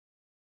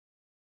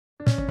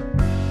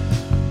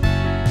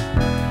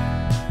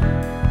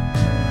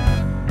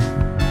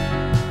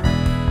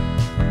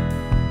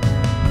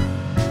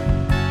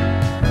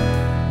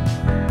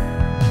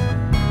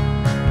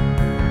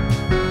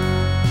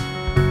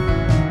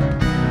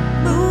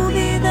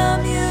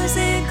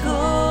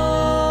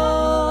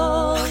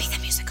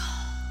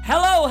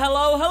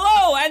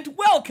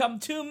welcome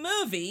to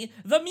Movie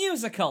the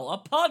Musical, a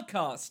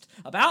podcast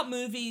about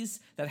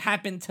movies that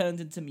have been turned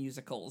into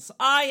musicals.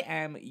 I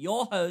am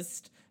your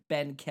host,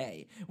 Ben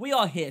Kay. We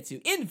are here to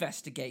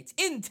investigate,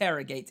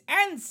 interrogate,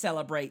 and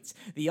celebrate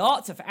the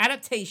art of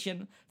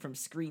adaptation from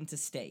screen to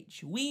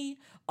stage. We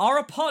are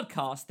a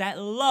podcast that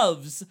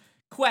loves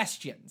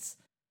questions.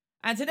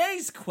 And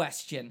today's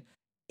question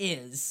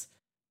is,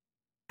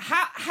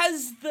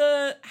 has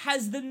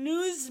the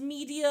news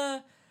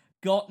media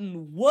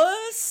gotten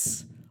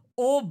worse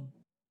or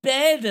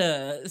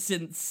better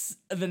since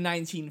the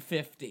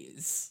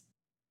 1950s?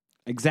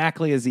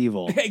 Exactly as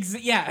evil.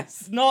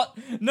 Yes, no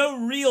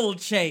real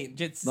change.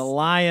 It's the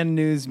Lion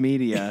News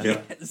Media.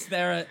 Yeah. Is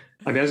there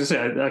I mean, I was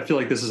gonna say, I feel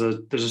like there's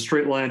a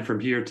straight line from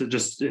here to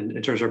just in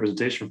terms of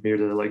representation from here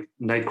to like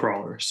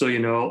Nightcrawler. So,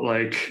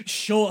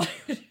 sure.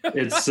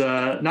 it's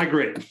not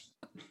great.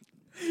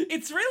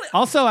 It's really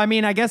Also, I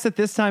mean, I guess at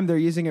this time they're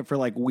using it for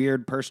like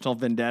weird personal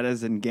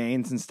vendettas and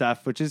gains and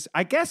stuff, which is,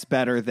 I guess,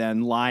 better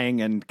than lying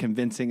and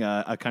convincing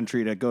a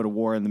country to go to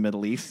war in the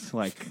Middle East,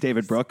 like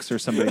David Brooks or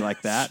somebody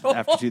like that Sure.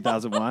 after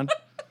 2001.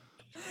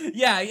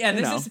 Yeah.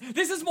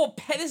 This is more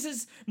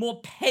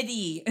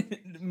petty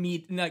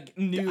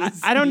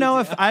news. I don't know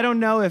if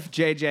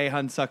JJ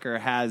Hunsucker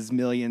has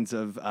millions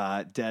of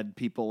dead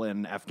people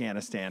in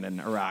Afghanistan and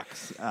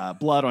Iraq's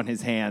blood on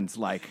his hands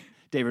like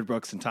David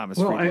Brooks and Thomas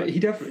Friedland. He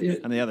definitely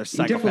and the other he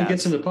definitely psychopaths.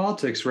 gets into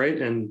politics, right?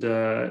 And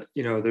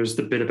there's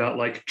the bit about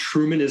like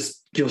Truman is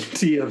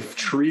guilty of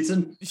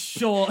treason.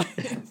 Sure.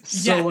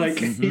 So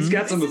Yes. he's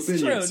got some This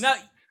is opinions. true. No,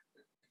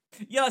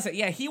 yeah, listen,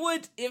 yeah, he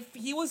would, if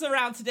he was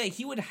around today,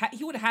 he would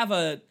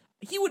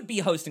be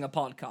hosting a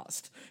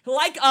podcast.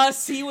 Like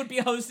us, he would be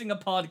hosting a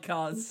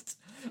podcast.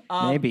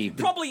 Maybe.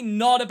 Probably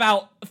not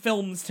about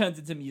films turned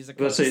into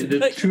musicals. Let's say the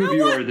but two you of know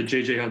you what? are the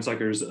JJ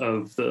Hunsuckers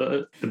of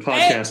the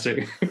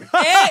podcasting.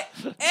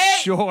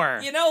 Sure.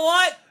 You know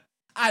what?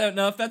 I don't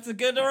know if that's a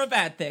good or a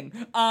bad thing.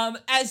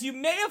 As you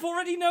may have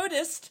already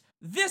noticed,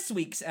 this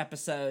week's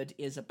episode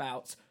is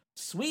about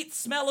Sweet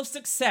Smell of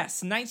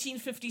Success,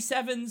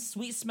 1957's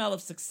Sweet Smell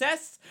of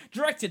Success,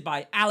 directed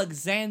by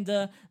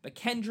Alexander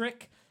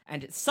McKendrick,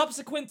 and its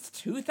subsequent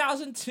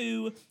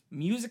 2002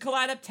 musical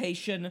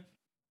adaptation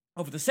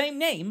of the same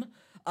name,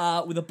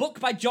 with a book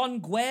by John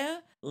Guare,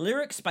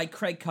 lyrics by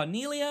Craig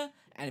Cornelia,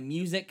 and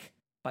music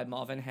by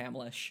Marvin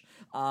Hamlish.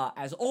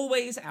 As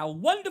always, our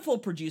wonderful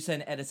producer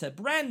and editor,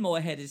 Bran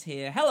Moorhead, is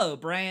here. Hello,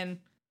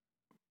 Bran.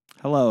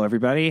 Hello,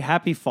 everybody.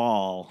 Happy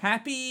fall.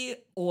 Happy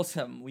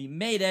autumn. We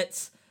made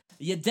it.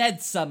 You're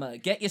dead, summer.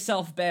 Get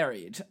yourself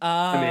buried.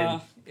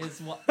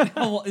 Is what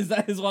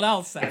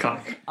I'll say.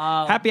 Iconic.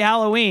 Happy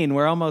Halloween.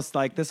 We're almost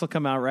like, this will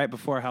come out right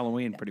before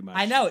Halloween, pretty much.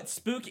 I know, it's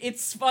spooky.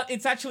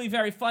 It's actually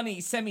very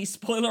funny.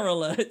 Semi-spoiler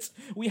alert.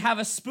 We have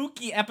a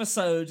spooky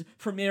episode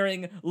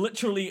premiering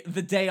literally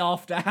the day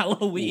after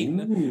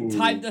Halloween.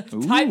 Timed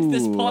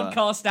this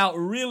podcast out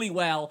really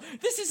well.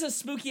 This is a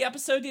spooky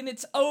episode in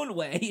its own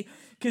way,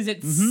 because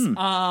it's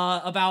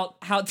about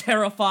how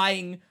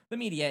terrifying the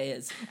media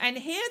is. And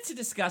here to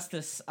discuss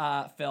this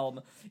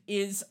film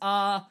is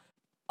a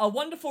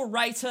wonderful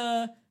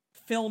writer,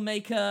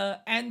 filmmaker,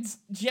 and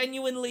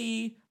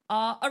genuinely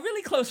a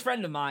really close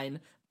friend of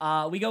mine.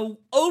 We go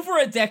over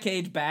a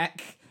decade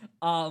back.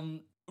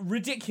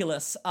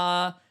 Ridiculous.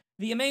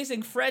 The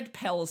amazing Fred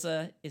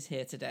Pelzer is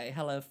here today.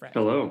 Hello, Fred.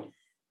 Hello.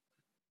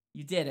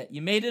 You did it.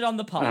 You made it on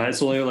the pod.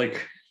 It's only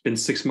been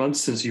 6 months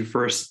since you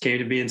first came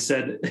to me and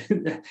said,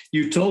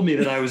 you told me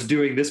that I was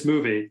doing this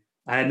movie.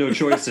 I had no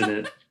choice in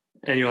it.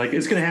 And you're like,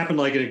 it's going to happen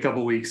in a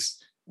couple weeks.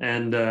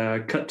 And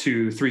cut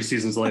to 3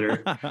 seasons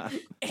later.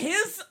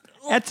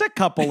 It's a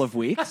couple of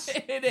weeks.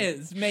 It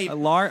is, maybe.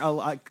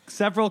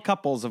 Several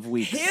couples of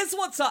weeks. Here's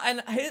what's up.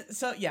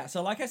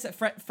 So like I said,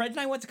 Fred and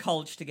I went to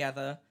college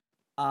together.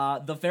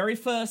 The very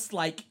first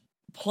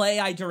play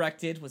I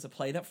directed was a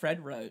play that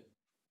Fred wrote.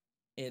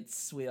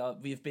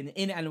 I've been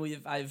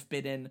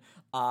in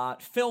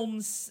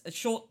films,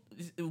 short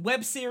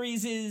web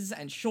series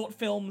and short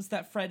films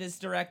that Fred has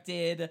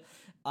directed.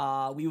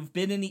 We've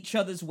been in each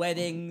other's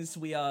weddings.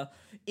 We are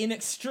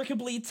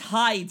inextricably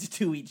tied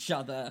to each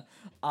other.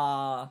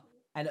 And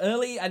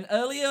earlier,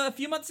 a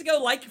few months ago,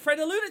 like Fred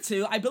alluded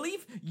to, I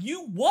believe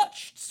you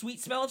watched Sweet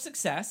Smell of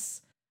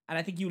Success, and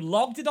I think you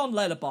logged it on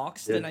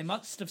Letterboxd, Yeah. and I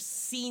must have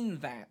seen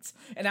that.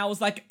 And I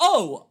was like,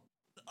 oh,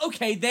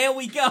 okay, there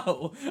we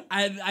go.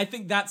 And I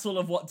think that's sort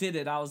of what did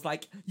it. I was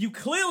like, you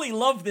clearly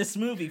love this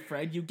movie,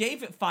 Fred. You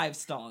gave it 5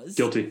 stars.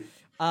 Guilty.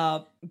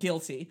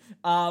 Guilty.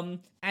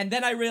 And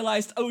then I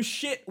realized, oh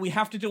shit, we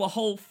have to do a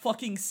whole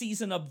fucking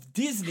season of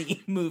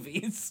Disney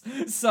movies.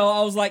 So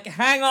I was like,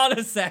 hang on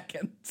a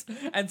second.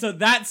 And so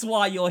that's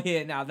why you're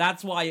here now.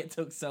 That's why it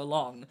took so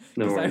long.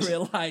 No Because worries. I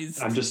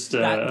realized I'm just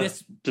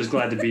that just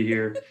glad to be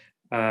here.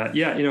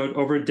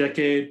 Over a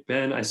decade,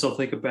 Ben, I still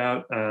think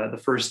about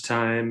the first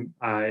time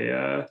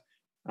I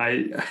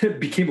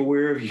became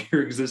aware of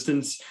your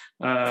existence.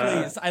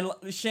 please,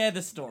 share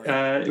the story.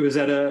 It was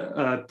at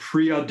a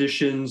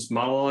pre-auditions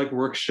monologue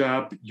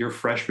workshop your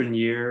freshman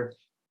year,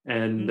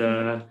 and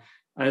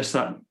I just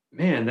thought,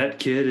 man, that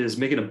kid is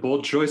making a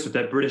bold choice with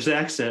that British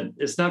accent.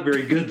 It's not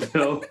very good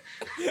though.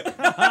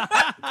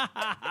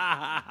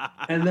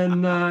 And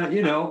then,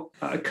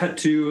 cut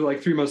to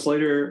like 3 months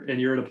later and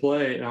you're in a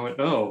play. And I went,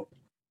 oh,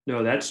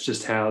 no, that's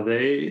just how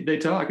they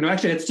talk. No,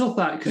 actually, I still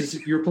thought because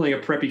you were playing a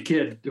preppy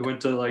kid who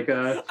went to like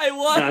a. I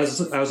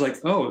was. I was like,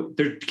 oh,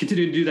 they're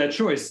continuing to do that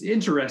choice.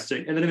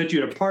 Interesting. And then I met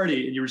you at a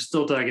party and you were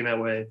still talking that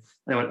way.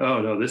 And I went,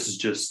 oh, no, this is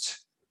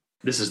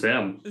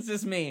them. This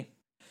is me.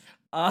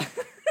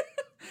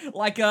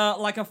 Like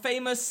a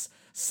famous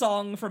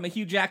song from a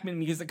Hugh Jackman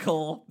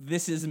musical,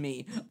 This Is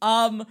Me.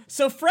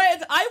 So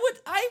Fred,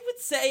 I would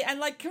say,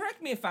 and like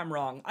correct me if I'm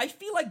wrong, I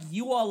feel like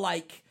you are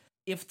like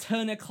if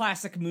Turner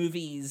Classic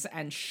Movies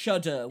and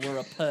Shudder were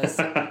a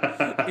person.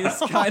 Is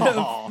kind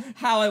of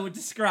how I would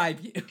describe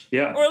you.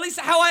 Yeah. Or at least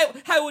how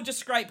I would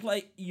describe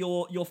like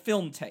your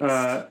film taste,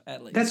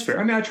 at least. That's fair.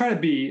 I mean, I try to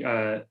be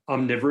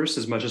omnivorous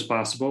as much as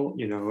possible.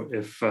 You know,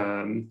 if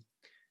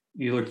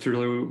you look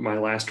through my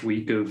last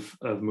week of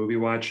movie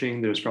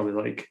watching, there's probably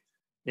like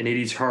an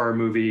 80s horror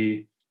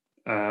movie,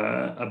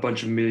 a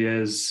bunch of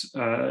Milia's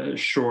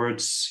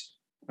shorts,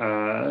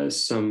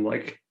 some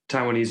like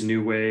Taiwanese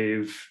new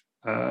wave,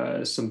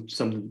 some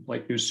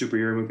like new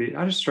superhero movie.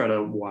 I just try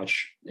to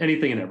watch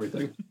anything and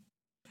everything.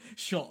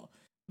 Sure.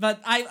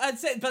 But I'd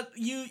say, but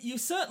you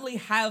certainly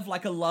have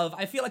like a love.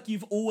 I feel like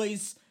you've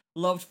always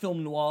loved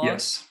film noir.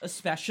 Yes.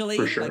 Especially.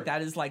 For sure. Like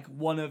that is like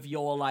one of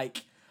your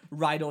like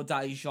ride or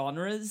die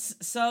genres.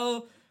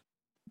 So,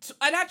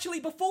 and actually,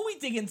 before we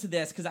dig into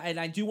this, because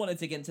I do want to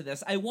dig into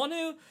this, I want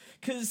to,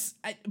 because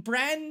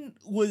Bran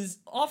was,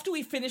 after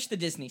we finished the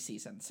Disney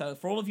season, so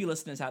for all of you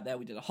listeners out there,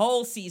 we did a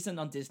whole season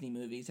on Disney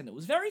movies, and it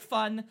was very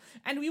fun,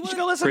 and we were... You should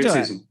go listen to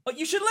it. Oh,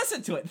 you should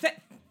listen to it.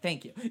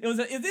 Thank you.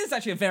 It is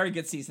actually a very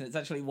good season. It's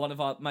actually one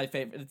of my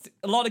favorites.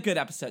 A lot of good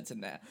episodes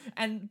in there.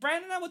 And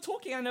Bran and I were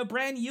talking. I know,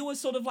 Bran, you were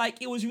sort of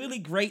like, it was really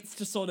great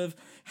to sort of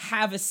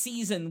have a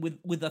season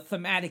with a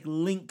thematic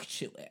link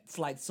to it. It's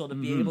like sort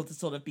of be able to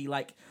sort of be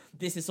like,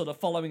 this is sort of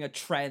following a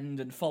trend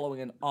and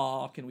following an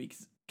arc, and we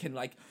can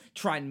like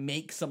try and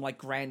make some like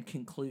grand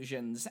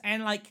conclusions.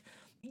 And like,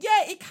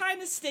 yeah, it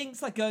kind of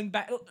stinks, like going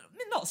back.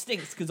 Not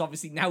stinks, because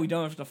obviously now we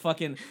don't have to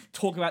fucking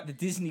talk about the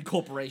Disney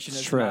Corporation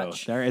as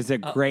much. There is a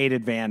great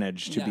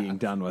advantage to being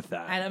done with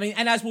that. And I mean,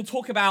 and as we'll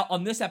talk about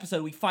on this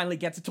episode, we finally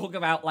get to talk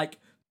about like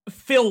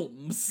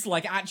films,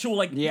 like actual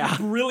like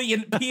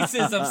brilliant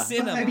pieces of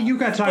cinema. I mean, you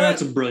got to talk about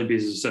some brilliant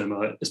pieces of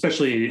cinema,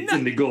 especially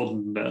in the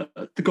golden.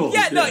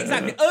 Yeah, no,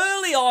 exactly.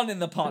 Early on in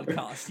the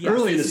podcast, yes,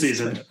 early in the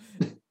season.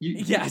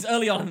 Yes,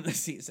 early on in the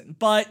season,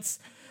 but.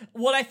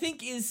 What I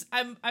think is,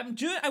 I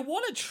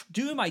want to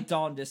do my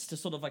darndest to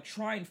sort of like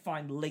try and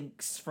find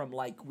links from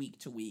like week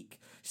to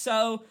week.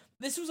 So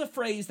this was a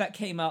phrase that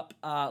came up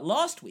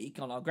last week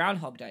on our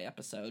Groundhog Day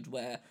episode,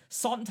 where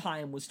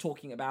Sondheim was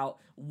talking about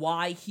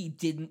why he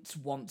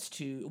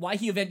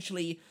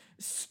eventually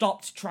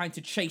stopped trying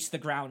to chase the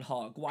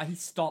groundhog, why he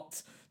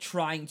stopped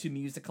trying to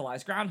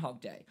musicalize Groundhog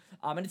Day.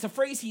 And it's a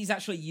phrase he's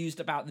actually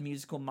used about the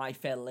musical My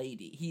Fair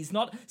Lady. He's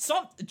not...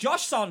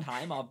 Josh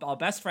Sondheim, our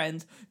best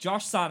friend,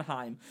 Josh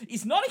Sondheim,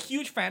 is not a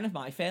huge fan of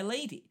My Fair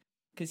Lady,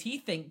 because he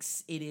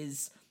thinks it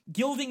is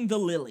gilding the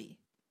lily.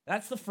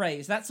 That's the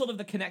phrase. That's sort of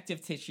the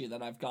connective tissue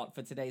that I've got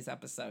for today's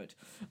episode.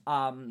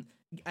 And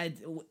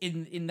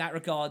in that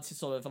regard, to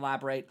sort of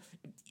elaborate,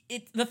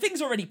 the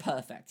thing's already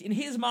perfect. In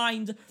his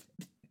mind...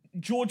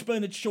 George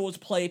Bernard Shaw's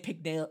play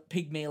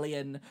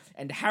Pygmalion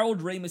and Harold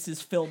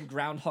Ramis's film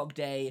Groundhog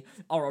Day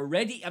are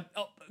already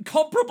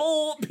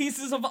comparable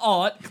pieces of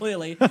art,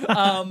 clearly.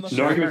 No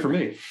argument for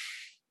me.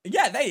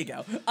 Yeah, there you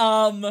go.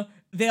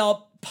 They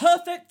are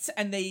perfect,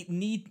 and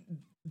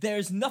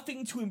there's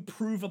nothing to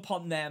improve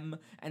upon them,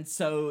 and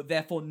so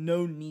therefore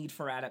no need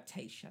for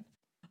adaptation.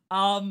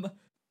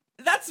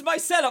 That's my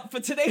setup for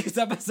today's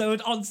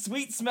episode on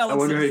Sweet Smell of Success. I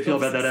wonder how you feel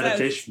about that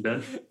adaptation,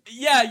 Ben.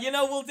 Yeah,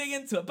 we'll dig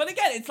into it. But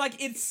again,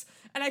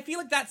 and I feel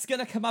like that's going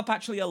to come up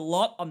actually a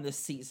lot on this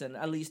season,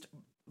 at least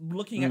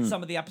looking at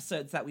some of the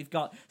episodes that we've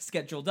got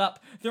scheduled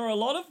up. There are a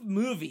lot of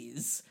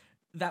movies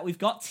that we've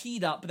got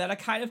teed up that are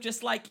kind of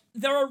just like,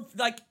 they're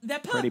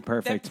pretty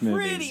perfect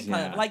movies. Pretty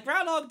perfect. Like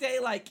Groundhog Day,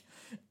 like,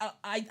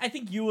 I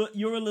think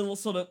you're a little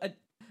sort of...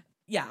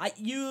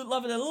 you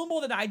love it a little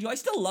more than I do. I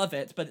still love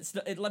it, but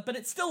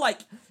it's still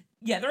like,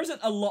 yeah, there isn't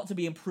a lot to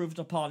be improved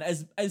upon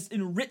as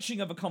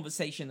enriching of a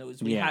conversation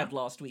as we had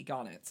last week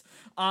on it.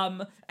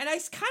 And I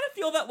kind of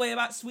feel that way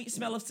about Sweet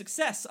Smell of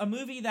Success, a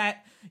movie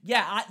that,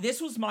 this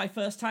was my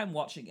first time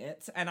watching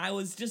it, and I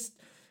was just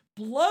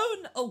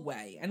blown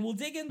away. And we'll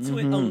dig into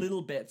it a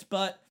little bit,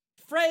 but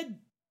Fred,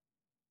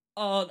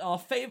 our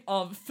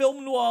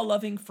film noir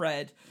loving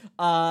Fred,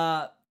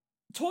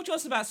 talk to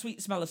us about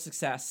Sweet Smell of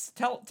Success.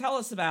 Tell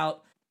us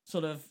about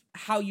sort of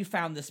how you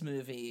found this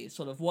movie,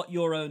 sort of what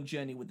your own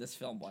journey with this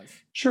film was.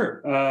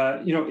 Sure.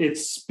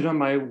 It's been on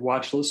my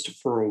watch list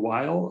for a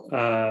while.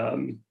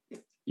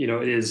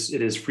 It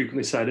is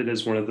frequently cited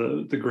as one of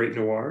the great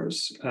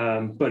noirs,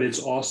 but it's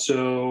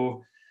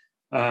also,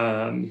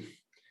 it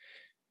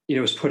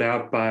was put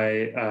out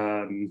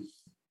by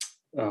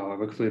I'm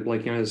completely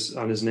blanking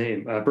on his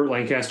name. Burt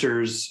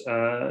Lancaster's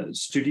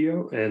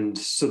studio, and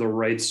so the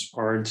rights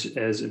aren't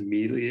as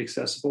immediately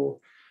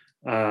accessible.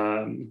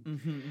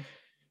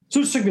 So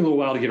it just took me a little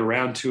while to get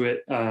around to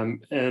it.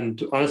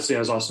 And honestly, I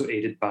was also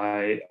aided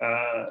by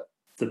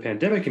the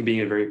pandemic and being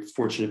in a very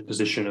fortunate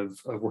position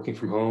of working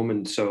from home.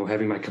 And so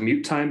having my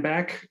commute time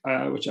back,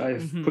 which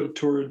I've put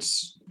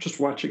towards just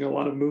watching a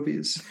lot of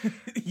movies.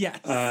 Yes.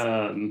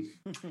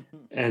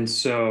 And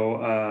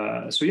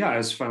so yeah, I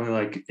was finally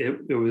like,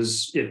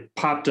 it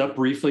popped up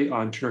briefly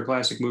on Turner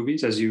Classic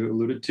Movies, as you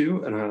alluded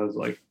to. And I was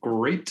like,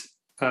 great.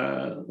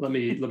 Let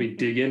me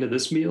dig into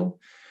this meal.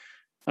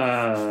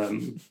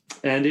 And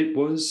it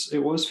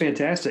was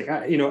fantastic.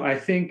 I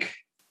think,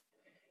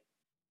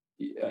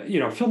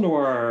 film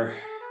noir,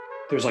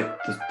 there's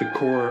like the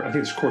core, I think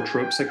there's core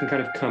tropes that can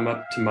kind of come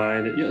up to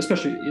mind,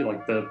 especially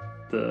like the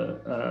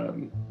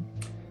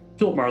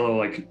Philip Marlowe,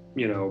 like,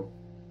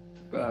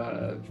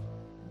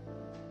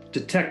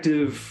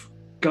 detective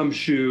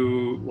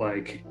gumshoe,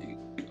 like,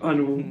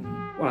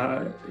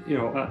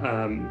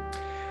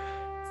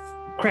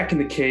 cracking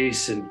the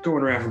case and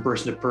going around from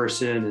person to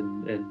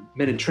person and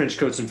men in trench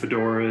coats and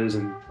fedoras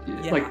and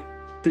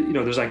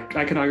there's like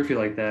iconography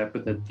like that,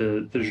 but that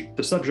the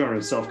subgenre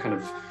itself kind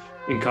of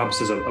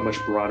encompasses a much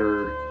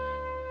broader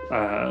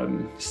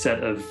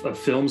set of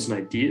films and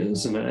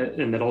ideas,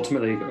 and that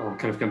ultimately I'll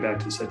kind of come back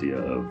to this idea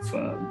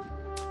of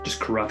just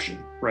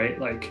corruption, right?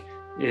 Like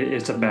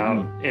it's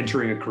about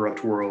entering a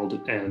corrupt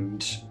world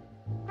and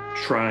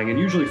trying and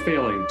usually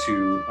failing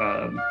to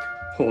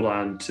hold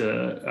on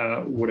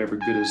to whatever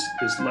good is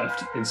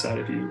left inside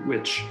of you,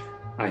 which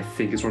I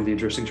think is one of the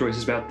interesting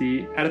choices about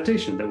the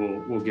adaptation that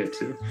we'll get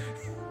to.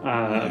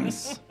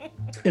 Yes.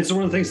 And so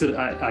one of the things that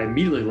I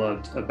immediately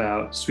loved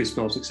about Sweet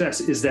Smell of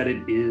Success is that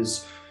it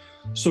is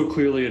so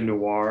clearly a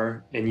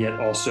noir, and yet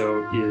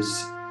also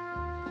is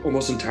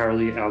almost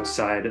entirely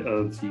outside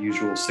of the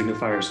usual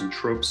signifiers and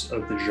tropes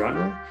of the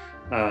genre.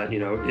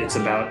 It's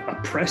about a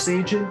press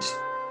agent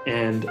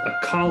and a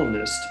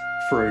columnist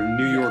for a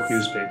New York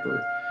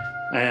newspaper.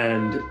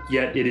 And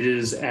yet it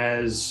is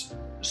as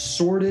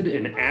sordid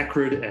and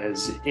acrid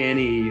as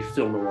any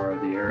film noir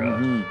of the era.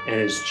 And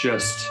it's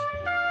just,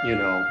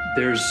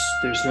 there's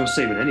no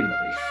saving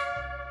anybody.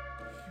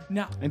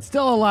 No. And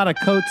still a lot of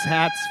coats,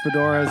 hats,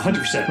 fedoras,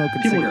 100%.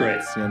 smoking People are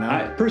cigarettes,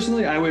 great.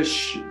 Personally, I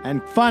wish...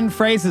 And fun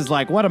phrases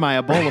like, what am I,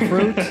 a bowl of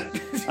fruit?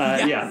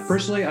 Yeah,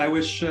 personally, I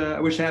wish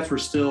hats were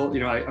still,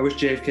 I wish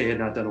JFK had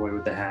not done away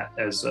with the hat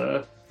as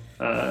a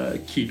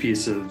key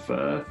piece of...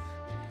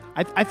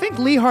 I think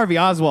Lee Harvey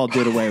Oswald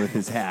did away with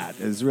his hat,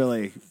 is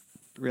really,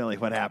 really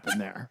what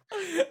happened there.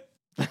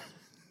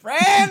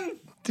 Fran!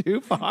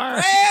 Too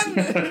far.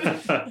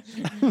 Fran!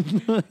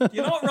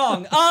 You're not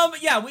wrong.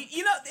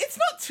 It's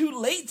not too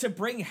late to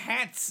bring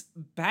hats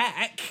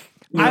back.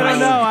 I don't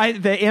know.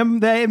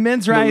 The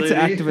men's rights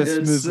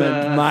activist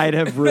movement might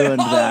have ruined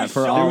that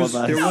for all of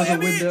us. There was a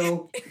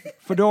window.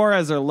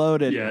 Fedoras are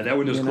loaded. Yeah, that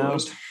window's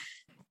closed.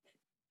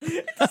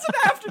 It doesn't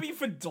have to be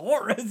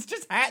fedoras,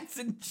 just hats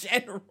in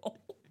general.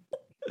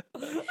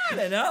 I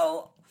don't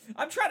know.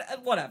 I'm trying to...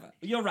 Whatever.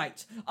 You're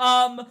right.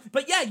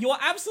 But yeah, you're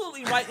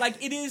absolutely right.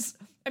 Like, it is...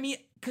 I mean,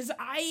 because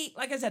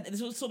like I said,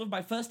 this was sort of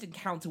my first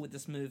encounter with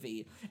this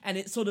movie, and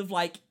it's sort of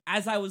like,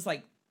 as I was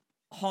like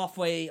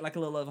halfway, like a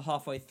little over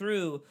halfway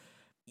through,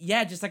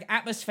 yeah, just like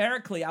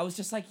atmospherically, I was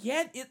just like,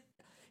 yeah,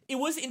 it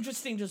was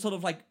interesting to sort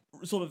of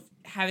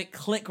have it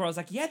click where I was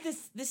like, yeah,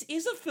 this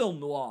is a film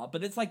noir,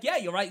 but it's like, yeah,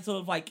 you're right,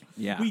 sort of like,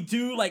 we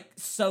do like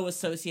so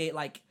associate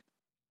like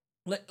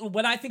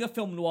when I think of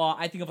film noir,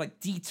 I think of like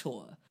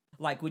Detour,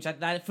 like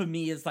that for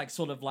me is like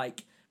sort of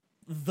like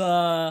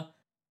the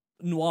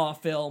noir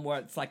film where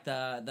it's like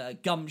the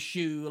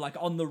gumshoe, like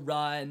on the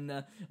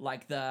run,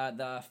 like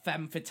the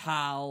femme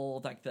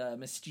fatale, like the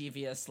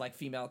mischievous like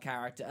female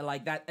character,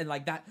 like that, and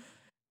like that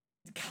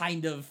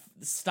kind of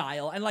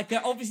style. And like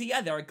there obviously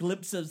there are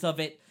glimpses of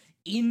it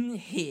in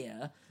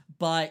here,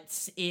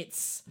 but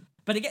it's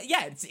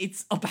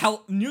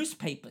about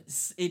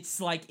newspapers.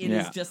 It's like it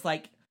is just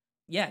like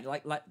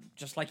like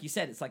just like you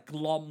said, it's like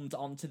glommed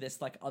onto this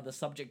like other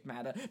subject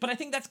matter. But I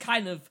think that's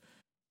kind of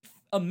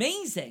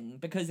amazing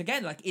because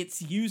again, like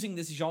it's using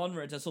this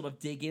genre to sort of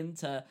dig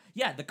into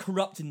the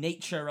corrupt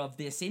nature of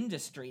this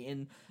industry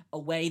in a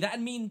way that, I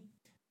mean,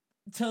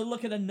 to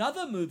look at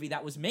another movie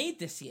that was made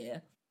this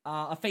year,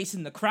 A Face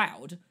in the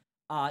Crowd,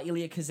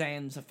 Elia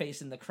Kazan's A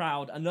Face in the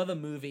Crowd, another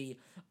movie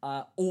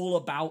all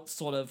about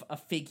sort of a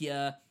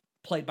figure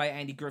played by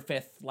Andy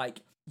Griffith, like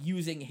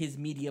using his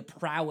media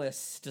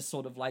prowess to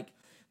sort of like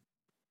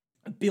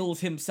build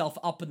himself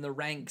up in the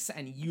ranks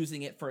and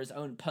using it for his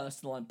own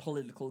personal and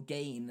political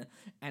gain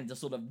and to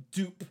sort of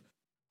dupe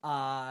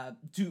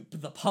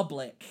the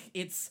public.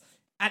 It's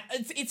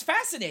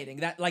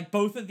fascinating that like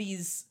both of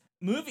these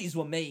movies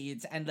were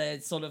made and they're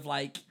sort of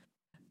like,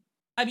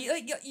 I mean,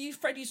 like you,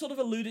 Fred, you sort of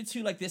alluded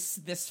to like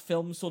this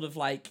film sort of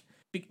like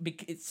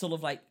it's sort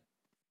of like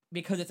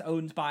because it's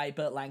owned by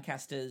Burt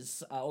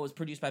Lancaster's or was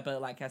produced by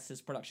Burt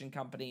Lancaster's production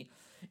company.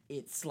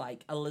 It's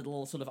like a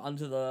little sort of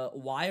under the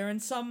wire in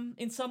some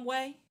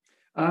way.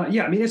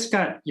 Yeah, I mean, it's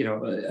got,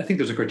 I think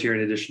there's a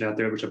Criterion edition out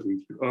there, which I believe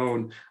you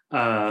own.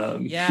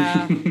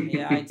 Yeah,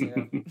 I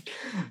do.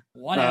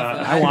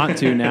 Whatever. I want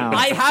to now.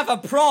 I have a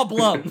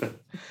problem.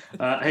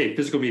 Hey,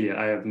 physical media.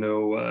 I have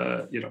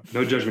no,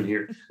 no judgment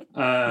here.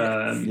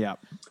 Yeah.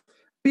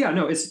 But yeah,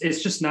 no,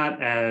 it's just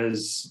not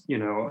as,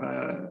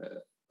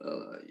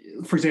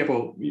 for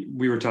example,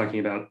 we were talking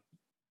about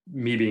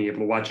me being able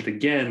to watch it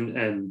again,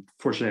 and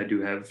fortunately I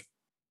do have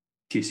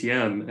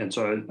TCM, and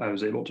so I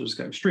was able to just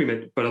kind of stream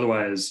it. But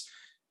otherwise,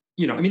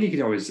 I mean, you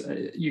can always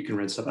you can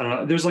rent stuff. I don't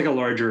know. There's like a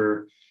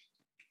larger,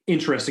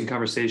 interesting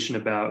conversation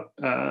about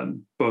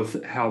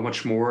both how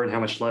much more and how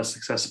much less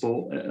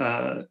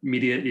accessible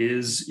media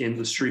is in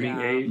the streaming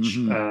age,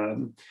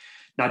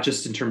 not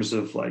just in terms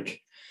of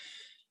like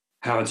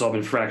how it's all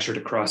been fractured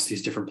across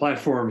these different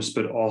platforms,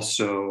 but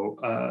also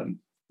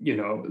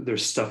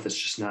there's stuff that's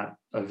just not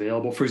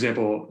available. For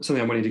example,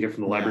 something I'm waiting to get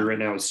from the library right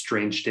now is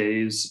Strange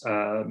Days,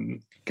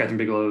 Catherine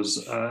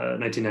Bigelow's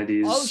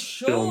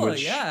 1990s film,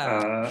 which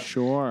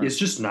is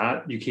just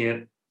not, you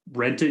can't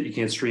rent it, you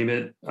can't stream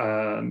it.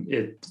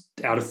 It's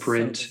out of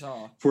print.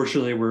 So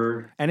Fortunately,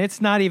 and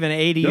it's not even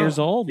 80 years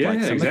old.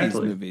 Like some of these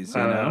movies,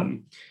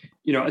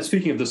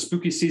 speaking of the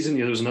spooky season,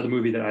 there was another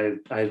movie that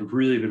I had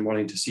really been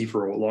wanting to see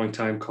for a long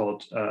time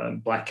called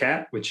Black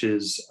Cat, which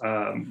is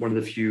one of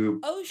the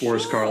few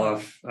Boris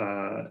Karloff,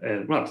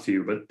 and not a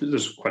few, but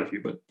there's quite a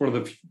few, but one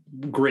of the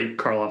great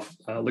Karloff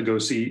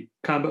Lugosi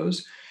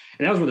combos.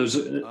 And that was one of those.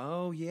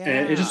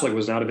 And it just like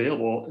was not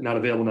available. And then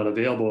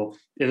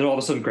all of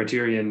a sudden,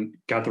 Criterion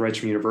got the rights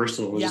from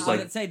Universal. It was just I was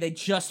going to say they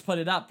just put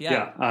it up.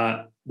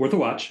 Worth a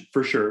watch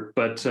for sure.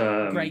 But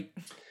great.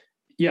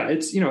 Yeah,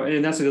 it's,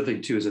 and that's the other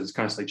thing too, is it's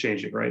constantly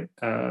changing, right?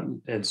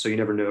 And so you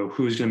never know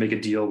who's going to make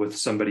a deal with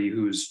somebody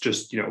who's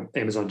just,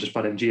 Amazon just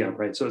bought MG out,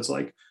 right? So it's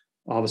like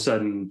all of a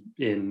sudden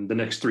in the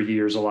next 3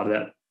 years, a lot of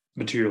that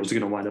material is going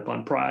to wind up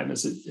on Prime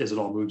as it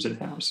all moves in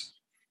house.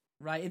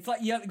 Right, it's like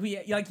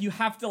you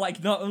have to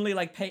like not only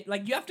like pay,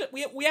 like you have to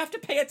we have to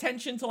pay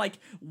attention to like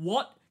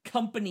what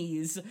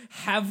companies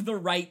have the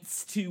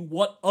rights to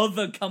what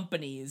other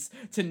companies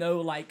to know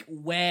like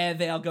where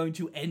they are going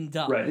to end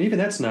up. Right, and even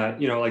that's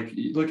not, like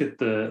you look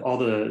at all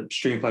the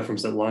streaming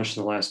platforms that launched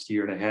in the last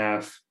year and a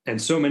half,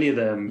 and so many of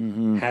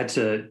them had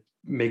to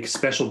make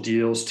special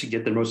deals to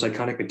get their most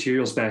iconic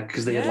materials back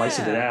because they had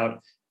licensed it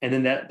out. And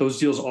then those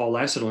deals all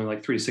lasted only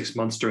like 3 to 6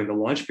 months during the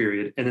launch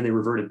period, and then they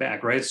reverted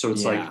back, right? So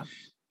it's like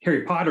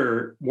Harry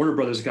Potter, Warner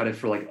Brothers got it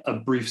for like a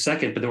brief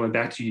second, but then went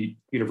back to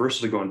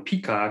Universal to go on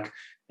Peacock.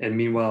 And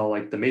meanwhile,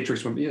 like The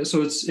Matrix went,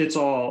 so it's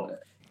all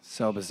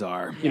so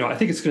bizarre. I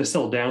think it's going to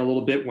settle down a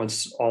little bit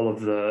once all of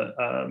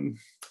the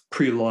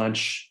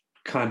pre-launch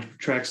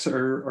contracts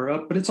are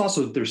up, but it's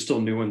also, there's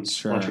still new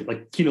ones launching.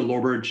 Like Kino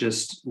Lorber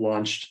just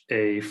launched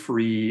a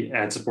free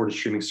ad-supported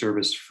streaming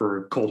service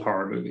for cult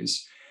horror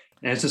movies.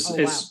 And it's just, I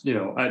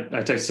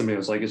texted somebody, I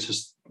was like, it's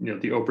just,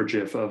 the Oprah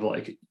gif of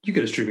like, you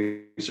get a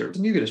streaming service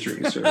and you get a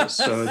streaming service.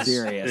 So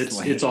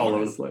it's all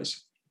over the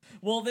place.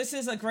 Well, this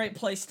is a great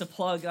place to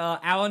plug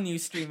our new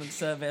streaming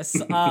service,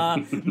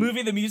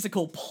 Movie the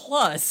Musical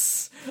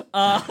Plus.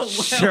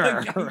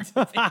 Sure. Can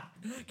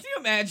you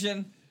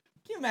imagine?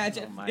 Oh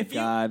my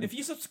God. If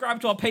you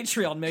subscribe to our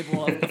Patreon, maybe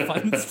we'll have the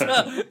funds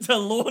to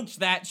launch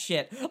that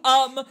shit.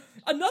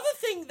 Another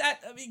thing that,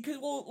 I mean, cause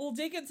we'll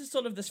dig into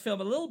sort of this film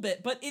a little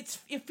bit, but it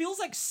feels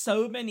like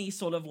so many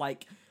sort of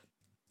like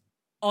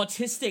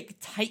artistic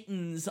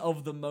titans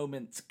of the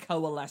moment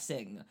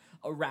coalescing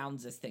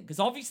around this thing. Because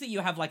obviously you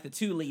have like the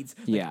two leads,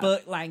 like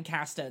Burt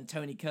Lancaster and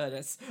Tony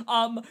Curtis.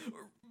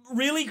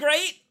 Really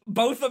great,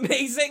 both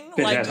amazing.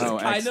 Like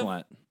just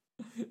excellent.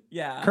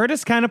 Yeah.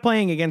 Curtis kind of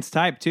playing against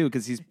type too,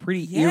 because he's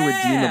pretty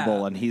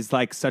irredeemable, and he's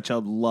like such a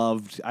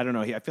loved. I don't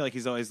know. I feel like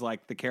he's always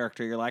like the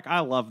character. You're like, I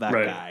love that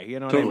guy.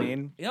 You know what I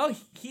mean?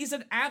 He's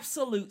an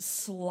absolute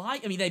slime.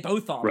 I mean, they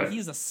both are. But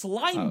he's a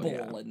slime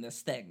ball in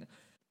this thing.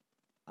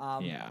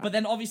 But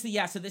then obviously,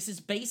 so this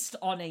is based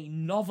on a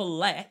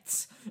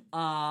novelette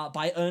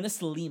by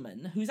Ernest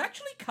Lehman, who's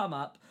actually come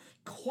up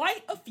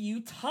quite a few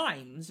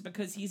times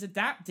because he's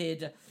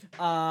adapted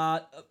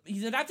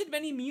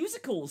many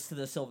musicals to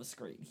the silver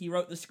screen. He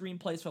wrote the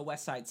screenplays for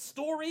West Side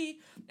Story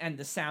and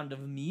The Sound of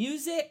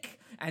Music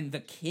and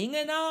The King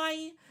and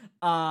I.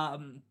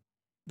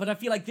 But I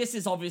feel like this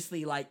is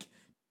obviously like,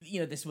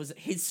 this was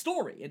his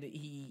story, and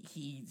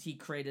he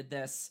created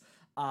this.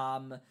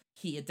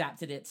 He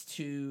adapted it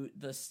to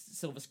the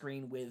silver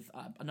screen with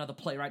another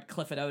playwright,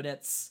 Clifford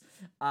Odets.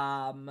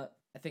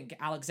 I think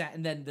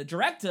and then the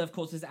director, of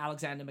course, is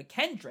Alexander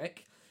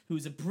McKendrick,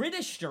 who's a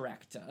British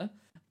director,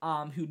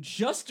 who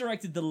just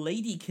directed The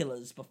Lady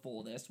Killers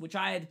before this, which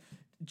I had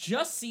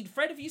just seen.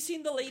 Fred, have you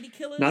seen The Lady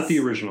Killers? Not the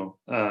original,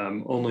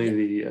 only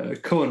the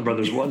Coen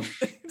Brothers one.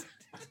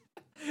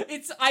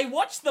 I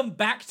watched them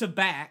back to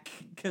back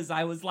because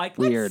I was like,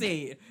 let's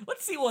see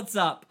what's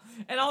up.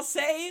 And I'll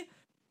say,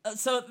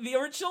 so the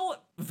original,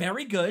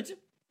 very good.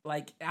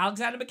 Like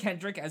Alexander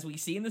McKendrick, as we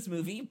see in this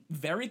movie,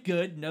 very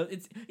good. No,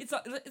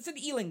 it's an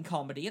Ealing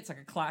comedy. It's like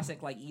a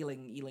classic like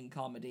Ealing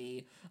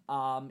comedy.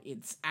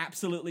 It's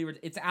absolutely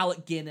it's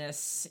Alec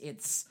Guinness.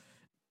 It's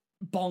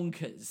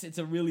bonkers. It's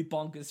a really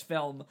bonkers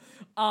film.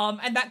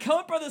 And that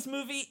Coen Brothers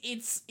movie,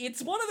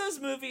 it's one of those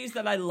movies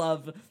that I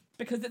love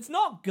because it's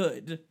not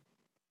good,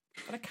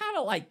 but I kind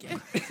of like it.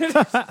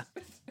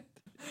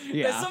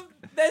 Yeah.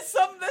 There's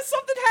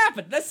something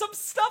happened. There's some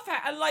stuff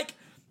and like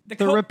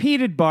The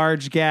repeated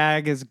barge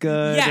gag is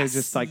good. Yes, they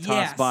just like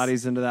toss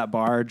bodies into that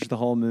barge the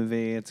whole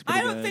movie. It's pretty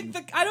good.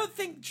 I don't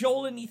think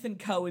Joel and Ethan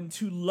Coen,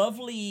 two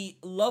lovely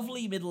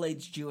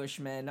middle-aged Jewish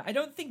men, I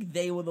don't think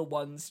they were the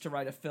ones to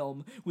write a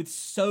film with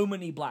so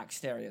many black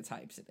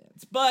stereotypes in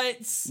it.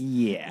 But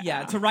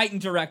yeah, to write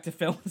and direct a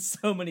film with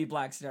so many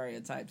black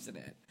stereotypes in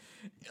it.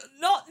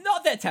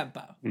 Not their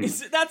tempo.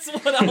 That's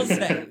what I'll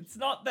say. It's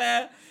not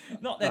their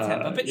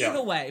tempo. But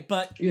either way,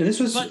 this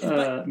was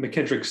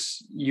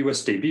McKendrick's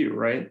U.S. debut,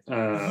 right?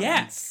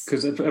 Yes.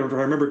 Because if I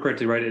remember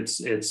correctly, right,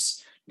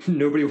 it's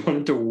nobody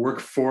wanted to work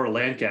for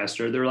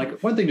Lancaster. They're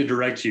like, one thing to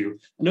direct you,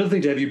 another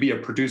thing to have you be a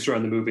producer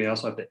on the movie, and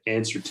also have to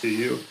answer to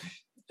you.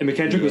 And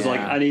McKendrick was like,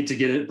 I need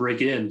to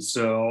break in,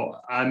 so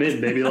I'm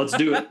in, baby. Let's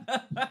do it.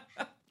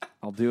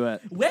 I'll do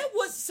it. Where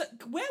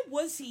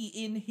was he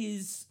in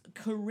his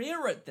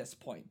career at this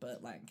point,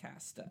 Burt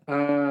Lancaster?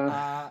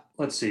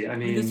 Let's see. I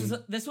mean,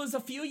 this was a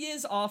few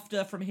years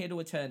after From Here to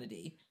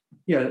Eternity.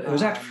 Yeah, it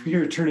was after From Here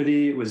to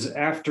Eternity. It was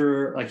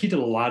after, like, he did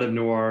a lot of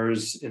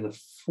noirs in the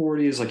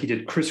 40s. Like, he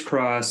did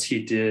Crisscross.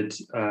 He did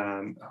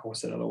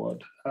what's that other one?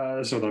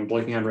 That's what I'm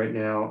blanking on right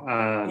now.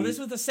 Well, this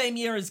was the same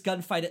year as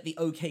Gunfight at the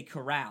OK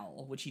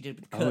Corral, which he did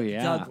with Kirk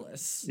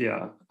Douglas.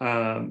 Yeah.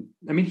 I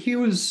mean, he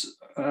was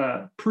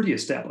pretty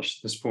established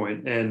at this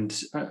point. And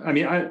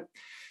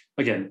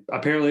again,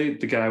 apparently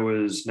the guy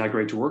was not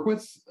great to work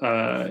with.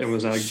 It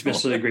was not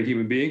necessarily a great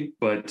human being,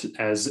 but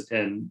as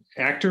an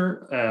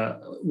actor,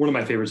 one of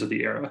my favorites of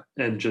the era,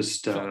 and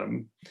just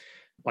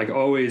like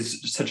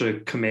always such a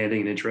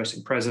commanding and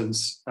interesting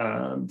presence,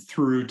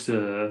 through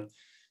to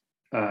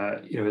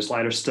his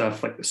lighter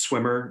stuff like The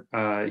Swimmer.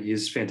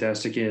 He's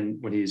fantastic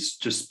when he's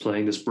just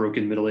playing this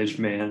broken middle-aged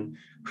man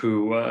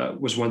who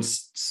was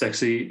once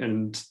sexy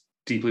and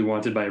deeply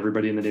wanted by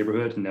everybody in the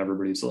neighborhood, and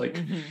everybody's like,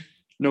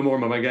 no more,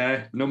 my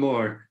guy, no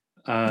more.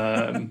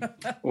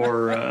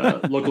 Or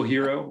Local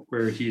Hero,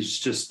 where he's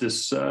just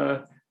this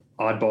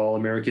oddball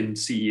American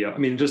CEO. I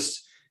mean,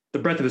 just the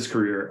breadth of his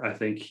career, I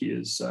think he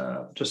is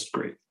just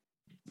great.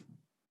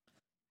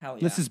 Hell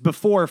yeah. This is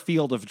before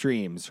Field of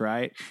Dreams,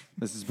 right?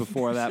 This is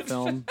before that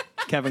film,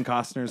 Kevin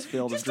Costner's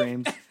Field of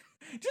Dreams.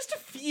 Just a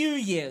few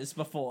years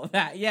before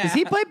that, yeah. Does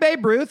he play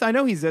Babe Ruth? I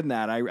know he's in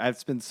that.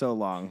 It's been so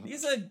long.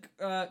 These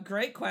are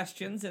great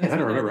questions. And I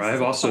don't remember.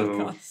 I've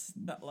also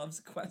that loves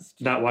questions.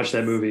 Not watched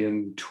that movie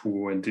in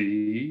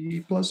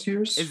 20 plus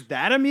years. Is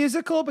that a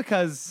musical?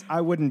 Because I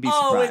wouldn't be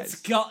surprised. Oh,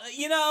 it's got,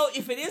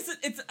 if it isn't,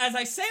 it's, as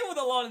I say with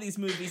a lot of these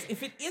movies,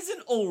 if it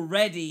isn't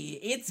already,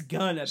 it's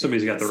gonna be.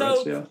 Somebody's got the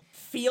rights, yeah.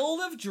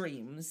 Field of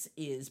Dreams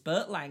is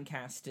Burt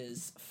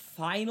Lancaster's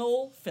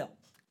final film.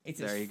 It's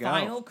his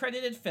final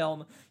credited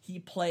film. He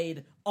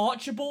played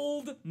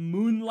Archibald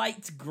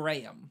Moonlight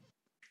Graham.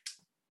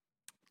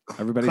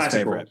 Everybody's Classic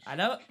favorite. Role. I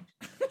know.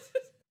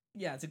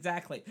 Yes,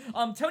 exactly.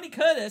 Tony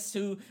Curtis,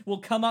 who will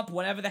come up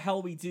whenever the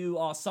hell we do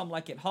our Some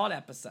Like It Hot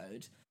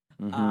episode.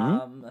 He's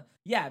and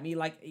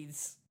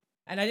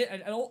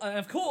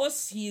of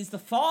course he is the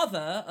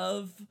father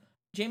of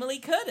Jamie Lee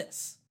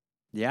Curtis.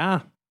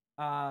 Yeah.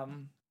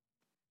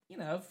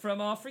 From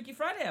our Freaky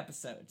Friday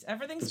episodes.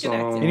 Everything's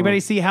connected.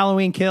 Anybody see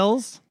Halloween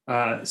Kills?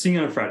 Seeing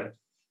it on Friday.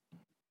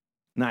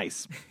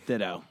 Nice.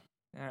 Ditto.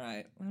 All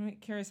right. I'm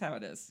curious how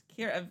it is.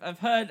 Here, I've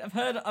heard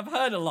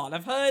a lot.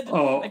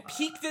 I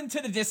peeked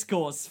into the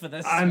discourse for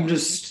this. I'm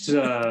just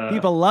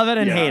people love it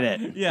and hate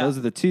it. Yeah. Those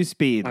are the two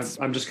speeds.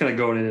 I'm just kind of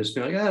going in and just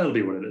being like, it'll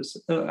be what it is.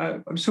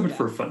 I'm just hoping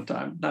for a fun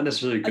time, not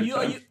necessarily a good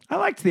time. I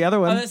liked the other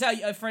one.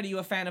 Fred, are you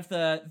a fan of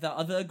the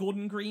other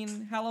Gordon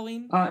Green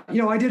Halloween?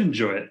 I did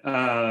enjoy it.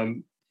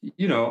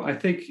 I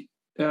think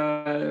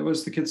what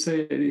does the kid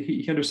say?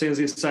 He understands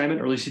the assignment,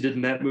 or at least he did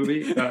in that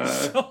movie.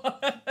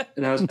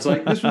 And I was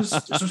like, this was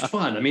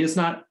fun. I mean, it's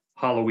not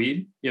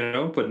Halloween,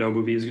 but no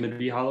movie is going to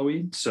be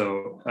Halloween.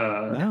 So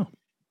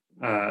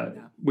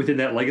within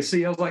that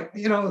legacy, I was like,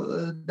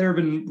 there have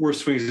been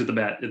worse swings at the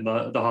bat in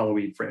the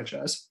Halloween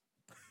franchise.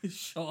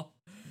 Sure.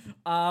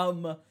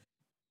 Oh,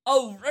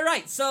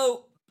 right.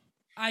 So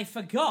I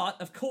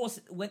forgot, of course,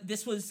 when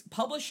this was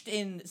published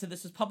in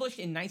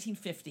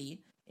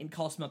 1950 in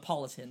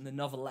Cosmopolitan, the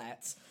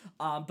novelette,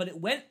 but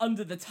it went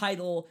under the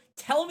title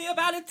Tell Me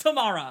About It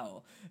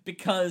Tomorrow,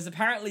 because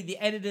apparently the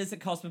editors at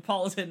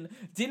Cosmopolitan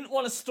didn't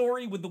want a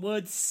story with the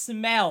word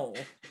smell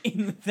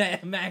in their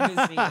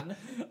magazine.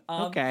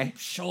 Okay.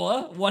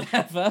 Sure,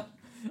 whatever.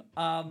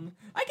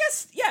 I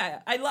guess, yeah,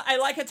 I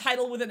like a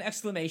title with an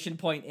exclamation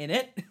point in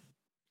it.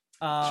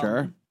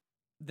 Sure.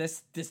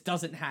 This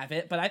doesn't have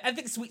it, but I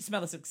think Sweet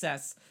Smell of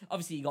Success,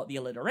 obviously you got the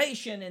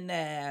alliteration in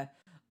there.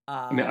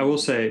 I will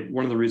say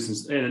one of the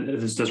reasons, and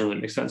this doesn't really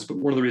make sense, but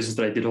one of the reasons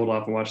that I did hold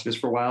off on watching this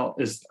for a while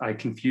is I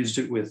confused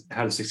it with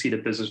How to Succeed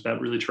at Business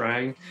Without Really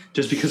Trying,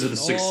 just because of the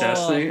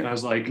success thing. And I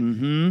was like,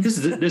 this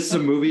is a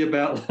movie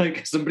about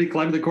like somebody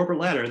climbing the corporate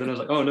ladder. And then I was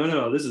like, oh,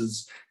 no, this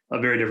is a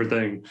very different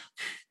thing.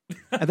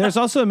 And there's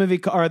also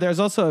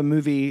a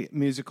movie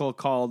musical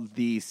called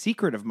The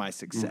Secret of My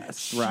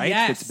Success, right?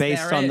 Yes, it's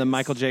based there on the is.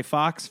 Michael J.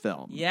 Fox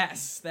film.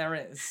 Yes, there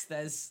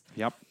is.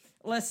 Yep.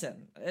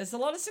 Listen, there's a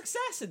lot of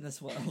success in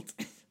this world,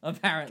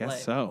 apparently.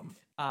 Guess so.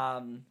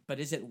 But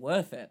is it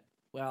worth it?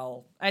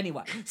 Well,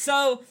 anyway.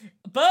 So,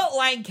 Burt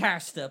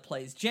Lancaster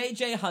plays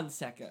J.J.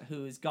 Hunsaker,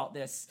 who's got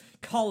this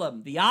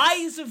column, The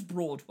Eyes of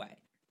Broadway.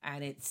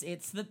 And it's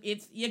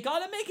you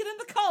gotta make it in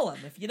the column.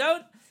 If you're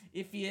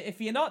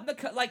not in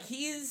the like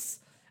he's,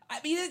 I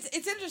mean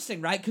it's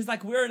interesting, right? Because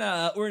like we're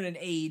in an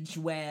age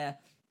where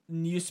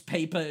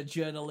newspaper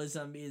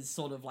journalism is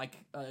sort of like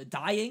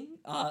dying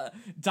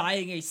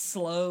a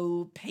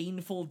slow,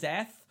 painful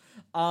death.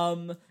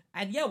 And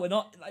yeah, we're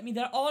not. I mean,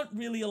 there aren't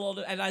really a lot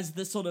of, and as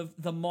the sort of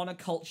the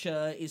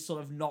monoculture is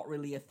sort of not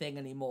really a thing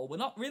anymore. We're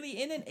not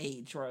really in an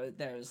age where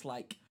there's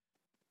like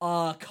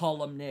a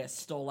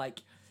columnist or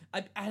like.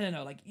 I don't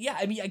know, like, yeah,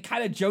 I mean, I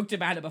kind of joked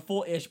about it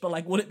before-ish, but,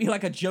 like, would it be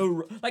like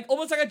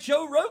almost like a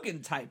Joe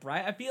Rogan type,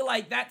 right? I feel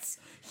like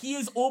he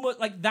is almost,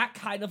 like, that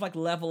kind of, like,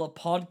 level of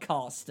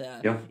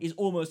podcaster is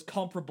almost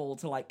comparable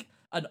to, like,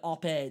 an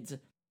op-ed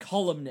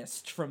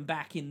columnist from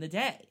back in the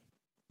day.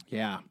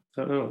 Yeah.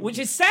 Which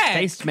is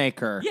sad.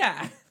 Tastemaker.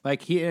 Yeah.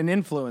 Like, an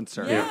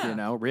influencer,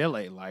 Yeah.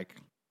 Really, like.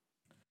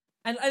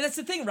 And that's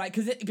the thing, right?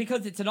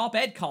 Because it's an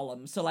op-ed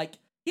column, so, like,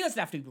 he doesn't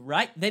have to be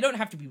right. They don't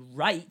have to be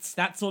right.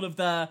 That's sort of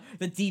the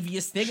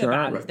devious thing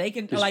about it. They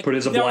can just like put it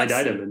as a blind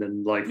item, and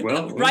then like,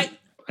 well, right.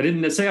 I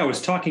didn't say I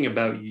was talking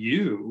about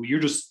you. You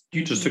just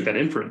took that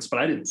inference, but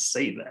I didn't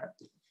say that.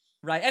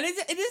 Right, and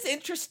it is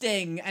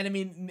interesting, and I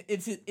mean,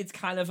 it's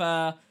kind of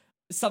a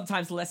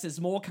sometimes less is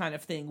more kind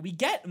of thing. We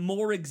get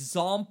more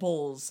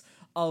examples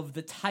of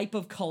the type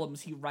of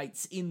columns he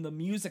writes in the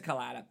musical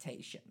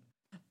adaptation.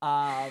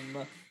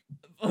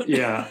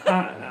 Yeah.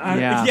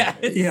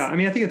 I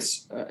mean, I think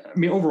it's. I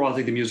mean, overall, I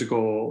think the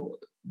musical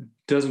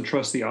doesn't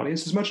trust the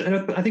audience as much,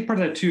 and I think part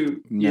of that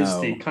too is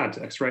the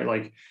context, right?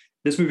 Like,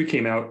 this movie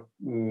came out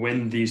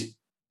when these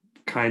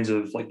kinds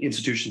of like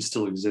institutions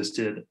still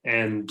existed,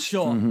 and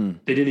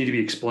they didn't need to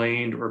be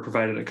explained or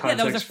provided a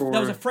context for.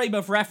 There was a frame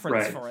of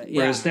reference for it.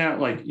 Yeah. Whereas now,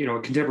 like,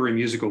 a contemporary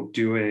musical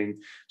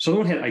doing. So on the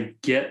one hand, I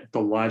get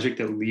the logic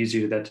that leads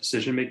you to that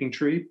decision-making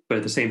tree, but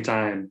at the same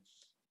time,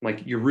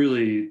 like, you're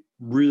really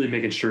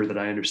making sure that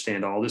I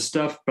understand all this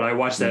stuff. But I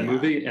watched that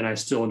movie and I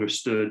still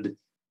understood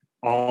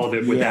all of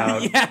it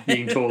without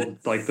being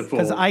told like the full.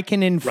 Because I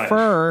can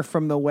infer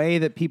from the way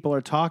that people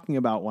are talking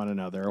about one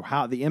another,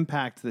 how the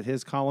impact that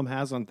his column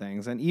has on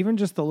things, and even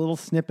just the little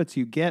snippets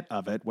you get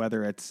of it,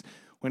 whether it's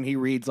when he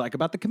reads like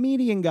about the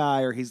comedian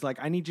guy, or he's like,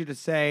 I need you to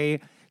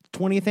say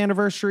 20th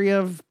anniversary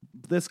of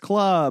this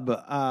club.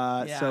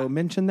 So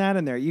mention that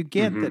in there. You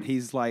get that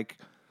he's like,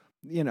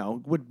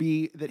 would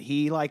be that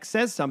he like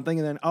says something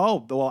and then,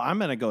 oh, well, I'm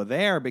going to go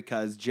there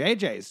because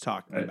JJ's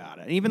talking about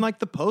it. And even like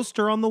the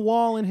poster on the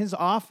wall in his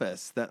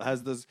office that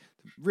has those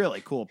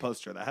really cool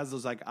poster that has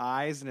those like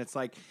eyes. And it's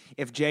like,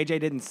 if JJ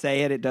didn't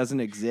say it, it doesn't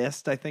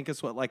exist. I think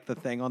is what like the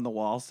thing on the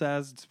wall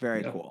says. It's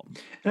very cool.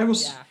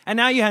 And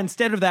now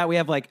instead of that, we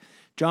have like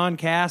John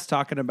Cass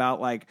talking about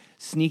like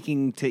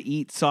sneaking to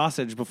eat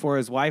sausage before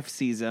his wife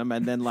sees him,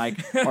 and then like,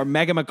 or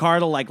Megan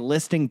McArdle like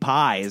listing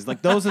pies.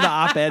 Like, those are the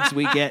op-eds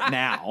we get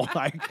now.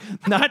 Like,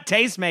 not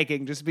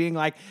tastemaking, just being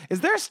like,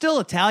 is there still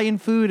Italian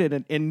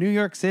food in New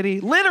York City?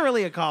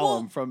 Literally a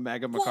column from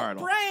Megan McArdle.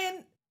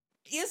 Brian,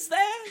 is there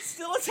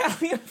still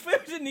Italian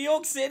food in New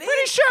York City?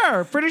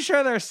 Pretty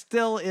sure there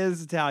still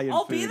is Italian food.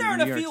 I'll be there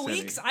in a few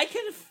weeks. I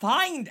can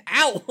find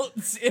out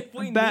if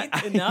we need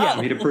to know.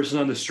 Yeah, meet a person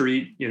on the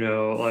street,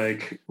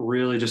 like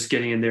really just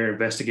getting in there,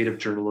 investigative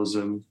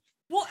journalism.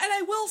 Well, and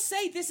I will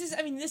say,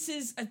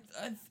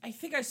 I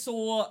think I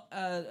saw,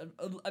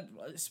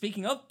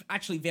 speaking of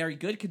actually very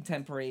good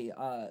contemporary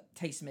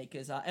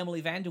tastemakers,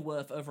 Emily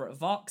Vanderwerf over at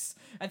Vox.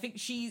 I think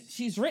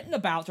she's written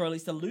about, or at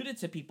least alluded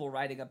to people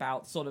writing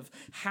about, sort of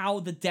how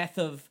the death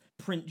of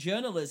print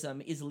journalism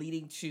is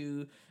leading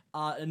to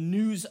a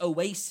news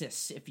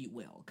oasis, if you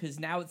will. Because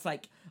now it's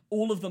like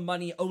all of the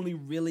money only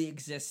really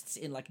exists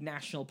in like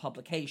national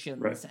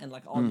publications and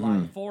like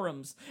online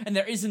forums, and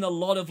there isn't a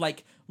lot of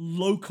like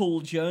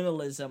local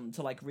journalism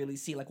to like really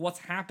see like what's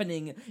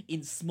happening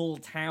in small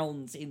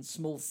towns, in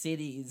small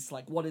cities,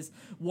 like what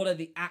are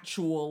the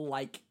actual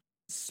like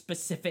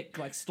specific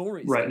like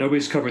stories. Right.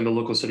 Nobody's covering the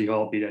local City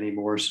Hall beat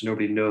anymore, so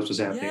nobody knows what's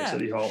happening at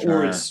City Hall.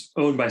 Or it's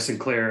owned by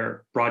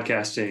Sinclair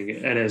Broadcasting,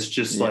 and it's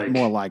just like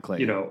more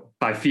likely,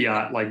 by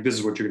fiat, like this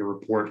is what you're going to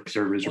report because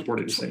everybody's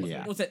reporting the same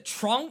thing. Was it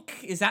Trunk?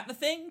 Is that the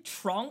thing?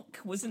 Trunk?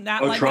 Wasn't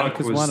that Trunk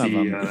was one of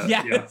them.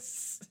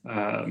 Yes.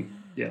 Well,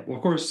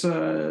 of course,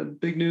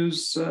 big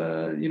news.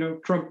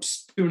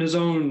 Trump's doing his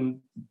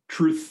own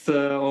truth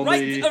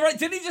only. Right.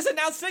 Didn't he just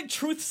announce today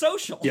Truth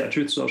Social? Yeah,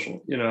 Truth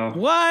Social.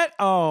 What?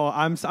 Oh,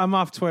 I'm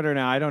off Twitter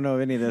now. I don't know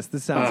any of this.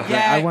 This sounds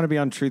great. I want to be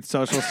on Truth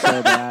Social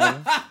so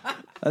bad.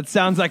 That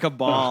sounds like a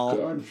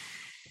ball.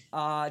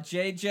 Oh,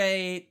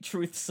 JJ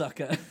Truth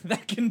Sucker.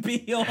 That can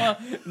be your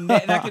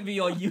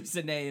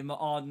username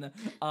on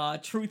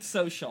Truth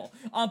Social.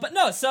 But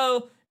no,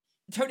 so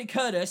Tony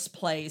Curtis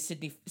plays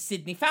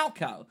Sidney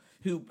Falco,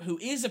 who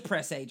is a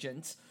press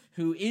agent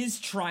who is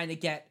trying to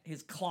get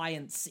his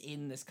clients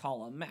in this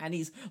column, and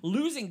he's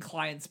losing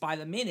clients by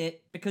the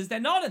minute because they're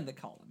not in the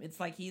column. It's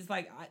like he's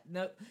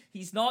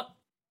not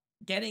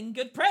getting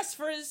good press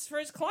for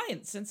his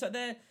clients, and so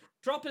they're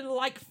dropping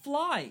like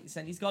flies,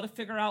 and he's got to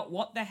figure out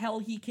what the hell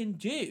he can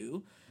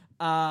do.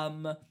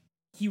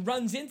 He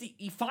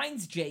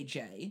finds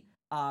JJ.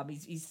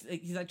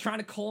 He's like trying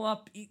to call him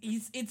up.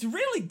 It's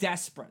really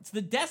desperate. It's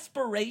the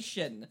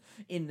desperation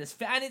in this,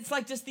 and it's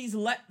like just these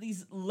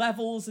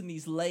levels and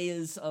these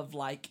layers of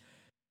like,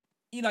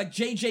 like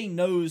JJ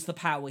knows the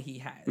power he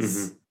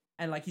has,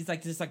 and like he's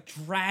like just like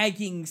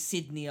dragging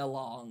Sydney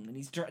along, and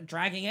he's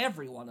dragging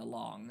everyone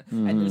along,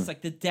 and there's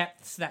like the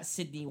depths that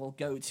Sydney will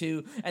go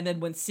to, and then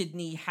when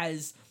Sydney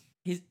has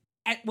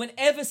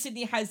whenever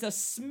Sydney has a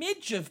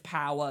smidge of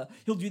power,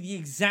 he'll do the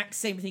exact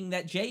same thing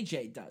that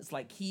JJ does.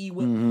 Like he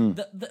will,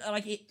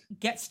 like it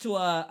gets to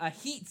a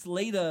heat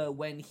later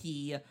when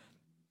he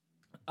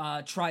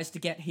tries to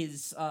get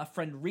his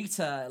friend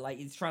Rita. Like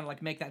he's trying to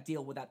like make that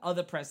deal with that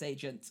other press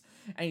agent,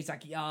 and he's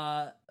like,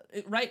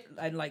 right,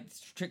 and like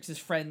tricks his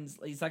friends.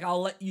 He's like,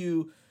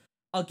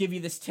 I'll give you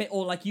this tip,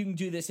 or like you can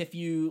do this if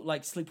you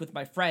like sleep with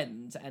my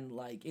friend, and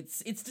like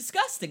it's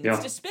disgusting.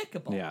 It's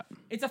despicable. Yeah,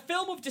 it's a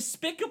film of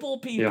despicable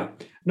people. Yeah,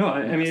 no,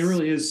 I mean it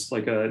really is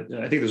like I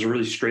think there's a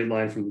really straight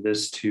line from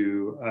this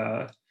to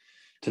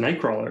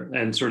Nightcrawler,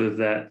 and sort of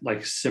that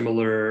like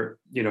similar,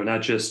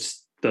 not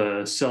just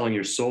the selling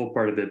your soul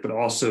part of it, but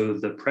also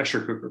the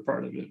pressure cooker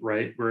part of it,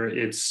 right? Where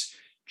it's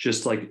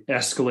just like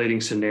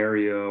escalating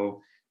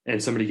scenario.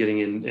 And somebody getting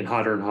in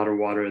hotter and hotter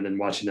water, and then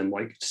watching them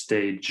like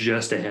stay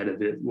just ahead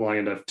of it long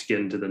enough to get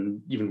into the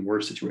even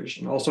worse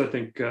situation. Also, I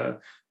think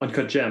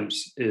Uncut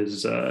Gems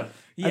is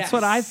that's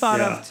what I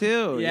thought of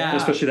too. Yeah,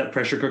 especially that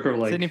pressure cooker.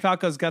 Like Sidney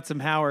Falco's got some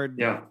Howard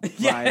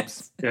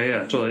vibes.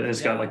 Yeah, totally. And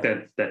it's got like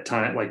that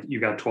time, like you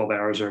got 12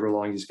 hours or however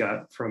long he's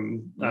got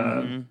from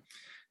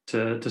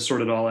to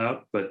sort it all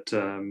out. But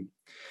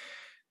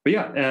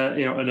yeah,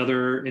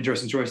 another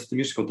interesting choice that the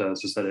musical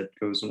does is that it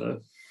goes in a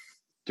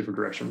different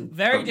direction.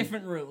 Very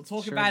different route. We'll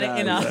talk about it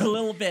in a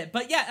little bit.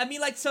 But yeah, I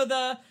mean, like, so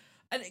the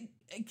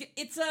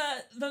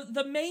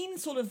main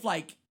sort of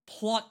like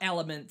plot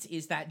element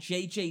is that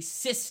JJ's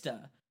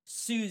sister,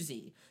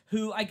 Susie,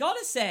 who I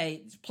gotta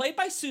say, is played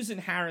by Susan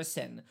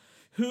Harrison,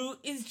 who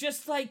is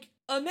just like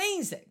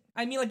amazing.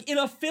 I mean, like, in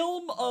a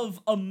film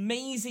of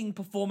amazing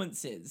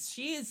performances,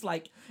 she is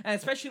like, and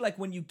especially like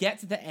when you get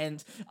to the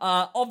end,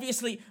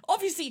 obviously,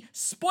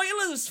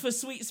 spoilers for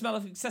Sweet Smell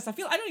of Success. I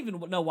don't even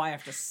know why I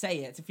have to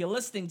say it. If you're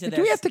listening to this,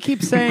 do we have to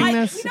keep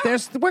saying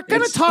this? We're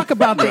going to talk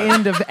about the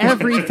end of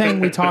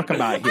everything we talk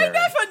about here. I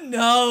never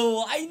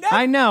know.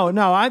 I know.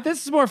 No,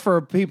 this is more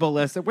for people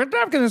listening. We're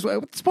not going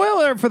to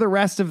spoiler for the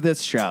rest of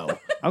this show.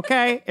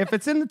 Okay, if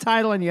it's in the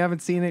title and you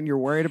haven't seen it and you're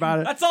worried about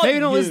it, that's all maybe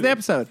don't listen to the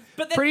episode.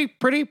 But then,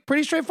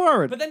 pretty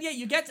straightforward. But then,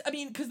 you get,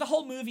 because the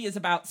whole movie is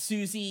about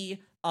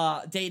Susie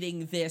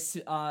dating this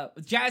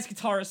jazz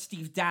guitarist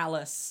Steve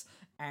Dallas,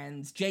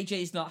 and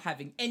JJ's not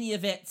having any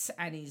of it,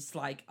 and he's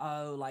like,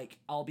 oh, like,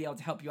 I'll be able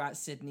to help you out,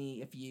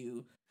 Sydney, if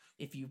you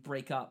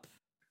break up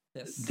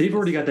this. They've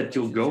already got that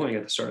deal going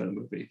at the start of the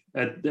movie.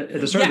 At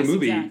the start of the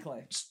movie,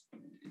 exactly.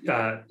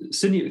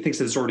 Sydney thinks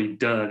that it's already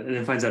done, and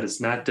then finds out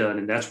it's not done,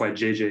 and that's why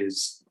JJ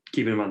is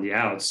keeping him on the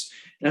outs.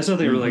 And that's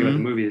another thing I really like about the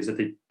movie is that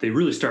they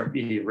really start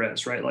medias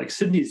res, right? Like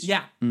Sydney's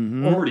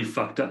already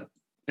fucked up,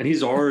 and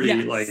he's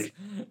already like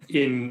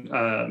in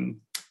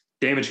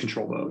damage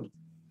control mode.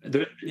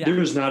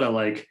 There's not a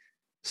like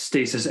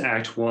stasis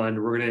act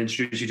one. We're going to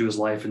introduce you to his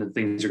life, and then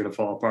things are going to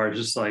fall apart.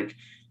 It's just like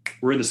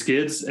we're in the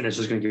skids, and it's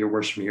just going to get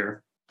worse from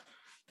here.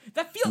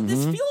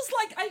 This feels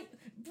like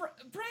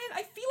Brian,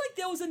 I feel like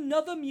there was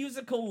another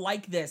musical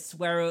like this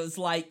where it was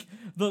like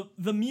the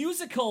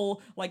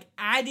musical like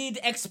added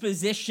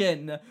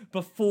exposition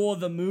before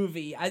the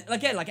movie.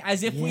 Again, like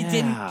as if we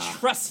didn't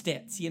trust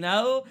it,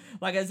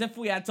 like as if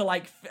we had to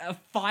like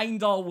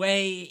find our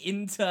way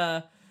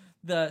into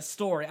the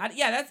story. I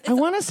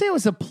want to say it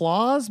was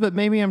applause, but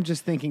maybe I'm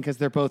just thinking because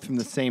they're both from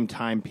the same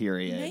time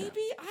period.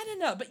 Maybe, I don't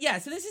know. But yeah,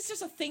 so this is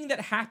just a thing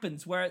that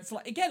happens where it's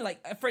like, again,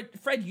 like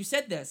Fred, you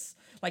said this,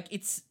 like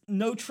it's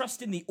no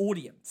trust in the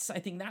audience. I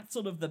think that's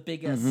sort of the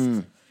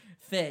biggest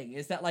thing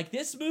is that like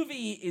this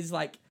movie is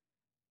like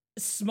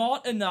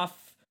smart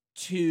enough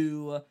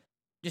to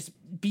just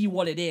be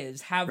what it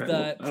is, have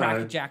the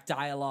crackerjack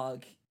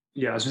dialogue.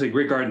 Yeah, I was gonna say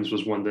Great Gardens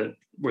was one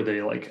where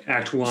they like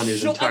act one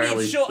is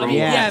entirely.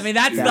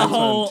 That's the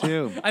whole.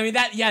 I mean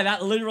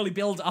that literally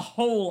builds a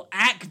whole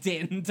act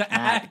in to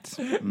act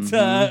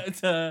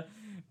to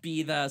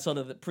be the sort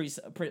of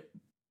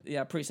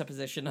the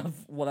presupposition of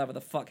whatever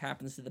the fuck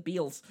happens to the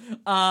Beals.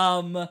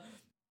 But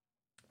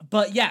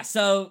yeah,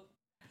 so.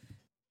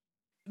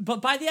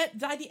 But by the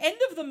end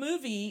of the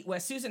movie,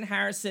 where Susan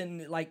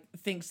Harrison like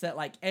thinks that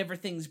like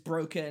everything's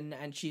broken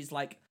and she's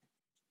like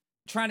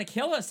trying to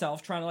kill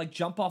herself, trying to like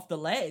jump off the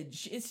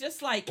ledge, it's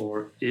just like,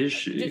 or is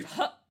she?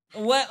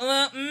 But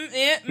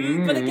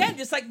again,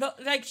 just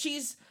like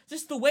she's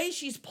just the way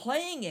she's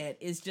playing it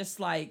is just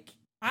like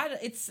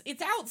it's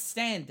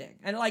outstanding,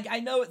 and like I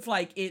know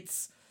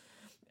it's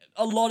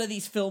a lot of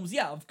these films,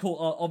 yeah, of course,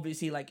 are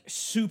obviously like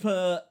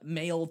super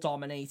male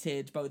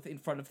dominated, both in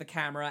front of the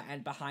camera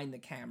and behind the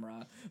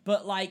camera.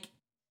 But like,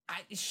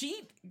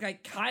 she's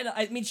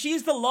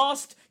the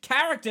last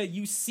character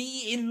you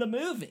see in the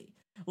movie.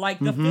 Like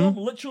the film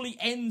literally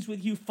ends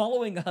with you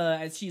following her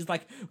as she's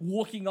like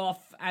walking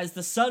off as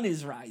the sun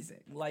is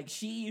rising. Like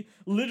she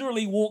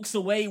literally walks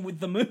away with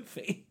the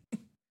movie.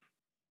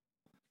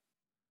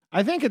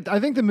 I think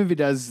the movie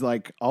does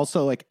like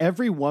also like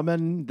every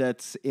woman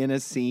that's in a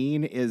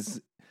scene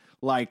is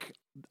like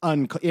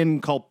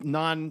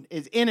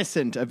is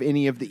innocent of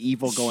any of the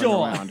evil going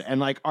around, and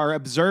like are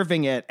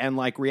observing it and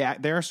like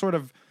react. They're sort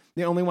of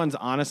the only ones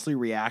honestly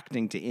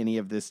reacting to any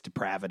of this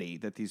depravity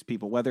that these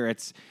people, whether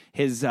it's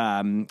his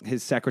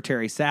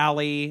secretary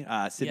Sally,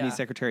 Sydney's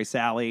secretary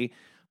Sally,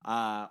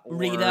 or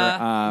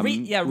Rita,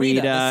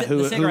 Rita,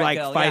 who like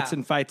girl, fights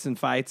and fights and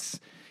fights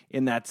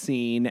in that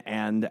scene,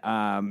 and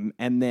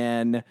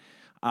then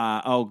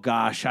oh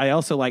gosh, I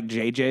also like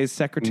JJ's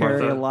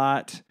secretary a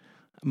lot,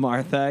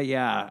 Martha,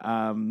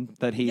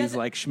 that he's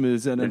like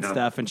schmoozing and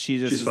stuff, and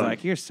she's is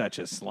like, "You're such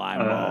a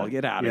slime ball,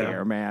 get out of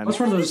here, man." That's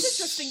one of those.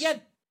 Interesting, yeah.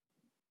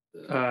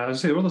 I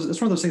was saying,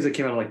 it's one of those things that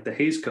came out of like the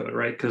Hays Code,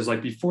 right? Because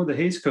like before the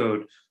Hays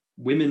Code,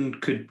 women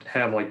could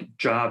have like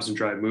jobs and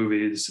drive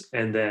movies,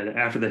 and then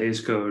after the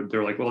Hays Code,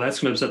 they're like, well, that's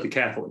going to upset the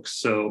Catholics,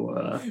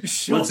 so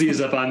let's ease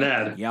up on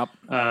that. Yep.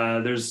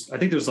 I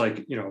think there's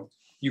like,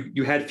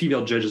 you had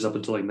female judges up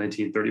until like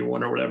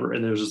 1931 or whatever,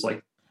 and there's just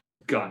like,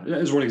 God,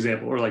 as one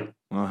example, or like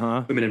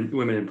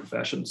women in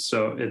professions.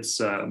 So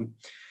it's and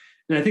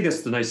I think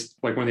that's the nice,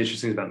 like one of the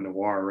interesting things about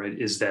noir, right,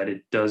 is that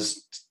it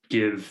does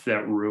give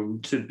that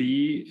room to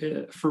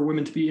be for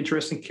women to be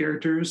interesting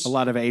characters, a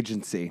lot of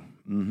agency,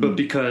 but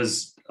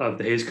because of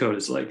the Hays Code,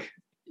 it's like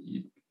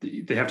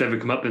they have to have a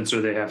comeuppance,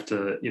 or they have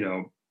to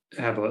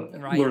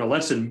learn a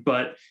lesson.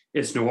 But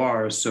it's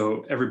noir,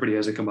 so everybody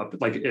has a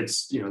comeuppance. Like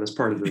it's that's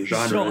part of the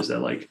genre is that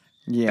like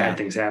bad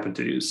things happen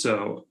to you.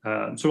 So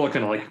it all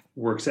kind of like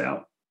works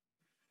out.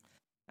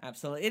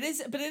 Absolutely.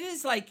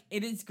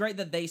 It is great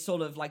that they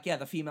sort of like,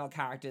 the female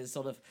characters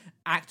sort of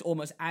act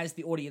almost as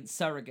the audience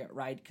surrogate,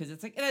 right? Because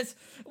it's like,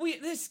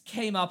 this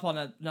came up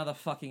on another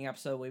fucking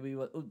episode where we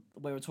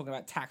were talking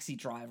about Taxi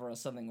Driver or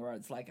something, where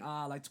it's like,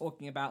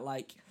 talking about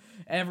like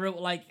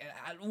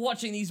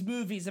watching these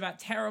movies about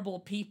terrible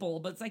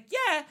people, but it's like,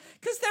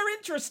 because they're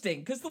interesting,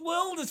 because the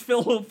world is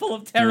full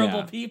of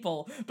terrible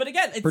people. But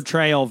again, it's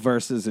portrayal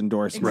versus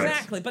endorsement.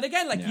 Exactly. Right.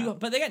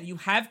 But again, you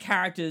have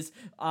characters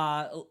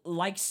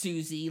like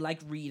Susie,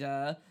 like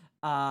Rita,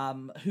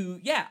 who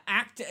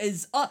act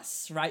as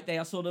us, right? They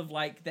are sort of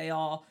like they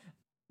are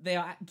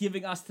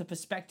giving us the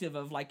perspective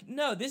of like,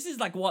 no, this is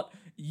like what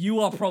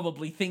you are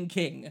probably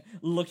thinking,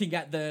 looking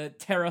at the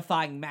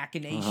terrifying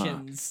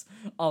machinations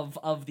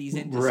of these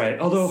industries. Right.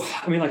 Although,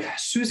 I mean, like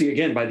Susie,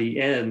 again, by the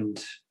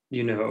end,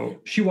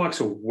 she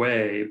walks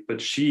away,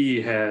 but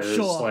she has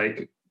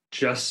like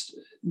just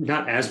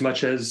not as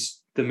much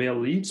as the male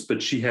leads,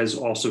 but she has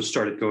also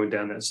started going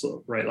down that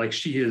slope, right? Like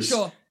she has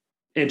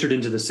entered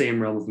into the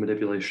same realm of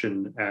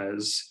manipulation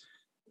as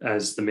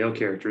the male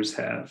characters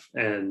have.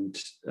 And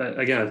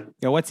again,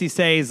 what's he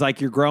say is like,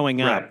 you're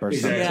growing up or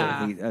something.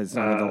 Exactly. As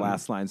one of the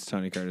last lines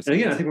Tony Curtis and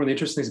again, I think one of the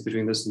interesting things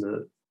between this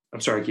and I'm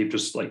sorry, I keep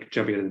just like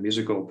jumping into the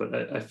musical, but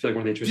I feel like one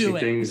of the interesting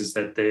things is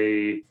that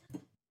they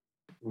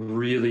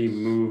really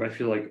move, I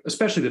feel like,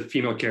 especially the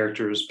female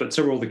characters, but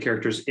several of the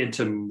characters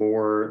into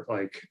more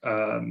like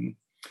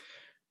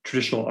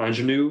traditional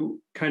ingenue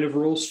kind of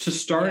roles to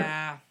start.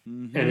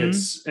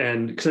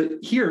 And because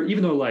here,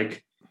 even though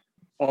like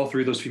all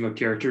three of those female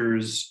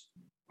characters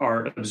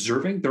are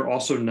observing, they're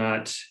also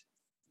not,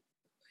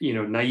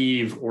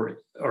 naive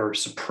or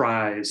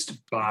surprised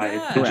by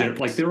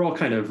like they're all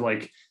kind of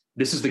like,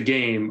 this is the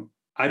game.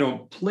 I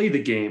don't play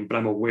the game, but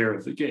I'm aware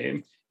of the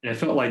game. And I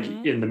felt like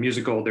in the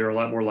musical, they were a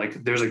lot more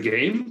like, there's a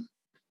game.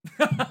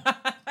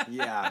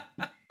 You're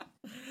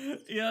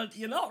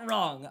not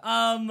wrong.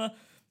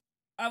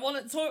 I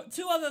want to talk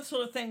two other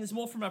sort of things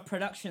more from a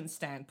production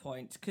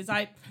standpoint, because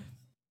I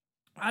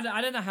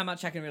don't know how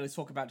much I can really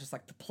talk about just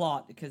like the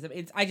plot, because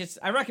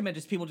I recommend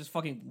just people just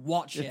fucking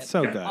watch it. It's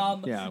so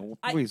good.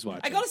 Please watch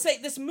it. I gotta say,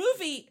 this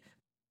movie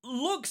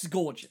looks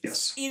gorgeous.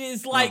 Yes. It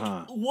is like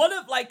one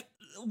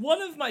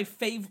of my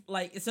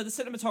favorite, so the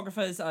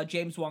cinematographer is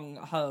James Wong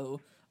Howe,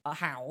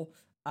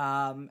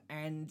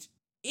 and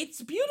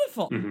it's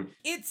beautiful.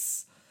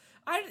 It's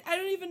I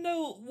don't even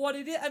know what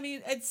it is. I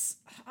mean,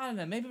 I don't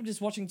know. Maybe I'm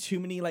just watching too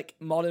many like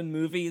modern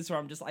movies where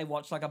I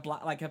watch like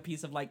a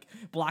piece of like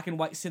black and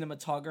white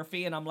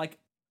cinematography, and I'm like,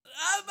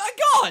 oh my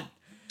God.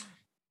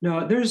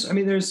 No,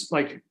 there's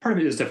like part of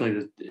it is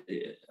definitely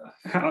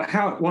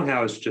how Wong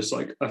Howe is just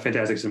like a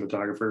fantastic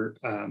cinematographer.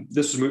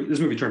 This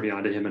movie turned me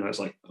on to him, and I was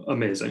like,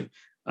 amazing.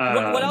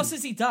 What else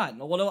has he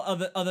done? Or what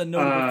other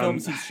notable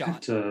films he's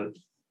shot?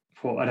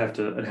 I'd have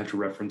to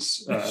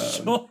reference.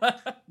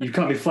 You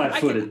caught me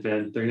flat-footed,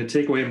 Ben. They're going to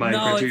take away my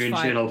Criterion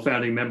Channel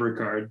founding member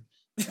card.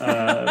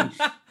 I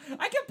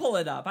can pull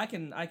it up. I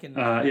can.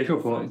 Yeah, go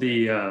pull it.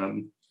 The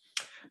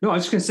no, I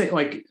was just gonna say,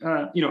 like,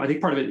 I think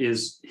part of it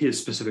is his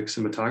specific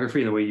cinematography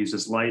and the way he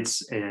uses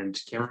lights and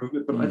camera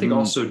movement, but I think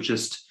also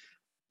just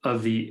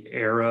of the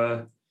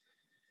era.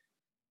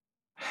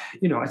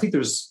 I think there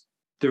was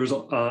a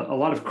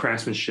lot of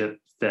craftsmanship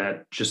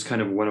that just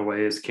kind of went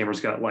away as cameras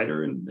got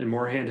lighter and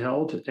more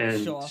handheld,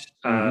 and Sure.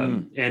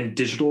 And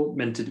digital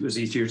meant it was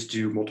easier to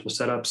do multiple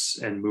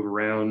setups and move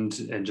around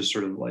and just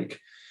sort of like,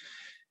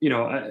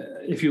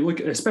 if you look,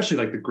 especially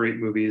like the great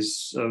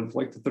movies of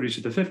like the 30s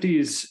to the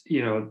 50s,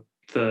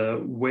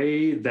 the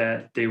way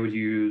that they would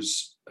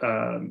use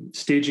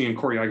staging and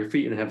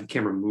choreography and have the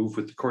camera move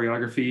with the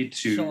choreography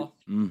to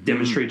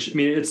demonstrate. I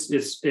mean,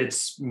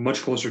 it's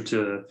much closer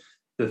to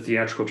the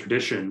theatrical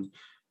tradition,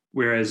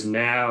 whereas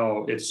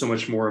now it's so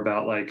much more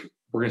about like,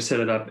 we're going to set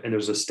it up and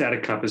there's a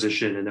static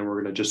composition and then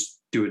we're going to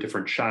just do a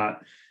different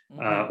shot,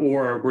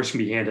 or we're just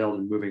going to be handheld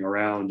and moving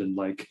around, and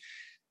like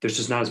there's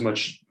just not as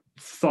much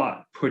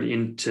thought put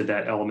into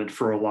that element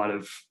for a lot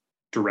of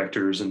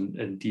directors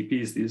and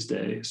DPs these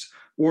days.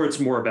 Or it's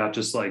more about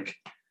just like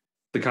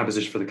the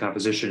composition for the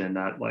composition and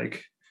not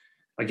like,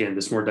 again,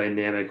 this more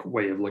dynamic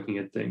way of looking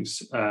at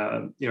things.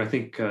 I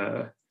think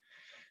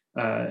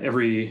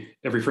every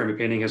frame of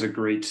painting has a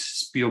great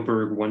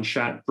Spielberg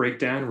one-shot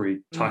breakdown where he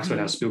talks about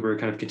how Spielberg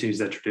kind of continues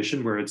that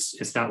tradition where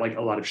it's not like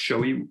a lot of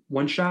showy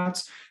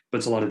one-shots, but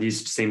it's a lot of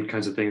these same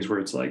kinds of things where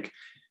it's like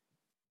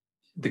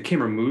the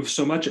camera moves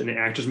so much and the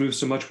actors move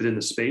so much within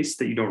the space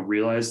that you don't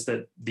realize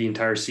that the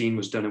entire scene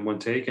was done in one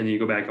take. And then you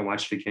go back and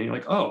watch it again, you're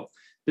like, oh,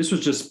 this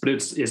was just, but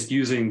it's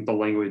using the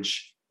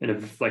language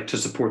and like to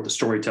support the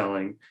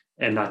storytelling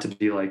and not to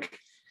be like,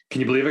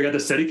 can you believe I got the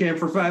Steadicam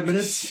for 5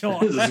 minutes? Sure.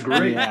 This is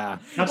great. Yeah.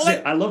 Not to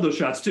say, I love those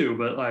shots too,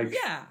 but like,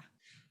 yeah,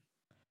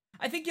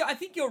 I think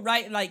you're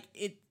right. Like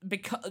it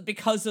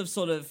because of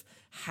sort of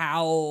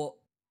how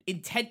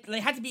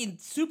they had to be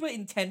super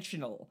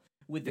intentional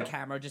with the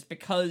camera, just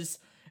because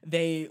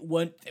they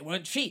weren't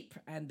cheap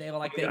and they were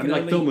like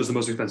film was the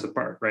most expensive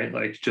part, right?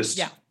 Like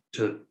just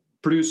to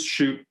produce,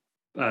 shoot,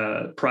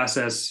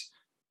 process,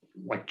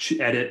 like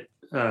edit,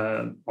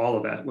 all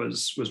of that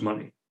was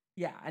money.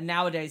 Yeah, and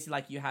nowadays,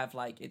 like, you have,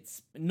 like,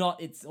 it's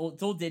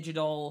all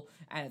digital,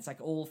 and it's, like,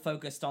 all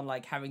focused on,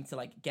 like, having to,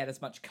 like, get as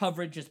much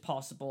coverage as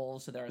possible,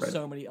 so there are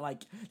so many,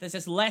 like, there's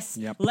just less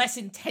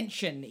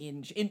intention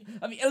in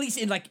I mean, at least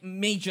in, like,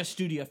 major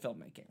studio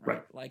filmmaking,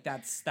 right? Like,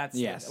 that's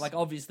yes. Like,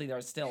 obviously, there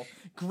are still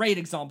great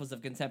examples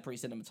of contemporary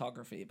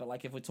cinematography, but,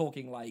 like, if we're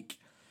talking, like,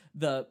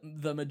 the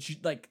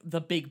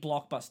big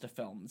blockbuster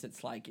films,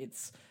 it's like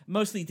it's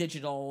mostly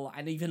digital,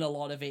 and even a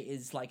lot of it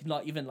is like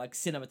not even like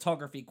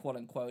cinematography, quote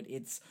unquote.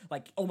 It's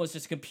like almost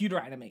just computer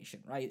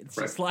animation, right? It's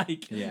just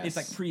like it's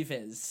like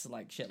previs,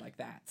 like shit like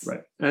that. Right.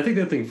 And I think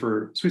the thing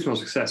for Sweet Smell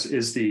Success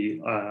is the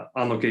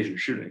on location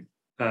shooting.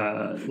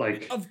 The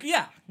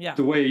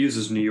way it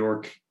uses New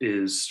York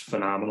is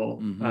phenomenal.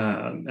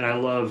 And I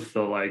love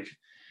the like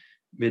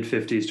mid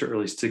 50s to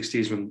early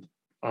 60s when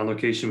On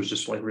Location was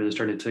just like really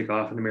starting to take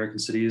off in American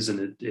cities,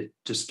 and it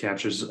just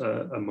captures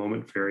a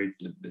moment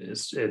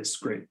it's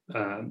great.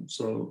 I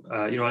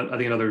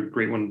think another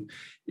great one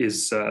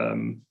is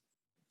The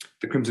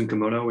Crimson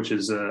Kimono, which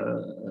is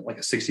like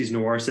a 60s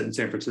noir set in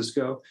San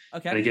Francisco.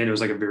 Okay. And again, it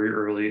was like a very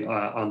early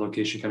on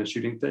location kind of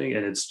shooting thing,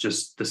 and it's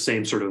just the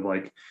same sort of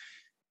like,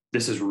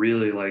 this is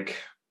really like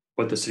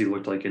what the city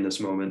looked like in this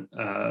moment.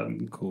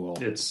 Cool.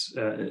 It's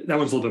that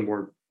one's a little bit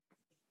more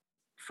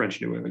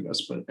French New Wave, I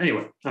guess. But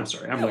anyway, I'm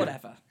sorry.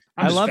 Whatever.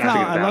 I love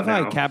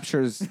how he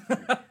captures.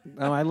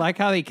 I like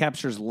how he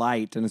captures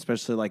light, and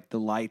especially like the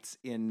lights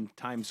in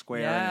Times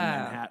Square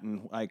and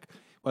Manhattan. Like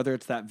whether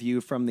it's that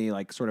view from the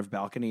like sort of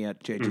balcony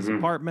at JJ's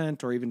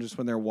apartment, or even just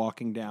when they're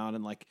walking down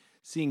and like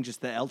seeing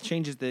just the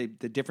changes, the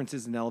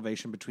differences in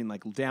elevation between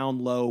like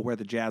down low where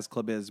the jazz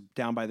club is,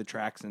 down by the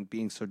tracks, and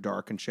being so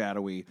dark and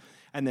shadowy,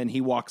 and then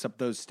he walks up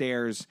those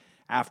stairs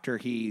after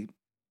he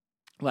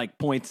like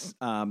points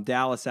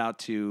Dallas out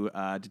to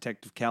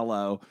Detective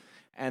Kello,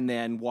 and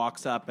then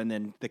walks up, and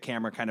then the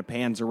camera kind of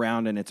pans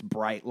around, and it's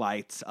bright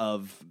lights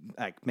of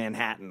like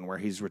Manhattan where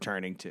he's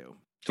returning to.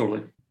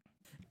 Totally.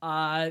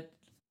 And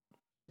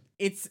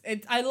there's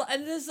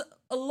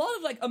a lot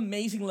of like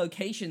amazing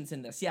locations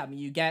in this. Yeah, I mean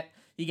you get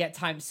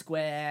Times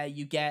Square,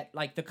 you get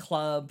like the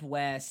club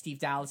where Steve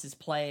Dallas is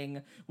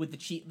playing with the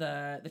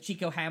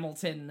Chico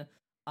Hamilton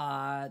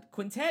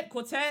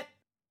quartet.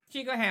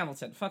 Chico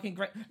Hamilton, fucking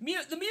great.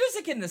 The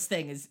music in this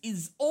thing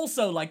is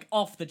also like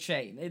off the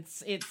chain. I'd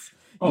say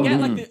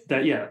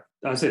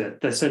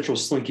that central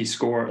slinky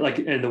score, like,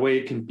 and the way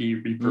it can be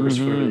repurposed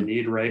for whatever they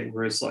need, right?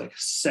 Where it's like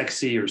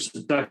sexy or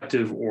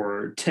seductive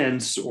or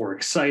tense or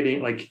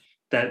exciting, like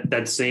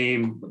that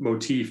same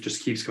motif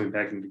just keeps coming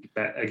back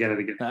again and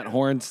again. That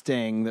horn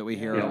sting that we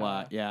hear a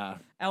lot, yeah.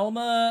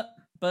 Elmer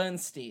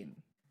Bernstein,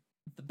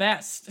 the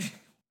best,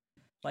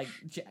 like,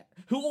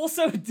 who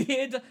also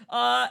did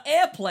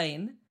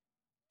Airplane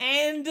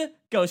and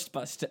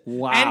Ghostbusters.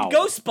 Wow. And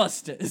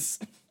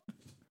Ghostbusters.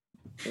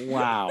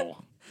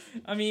 Wow.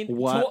 I mean,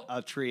 what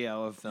a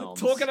trio of films.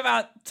 Talking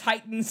about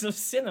titans of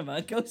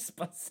cinema,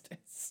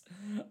 Ghostbusters.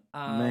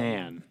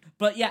 Man.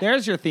 But yeah.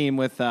 There's your theme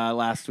with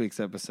last week's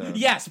episode.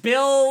 Yes,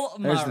 Bill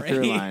Murray. There's the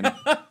through line.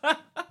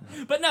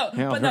 but no,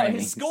 Right.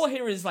 his score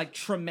here is like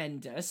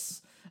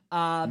tremendous.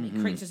 It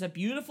creates just a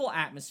beautiful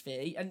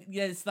atmosphere, and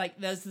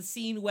there's the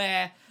scene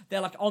where they're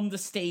like on the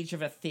stage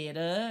of a theater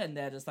and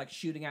they're just like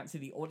shooting out to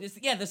the audience.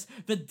 Yeah, there's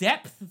the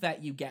depth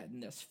that you get in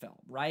this film,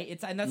 right?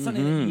 And that's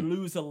something that you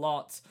lose a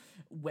lot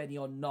when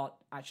you're not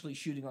actually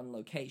shooting on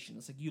location.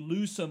 It's like you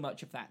lose so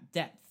much of that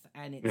depth,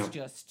 and it's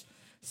just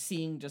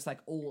seeing just like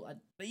all.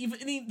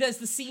 Even there's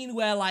the scene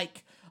where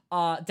like.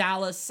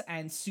 Dallas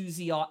and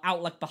Susie are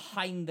out like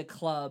behind the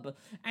club,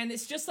 and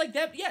it's just like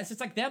them. Yes,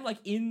 it's like them like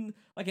in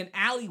like an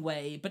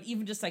alleyway, but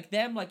even just like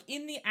them like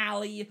in the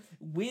alley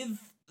with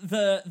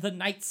the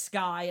night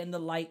sky and the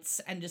lights,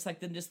 and just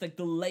like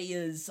the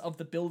layers of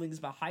the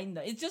buildings behind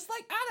them. It's just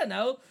like, I don't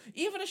know,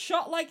 even a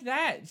shot like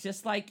that. It's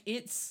just like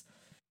it's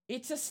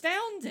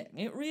astounding.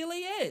 It really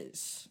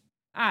is.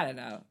 I don't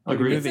know.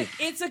 Agreed.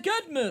 It's a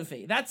good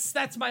movie.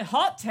 That's my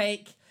hot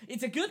take.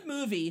 It's a good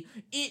movie.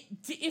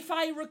 If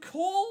I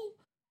recall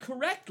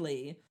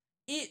correctly,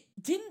 it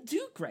didn't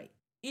do great.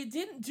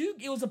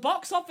 It was a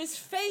box office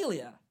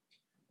failure.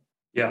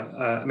 Yeah,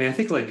 I mean, I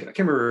think like I can't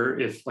remember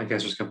if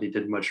Lancaster's company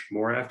did much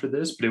more after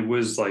this, but it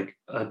was like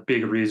a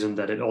big reason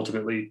that it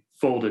ultimately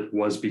folded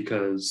was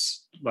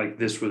because like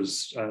this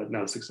was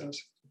not a success.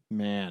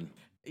 Man.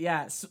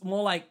 Yeah, it's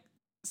more like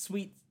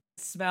sweet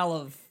smell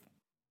of.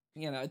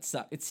 You know, it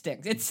sucks. It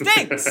stinks. It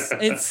stinks.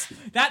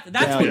 That's what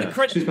the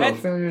critic.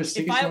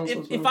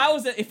 If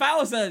I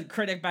was a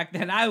critic back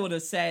then, I would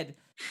have said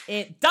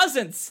it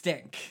doesn't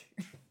stink,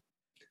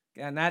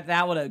 and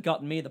that would have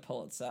gotten me the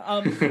Pulitzer.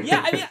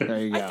 Yeah, I mean, there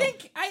you go.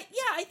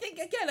 I think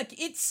again, like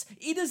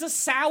it is a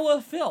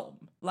sour film.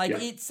 Like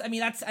it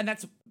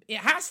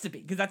has to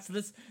be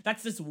because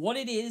that's just what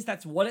it is.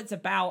 That's what it's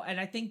about, and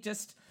I think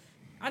just.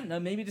 I don't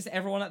know, maybe just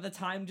everyone at the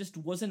time just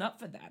wasn't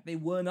up for that. They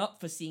weren't up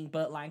for seeing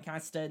Burt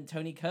Lancaster and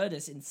Tony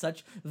Curtis in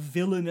such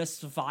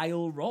villainous,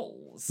 vile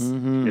roles.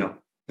 Mm-hmm. Yeah,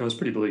 it was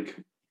pretty bleak.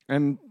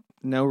 And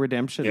no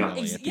redemption. Yeah,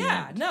 really,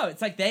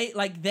 it's like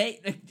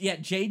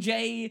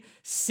JJ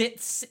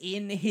sits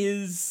in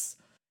his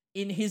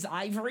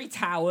ivory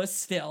tower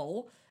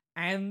still,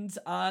 and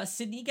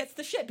Sidney gets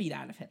the shit beat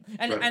out of him.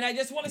 And I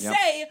just want to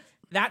say,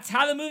 that's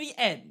how the movie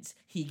ends.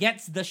 He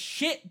gets the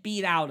shit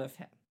beat out of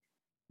him.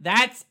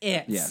 That's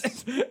it.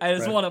 Yes. I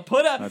just want to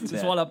put a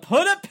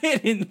pin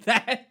in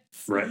that.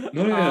 Right.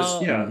 No,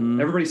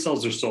 everybody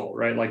sells their soul,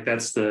 right? Like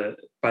that's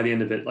by the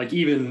end of it, like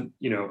even,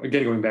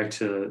 again, going back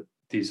to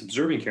these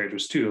observing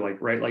characters too,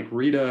 like, right. Like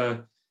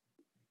Rita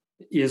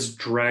is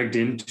dragged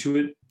into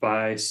it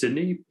by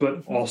Sidney,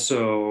 but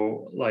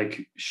also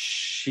like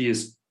she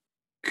is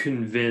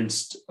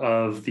convinced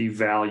of the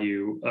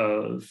value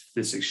of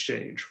this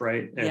exchange.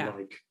 Right.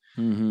 And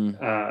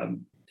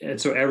and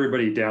so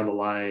everybody down the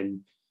line,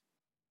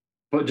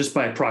 but just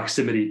by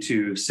proximity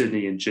to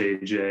Sidney and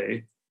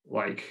JJ,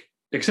 like,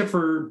 except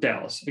for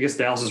Dallas. I guess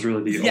Dallas is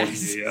really the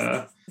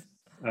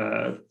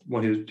only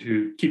one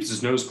who keeps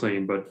his nose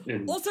clean, but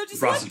in also just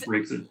process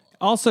breaks it.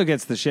 Also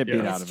gets the shit beat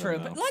out that's of true,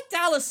 him. But let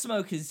Dallas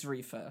smoke his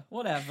reefer.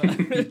 Whatever.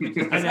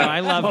 I know. I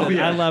love that.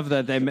 I love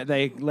that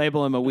they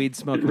label him a weed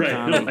smoking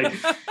Tommy. Like,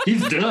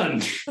 he's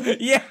done.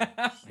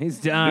 Yeah, he's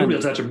done. Nobody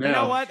will touch him now. You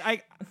know what?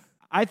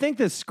 I think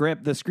the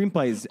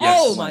screenplay is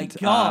oh excellent. My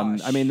gosh!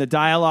 I mean, the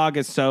dialogue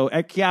is so.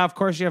 Of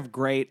course, you have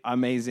great,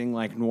 amazing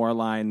like noir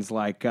lines.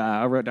 Like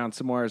I wrote down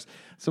some more.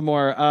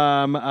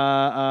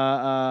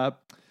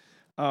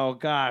 Oh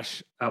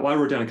gosh. Well, I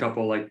wrote down a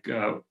couple. Like,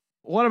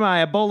 what am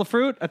I? A bowl of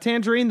fruit? A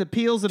tangerine that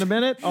peels in a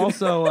minute?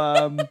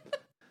 Also,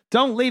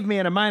 don't leave me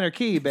in a minor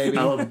key, baby.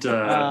 I loved.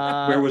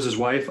 Where was his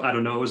wife? I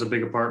don't know. It was a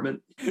big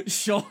apartment.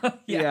 Sure. Yes.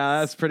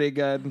 Yeah, that's pretty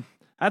good.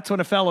 That's when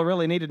a fella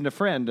really needed a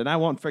friend, and I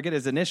won't forget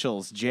his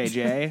initials,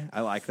 JJ.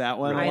 I like that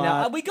one a lot.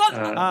 I know. We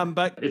got.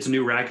 But it's a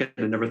new racket,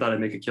 and I never thought I'd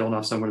make a killing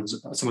off someone's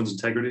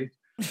integrity.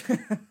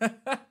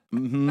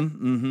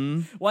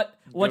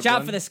 Watch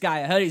out for this guy.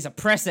 I heard he's a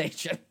press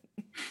agent.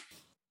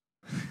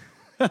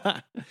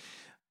 But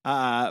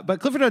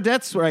Clifford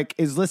Odets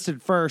is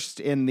listed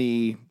first in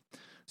the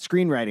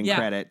screenwriting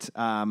credit.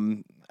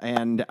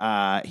 And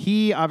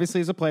he obviously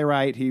is a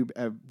playwright. He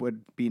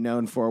would be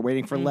known for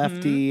Waiting for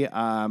Lefty,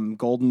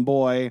 Golden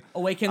Boy,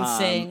 Awaken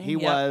Sing. He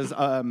was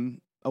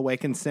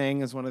Awaken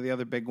Sing is one of the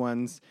other big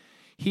ones.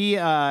 He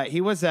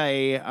was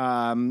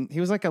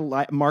like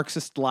a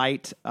Marxist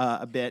light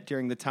a bit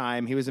during the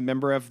time. He was a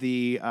member of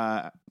the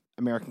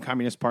American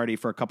Communist Party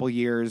for a couple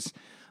years.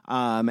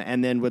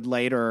 And then would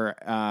later,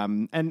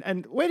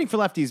 and Waiting for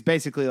Lefty is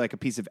basically like a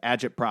piece of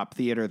agitprop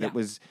theater that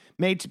was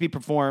made to be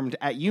performed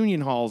at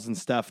union halls and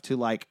stuff to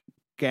like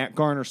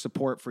garner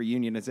support for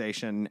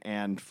unionization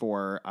and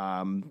for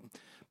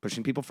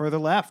pushing people further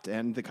left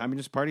and the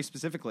Communist Party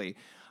specifically.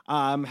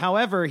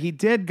 However, he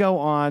did go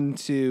on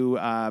to,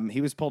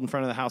 he was pulled in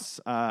front of the House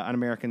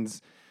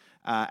Un-Americans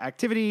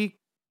Activity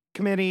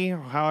Committee,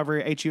 however,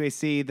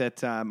 HUAC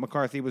that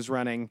McCarthy was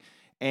running.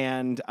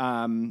 And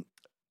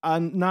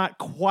not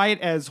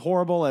quite as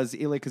horrible as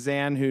Elia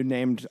Kazan,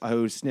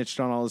 who snitched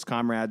on all his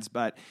comrades,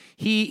 but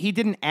he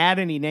didn't add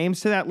any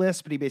names to that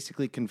list, but he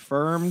basically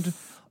confirmed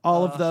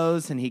all of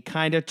those, and he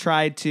kind of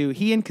tried to.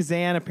 He and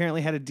Kazan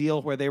apparently had a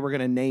deal where they were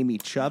going to name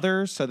each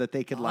other so that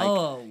they could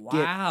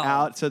get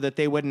out, so that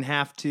they wouldn't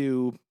have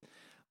to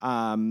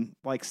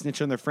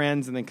snitch on their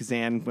friends. And then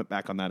Kazan went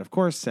back on that, of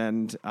course,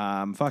 and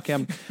fuck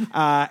him.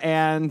 But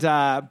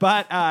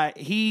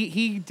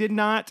he did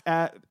not.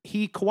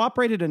 He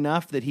cooperated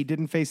enough that he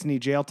didn't face any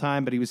jail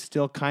time, but he was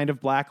still kind of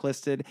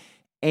blacklisted.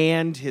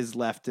 And his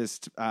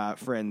leftist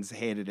friends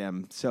hated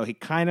him. So he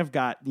kind of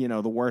got,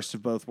 the worst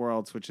of both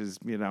worlds, which is,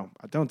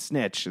 don't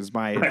snitch is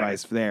my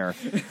advice there.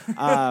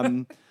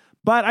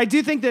 But I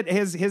do think that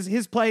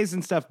his plays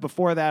and stuff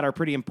before that are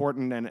pretty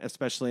important, and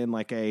especially in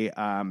like a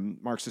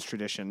Marxist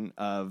tradition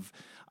of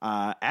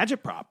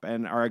agitprop,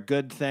 and are a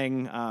good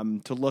thing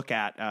to look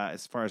at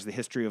as far as the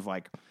history of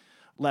like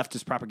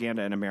leftist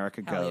propaganda in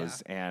America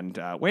goes. Yeah. And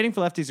Waiting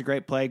for Lefty is a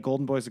great play.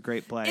 Golden Boy is a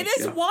great play. It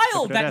is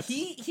wild that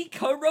he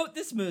co-wrote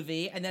this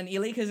movie, and then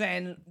Elia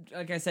Kazan,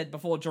 like I said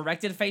before,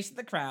 directed Face of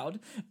the Crowd.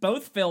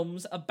 Both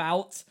films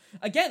about,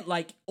 again,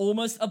 like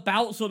almost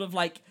about sort of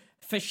like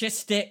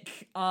fascistic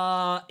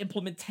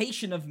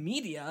implementation of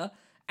media.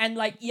 And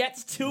like,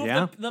 yet two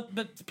of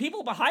the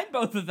people behind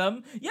both of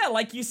them,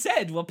 like you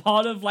said, were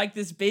part of like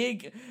this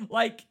big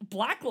like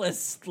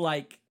blacklist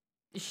like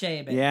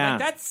shaming. Yeah, like,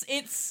 that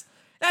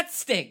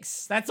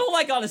stinks. That's all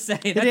I gotta say.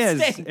 That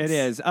stinks. It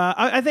is.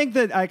 I think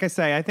that, like I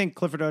say, I think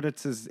Clifford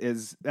Odets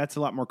is that's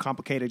a lot more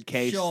complicated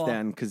case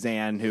than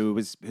Kazan,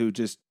 who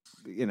just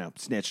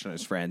snitched on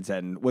his friends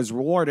and was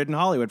rewarded in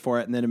Hollywood for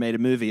it, and then made a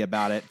movie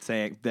about it,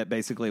 saying that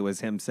basically was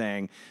him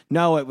saying,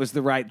 "No, it was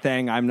the right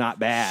thing. I'm not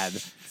bad,"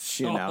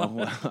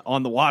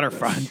 on the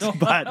waterfront. Sure.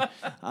 But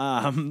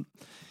I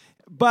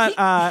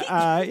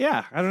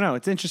don't know.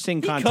 It's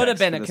interesting. He could have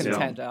been a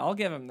contender. I'll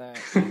give him that.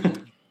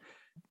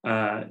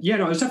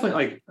 It was definitely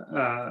like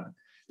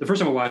the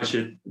first time I watched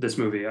this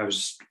movie, I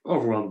was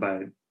overwhelmed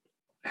by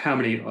how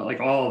many,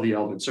 like all the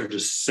elements are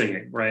just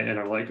singing, right? And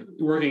are like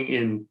working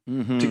in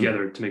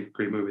together to make a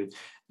great movie. And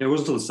it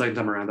wasn't until the second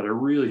time around that I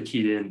really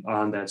keyed in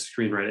on that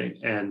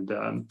screenwriting. And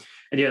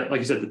like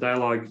you said, the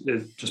dialogue,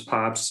 it just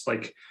pops.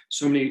 Like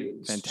so many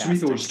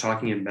people were just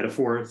talking in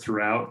metaphor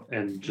throughout,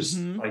 and just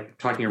like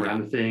talking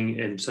around the thing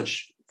in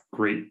such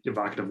great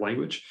evocative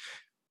language.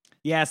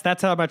 Yes,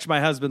 that's how much my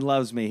husband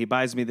loves me. He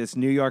buys me this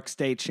New York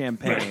State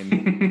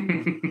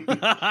champagne.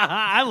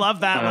 I love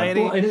that lady.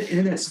 Well, and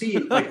in that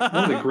scene, like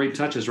one of the great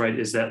touches, right,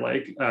 is that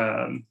like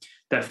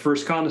that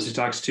first columnist he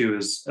talks to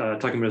is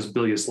talking about his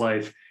bilious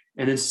life,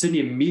 and then Sidney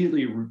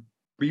immediately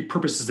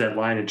repurposes that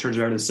line and turns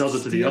around and sells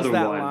it to the other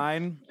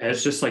one. And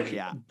it's just like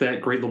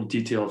that great little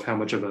detail of how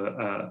much of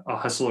a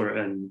hustler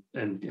and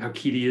how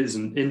keyed he is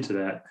into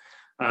that.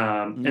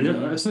 And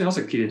then something else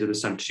I keyed into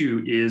this time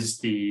too is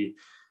the.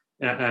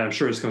 And I'm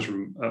sure this comes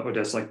from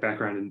Odet's like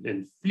background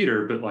in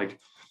theater, but like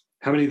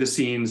how many of the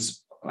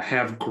scenes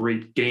have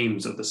great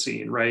games of the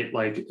scene, right?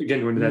 Like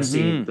again, going to that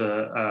scene,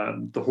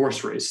 the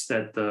horse race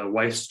that the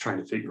wife's trying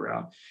to figure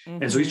out.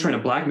 And so he's trying to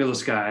blackmail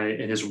this guy,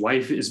 and his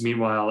wife is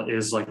meanwhile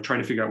like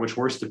trying to figure out which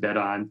horse to bet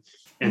on.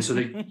 And so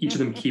each of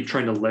them keep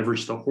trying to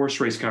leverage the horse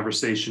race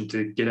conversation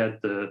to get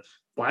at the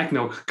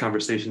blackmail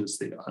conversation. That's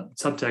the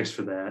subtext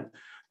for that.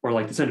 Or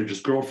like the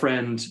senator's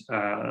girlfriend,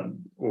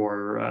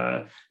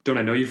 or don't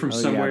I know you from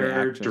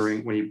somewhere?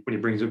 During when he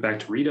brings it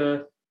back to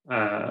Rita,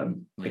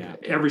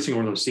 every single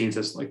one of those scenes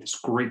has like this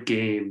great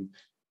game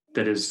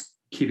that is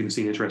keeping the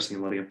scene interesting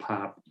and letting it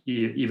pop,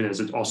 even as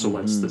it also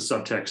lets the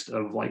subtext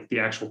of like the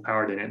actual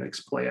power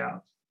dynamics play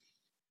out.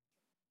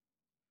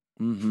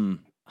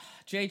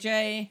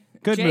 JJ,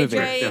 good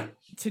movie.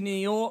 To New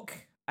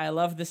York. I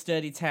love this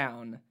dirty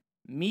town.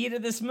 Me to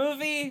this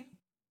movie.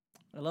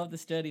 I love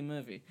this dirty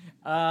movie.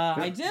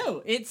 I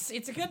do. It's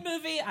a good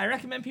movie. I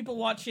recommend people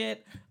watch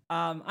it.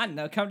 I don't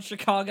know. Come to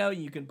Chicago.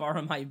 You can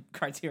borrow my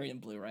Criterion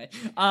Blu-ray.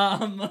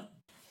 You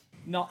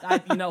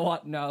know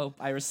what? No,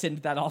 I rescind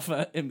that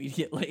offer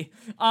immediately.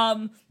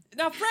 Now,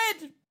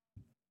 Fred,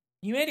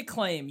 you made a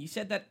claim. You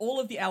said that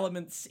all of the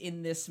elements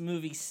in this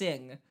movie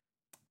sing.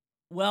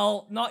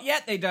 Well, not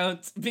yet they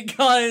don't,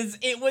 because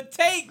it would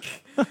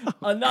take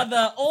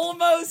another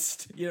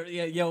almost...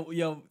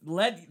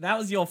 that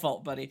was your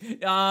fault, buddy.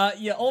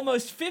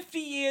 Almost 50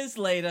 years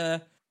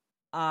later,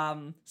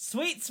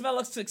 Sweet Smell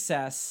of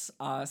Success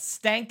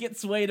stank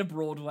its way to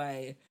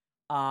Broadway.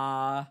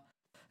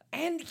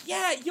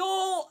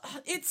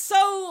 It's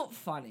so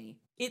funny.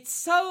 It's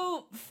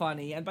so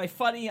funny, and by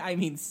funny, I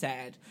mean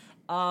sad.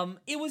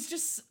 It was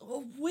just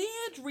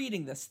weird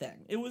reading this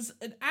thing. It was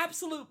an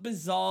absolute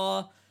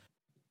bizarre...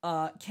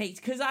 Kate,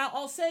 because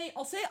I'll say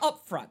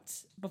up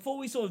front, before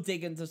we sort of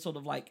dig into sort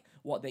of like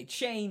what they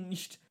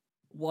changed,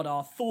 what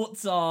our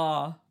thoughts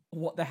are,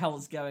 what the hell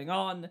is going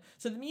on.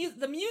 So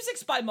the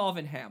music's by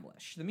Marvin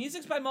Hamlish.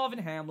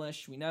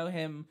 We know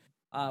him.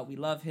 We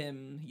love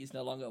him. He's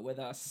no longer with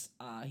us.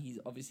 He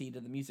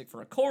did the music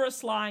for A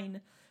Chorus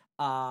Line.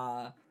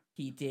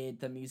 He did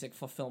the music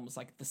for films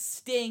like The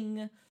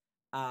Sting.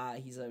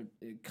 He's a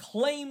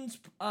acclaimed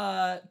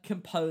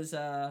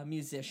composer,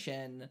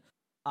 musician.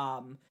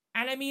 And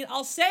I mean,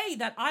 I'll say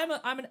that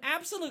I'm an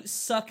absolute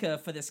sucker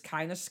for this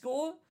kind of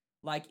score.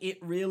 Like, it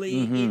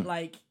really,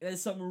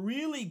 there's some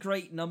really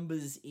great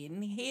numbers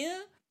in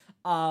here,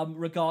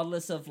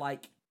 regardless of,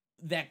 like,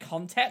 their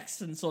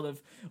context and sort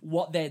of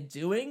what they're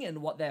doing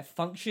and what their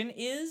function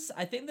is.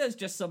 I think there's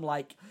just some,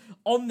 like,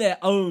 on their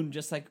own,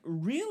 just, like,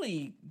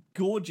 really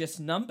gorgeous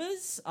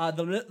numbers.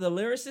 The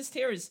lyricist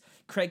here is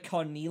Craig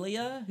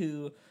Cornelia,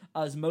 who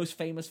is most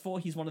famous for.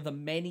 He's one of the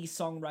many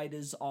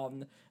songwriters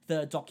on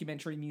the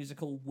documentary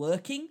musical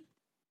Working.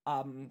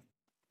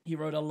 He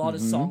wrote a lot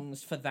of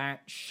songs for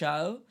that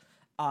show.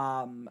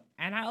 And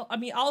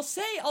I'll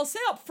say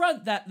up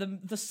front that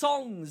the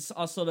songs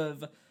are sort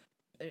of,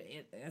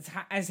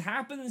 as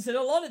happens in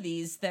a lot of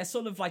these, they're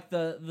sort of like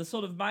the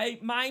sort of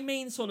my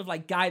main sort of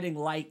like guiding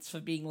lights for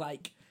being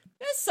like,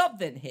 there's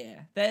something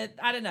here.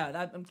 I don't know.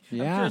 I'm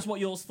curious what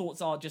your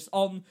thoughts are just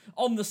on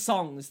the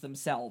songs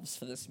themselves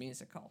for this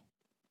musical.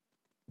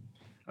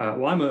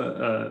 Well, I'm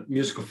a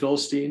musical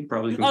Philistine.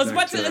 Probably. I was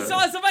about to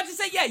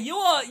say, yeah, you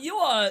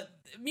are.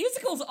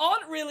 Musicals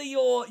aren't really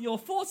your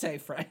forte,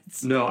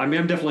 friends. No, I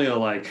mean, I'm definitely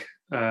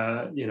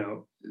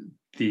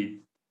the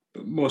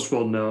most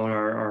well known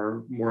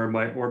are more in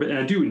my orbit, and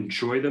I do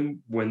enjoy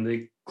them when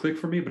they click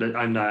for me. But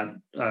I'm not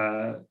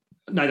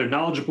neither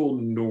knowledgeable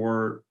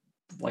nor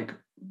like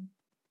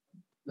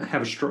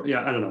have a strong.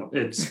 Yeah, I don't know.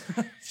 It's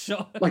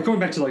sure. Like going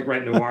back to like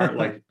right noir,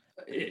 like.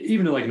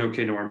 Even in like an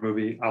okay noir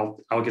movie,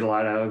 I'll get a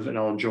lot out of and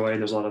I'll enjoy.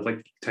 There's a lot of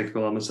like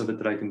technical elements of it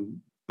that I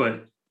can.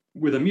 But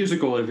with a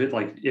musical, if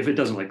it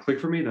doesn't like click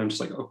for me, then I'm just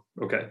like, oh,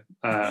 okay.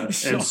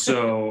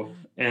 Sure.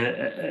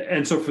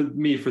 And so for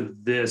me, for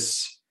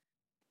this,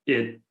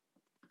 it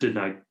did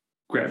not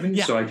grab me.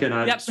 Yeah. So I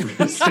cannot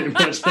say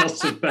much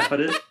else about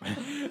it.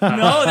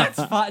 No,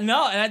 that's fine.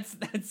 No,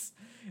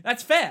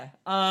 that's fair.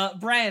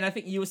 Brian, I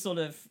think you were sort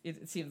of,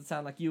 it seemed to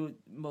sound like you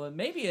were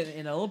maybe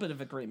in a little bit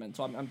of agreement,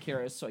 so I'm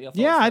curious what your thoughts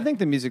are. Yeah, I think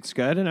the music's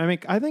good, and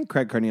I think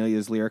Craig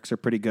Cornelia's lyrics are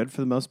pretty good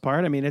for the most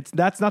part. I mean,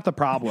 that's not the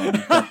problem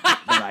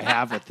that I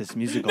have with this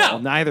musical. No,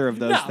 Neither of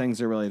those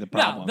things are really the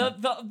problem. No,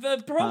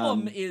 the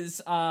problem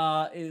is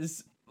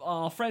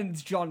our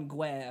friend John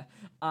Guare,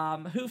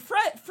 who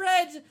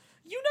Fred,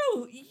 you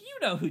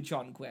know who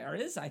John Guare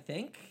is, I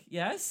think.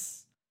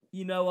 Yes?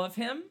 You know of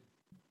him?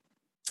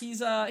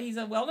 He's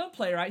a well-known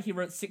playwright. He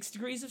wrote 6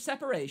 Degrees of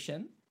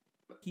Separation.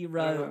 He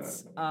wrote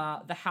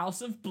The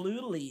House of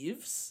Blue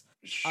Leaves.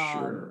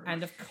 Sure.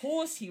 And of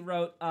course he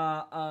wrote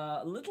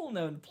a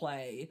little-known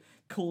play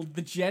called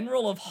The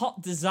General of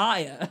Hot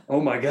Desire.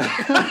 Oh my God.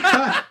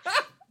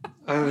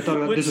 I thought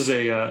about this is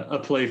a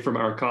play from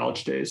our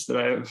college days that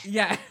I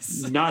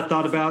have not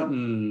thought about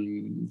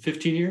in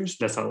 15 years.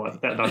 That's not a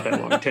lot. Not that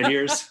long. 10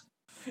 years.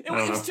 It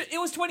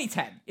was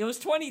 2010. It was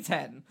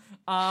 2010.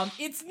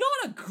 It's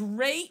not a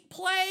great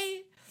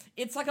play.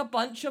 It's like a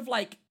bunch of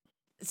like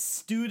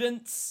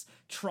students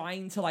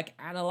trying to like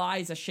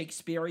analyze a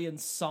Shakespearean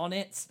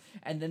sonnet,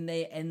 and then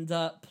they end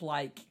up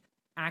like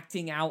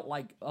acting out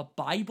like a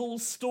Bible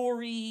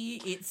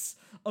story. It's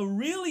a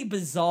really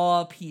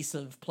bizarre piece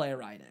of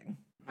playwriting.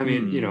 I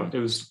mean, it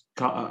was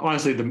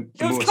honestly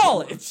it was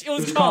college. It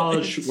was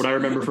college. What I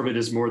remember from it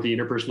is more the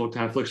interpersonal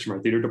conflicts from our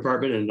theater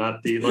department, and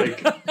not the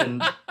like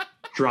and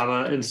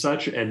drama and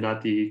such, and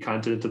not the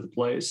content of the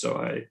play.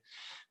 So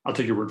I'll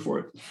take your word for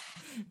it.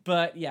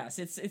 But yes,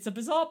 it's a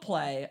bizarre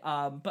play.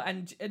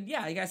 But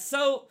yeah, I guess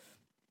so.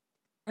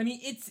 I mean,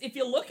 it's if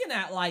you're looking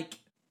at like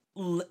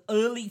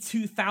early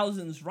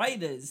 2000s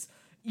writers,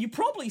 you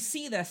probably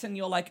see this and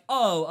you're like,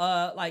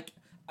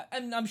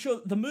 and I'm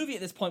sure the movie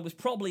at this point was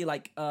probably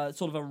like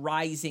sort of a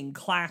rising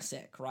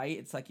classic, right?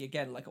 It's like,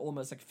 again, like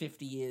almost like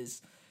 50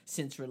 years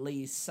since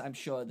release. I'm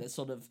sure there's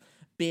sort of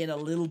been a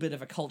little bit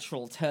of a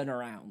cultural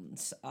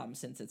turnaround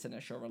since its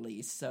initial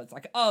release. So it's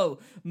like,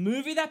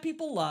 movie that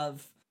people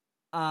love.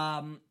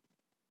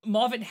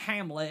 Marvin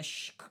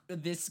Hamlish,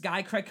 this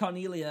guy Craig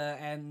Cornelia,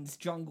 and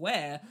John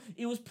Guare,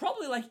 it was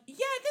probably like, yeah,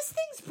 this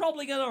thing's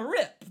probably gonna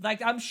rip.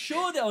 Like, I'm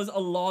sure there was a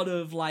lot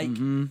of like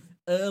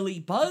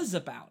early buzz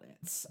about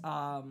it.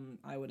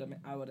 I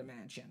would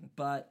imagine,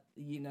 but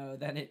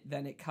then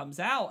it comes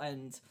out,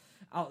 and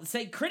I'll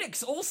say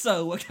critics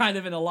also were kind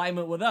of in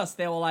alignment with us.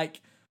 They were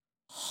like,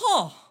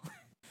 huh,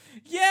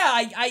 yeah,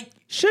 I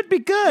should be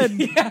good.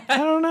 Yeah. I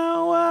don't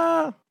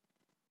know.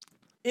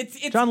 It's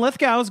John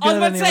Lithgow's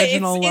good in the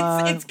original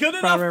it's good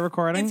Broadway enough.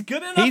 recording. It's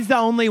good enough. He's the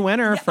only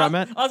winner from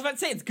it. I was about to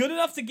say it's good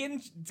enough to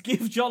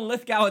give John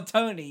Lithgow a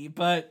Tony,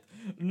 but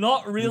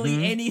not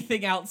really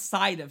anything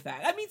outside of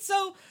that. I mean,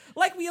 so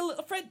like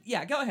Fred,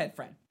 yeah, go ahead,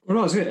 Fred.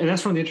 Well, no, and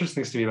that's one of the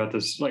interesting things to me about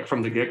this, like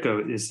from the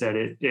get-go, is that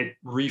it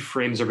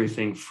reframes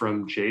everything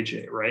from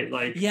JJ, right?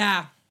 Like,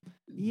 yeah.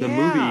 The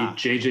movie,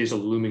 JJ's a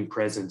looming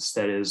presence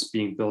that is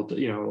being built.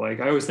 Like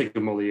I always think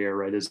of Moliere,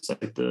 right? It's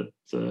like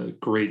the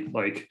great,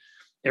 like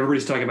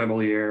everybody's talking about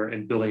Moliere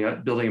and building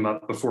him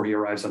up before he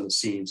arrives on the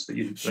scene, so that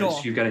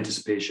you've got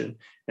anticipation.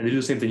 And they do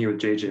the same thing here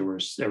with JJ, where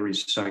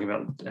everybody's talking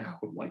about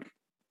like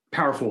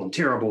powerful and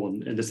terrible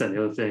and this, that, and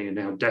the other thing, and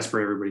how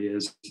desperate everybody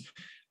is.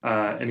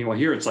 And meanwhile,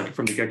 here it's like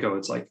from the get-go,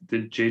 it's like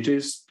the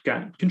JJ's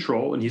got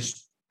control and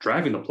he's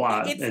driving the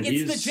plot, and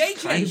he's the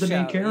JJ kind of the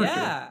main show. character.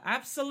 Yeah,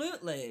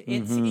 absolutely.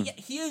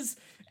 He is.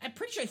 I'm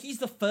pretty sure he's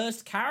the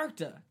first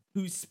character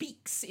who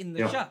speaks in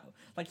the show.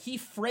 Like he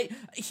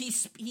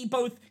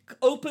both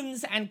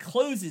opens and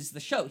closes the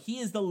show. He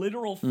is the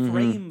literal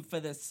frame for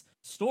this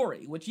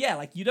story. Which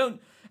I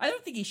don't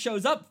think he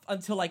shows up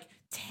until like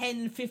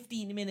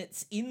 10-15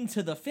 minutes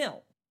into the film.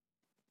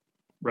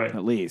 Right.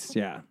 At least,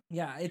 yeah.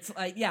 Yeah, it's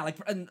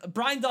and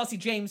Brian Darcy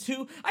James,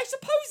 who I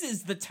suppose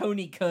is the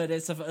Tony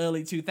Curtis of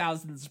early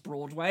 2000s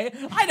Broadway.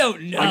 I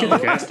don't know. I get the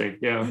casting,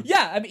 yeah.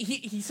 Yeah, I mean,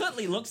 he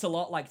certainly looks a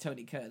lot like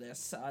Tony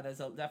Curtis. There's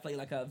definitely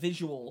like a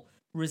visual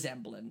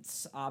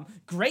resemblance.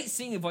 Great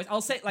singing voice.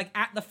 I'll say, like,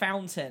 At the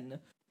Fountain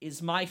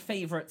is my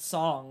favorite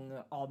song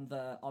on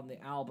the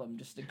album.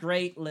 Just a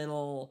great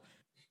little.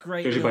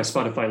 Judging by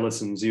Spotify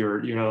listens,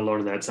 you're not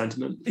alone in that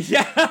sentiment.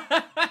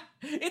 Yeah.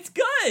 It's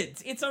good.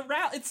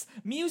 It's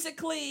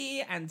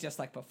musically and just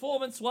like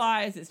performance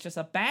wise, it's just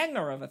a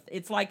banger of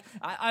it's like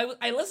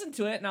I listened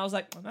to it and I was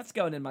like, that's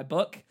going in my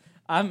book.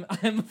 I'm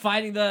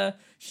finding the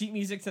sheet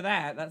music to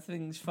that. That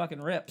thing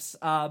fucking rips.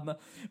 But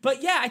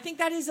yeah, I think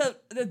that is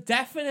a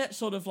definite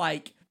sort of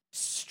like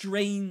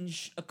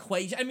strange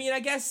equation. I mean,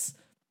 I guess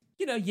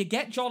you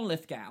get John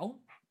Lithgow,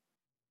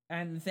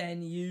 and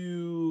then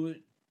you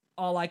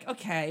are like,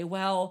 okay,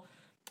 well,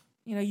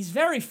 he's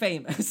very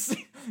famous.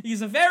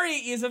 he's a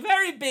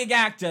very big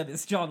actor,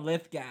 this John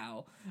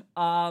Lithgow.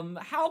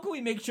 How can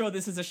we make sure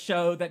this is a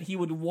show that he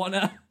would want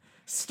to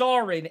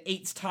star in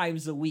 8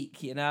 times a week?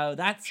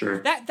 That's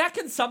sure. That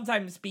can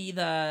sometimes be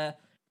the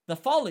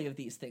folly of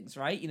these things,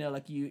 right?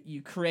 Like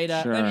you create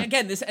a sure. and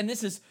again, this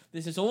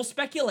is all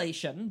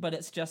speculation, but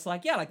it's just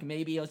like, like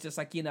maybe it was just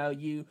like,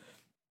 you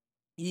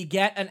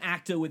get an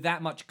actor with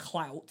that much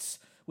clout,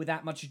 with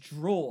that much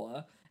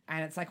draw,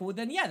 and it's like, well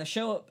then the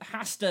show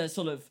has to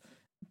sort of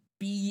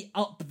be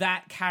up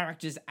that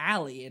character's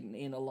alley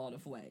in a lot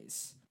of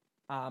ways,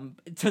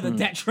 to the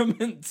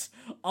detriment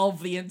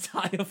of the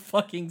entire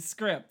fucking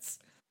script.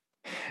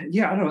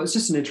 Yeah, I don't know. It's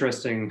just an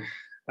interesting,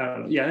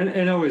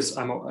 and always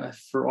I'm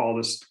for all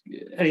this.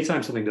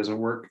 Anytime something doesn't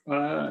work,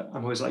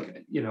 I'm always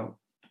like,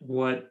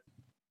 what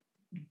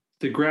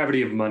the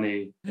gravity of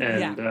money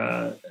and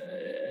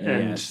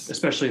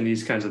especially in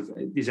these kinds of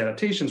these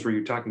adaptations where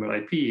you're talking about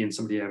IP and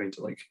somebody having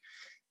to like.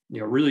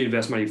 Really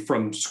invest money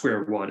from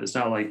square one. It's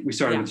not like we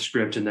started with the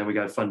script and then we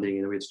got funding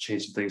and then we had to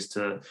change some things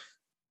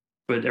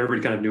but everybody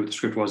kind of knew what the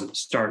script was at the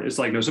start. It's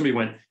like, no, somebody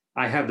went,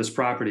 I have this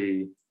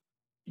property,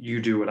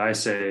 you do what I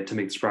say to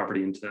make this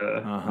property into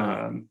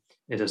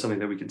something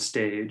that we can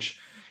stage.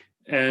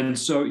 And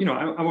so,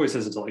 I'm always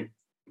hesitant to like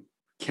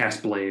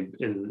cast blame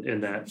in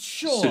that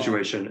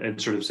situation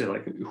and sort of say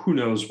like, who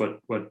knows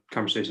what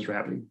conversations were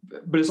happening.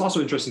 But it's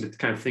also interesting to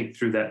kind of think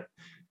through that,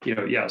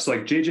 so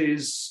like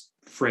JJ's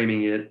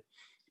framing it.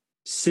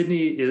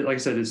 Sydney, like I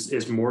said,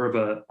 is more of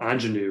a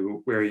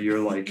ingenue where you're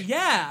like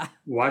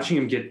watching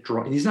him get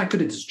drawn. And he's not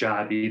good at his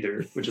job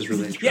either, which is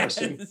really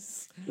interesting.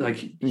 Like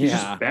he's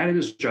just bad at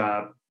his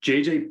job.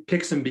 JJ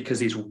picks him because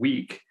he's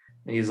weak,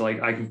 and he's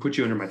like, I can put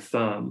you under my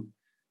thumb.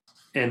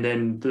 And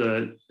then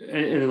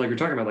and like you're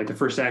talking about, like the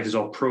first act is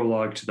all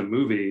prologue to the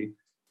movie,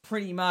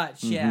 pretty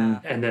much,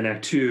 yeah. And then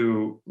Act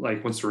 2,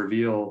 like wants to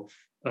reveal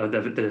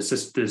that his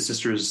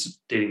sister's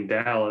dating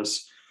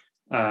Dallas,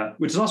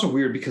 which is also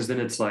weird because then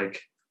it's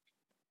like.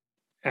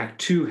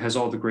 Act 2 has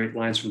all the great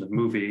lines from the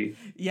movie.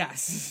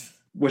 Yes.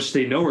 Which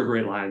they know are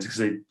great lines because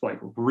they like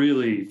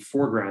really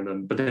foreground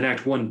them. But then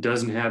Act 1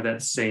 doesn't have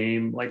that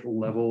same like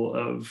level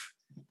of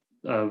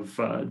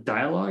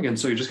dialogue. And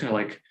so you're just kind of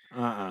like,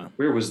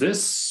 where was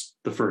this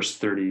the first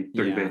 30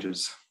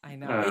 pages? I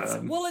know. It's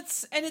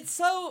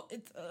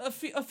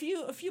a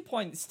few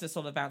points to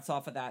sort of bounce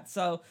off of that.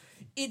 So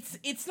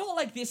it's not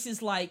like this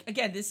is like,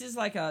 again, this is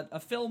like a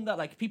film that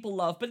like people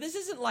love, but this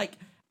isn't like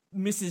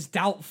Mrs.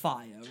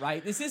 Doubtfire,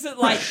 right? This isn't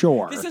like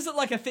this isn't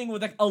like a thing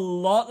with like a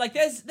lot. Like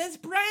there's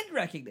brand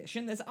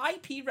recognition, there's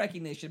IP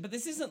recognition, but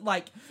this isn't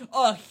like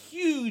a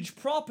huge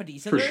property.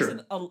 So there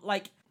isn't a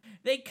like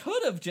they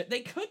could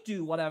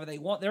do whatever they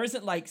want. There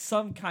isn't like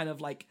some kind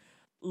of like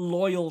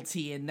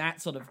loyalty in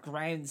that sort of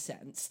grand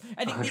sense.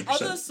 I think 100%. The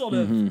other sort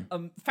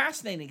of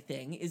fascinating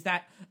thing is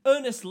that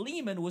Ernest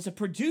Lehman was a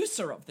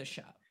producer of the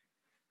show.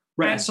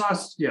 Right. I saw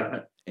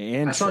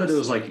that it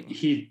was like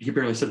he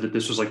apparently said that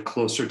this was like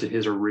closer to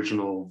his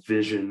original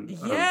vision of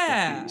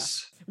the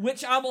piece.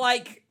 Which I'm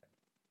like,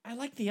 I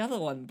like the other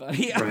one,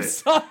 buddy. I'm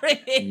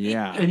sorry.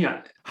 Yeah.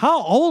 And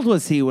how old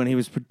was he when he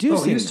was producing?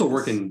 Oh, he was still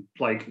working.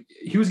 Like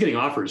he was getting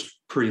offers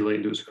pretty late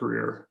into his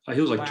career.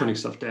 He was like turning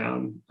stuff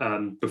down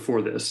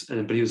before this,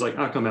 but he was like,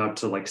 I'll come out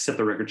to like set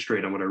the record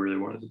straight on what I really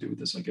wanted to do with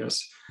this, I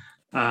guess.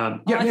 I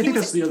think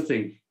that's the other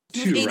thing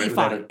too.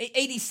 85,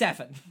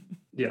 87.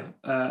 Yeah.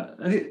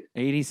 I think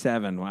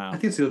 87. Wow. I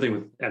think it's the other thing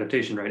with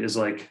adaptation, right? Is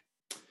like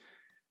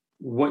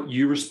what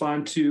you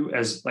respond to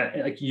as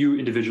like you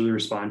individually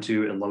respond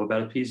to and love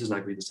about a piece is not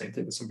going to be the same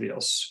thing that somebody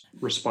else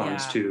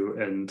responds to.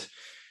 And,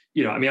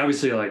 you know, I mean,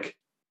 obviously, like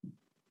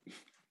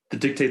the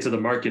dictates of the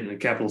market in a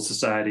capitalist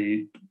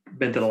society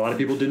meant that a lot of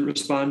people didn't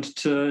respond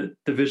to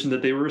the vision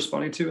that they were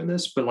responding to in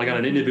this. But like on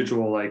an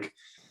individual, like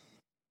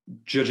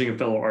judging a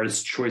fellow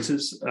artist's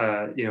choices,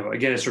 you know,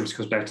 again, it sort of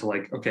goes back to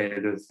like, okay,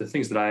 the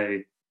things that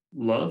I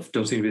love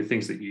don't seem to be the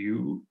things that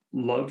you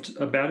loved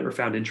about it or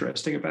found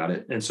interesting about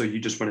it, and so you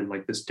just went in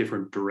like this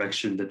different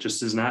direction that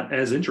just is not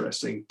as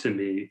interesting to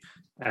me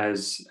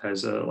as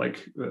a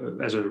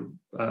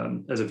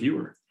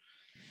viewer.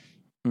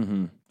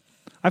 Mm-hmm.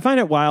 I find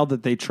it wild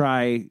that they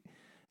try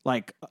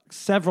like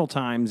several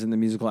times in the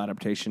musical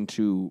adaptation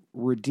to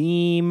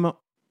redeem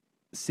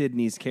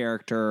Sidney's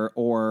character,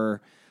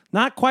 or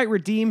not quite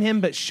redeem him,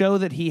 but show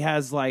that he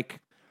has like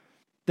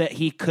that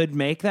he could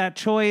make that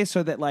choice,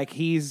 or that like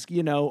he's,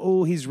 you know,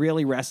 oh, he's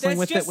really wrestling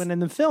with it. When in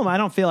the film,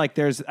 I feel like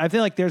there's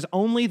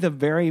only the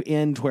very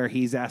end where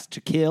he's asked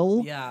to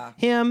kill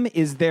him.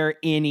 Is there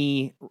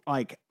any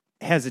like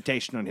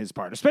hesitation on his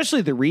part,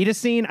 especially the Rita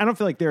scene? I don't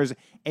feel like there's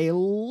a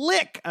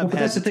lick of hesitation.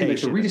 That's the thing.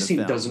 Like the Rita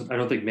scene doesn't, I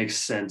don't think, makes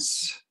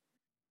sense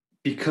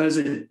because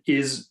it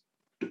is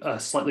a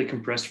slightly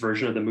compressed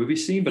version of the movie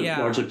scene, but it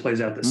largely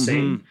plays out the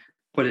same.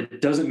 But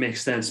it doesn't make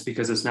sense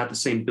because it's not the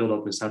same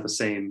buildup, it's not the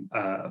same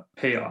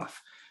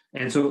payoff.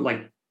 And so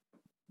like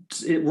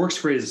it works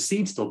great as a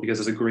scene still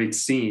because it's a great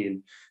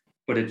scene,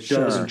 but it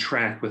doesn't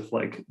track with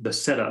like the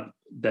setup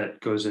that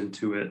goes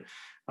into it.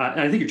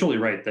 And I think you're totally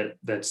right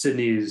that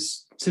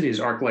Sidney's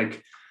arc,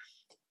 like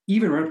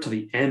even right up to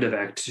the end of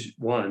Act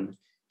 1,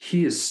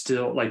 he is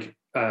still like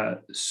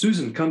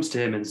Susan comes to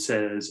him and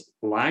says,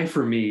 "Lie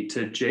for me"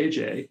 to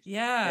JJ.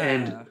 Yeah.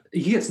 And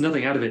he gets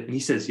nothing out of it and he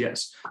says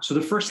yes. So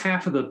the first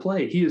half of the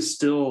play, he is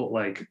still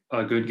like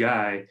a good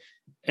guy.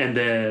 And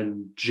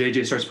then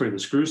JJ starts putting the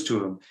screws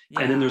to him.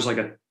 Yeah. And then there's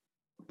like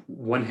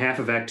one half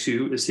of Act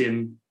 2 is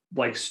him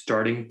like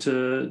starting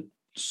to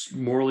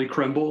morally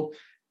crumble.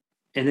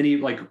 And then he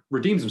like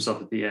redeems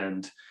himself at the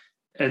end.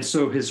 And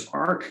so his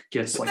arc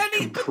gets like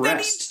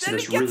compressed to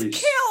this really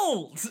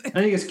killed. I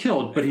think he gets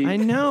killed, but I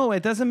know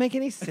it doesn't make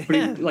any sense. But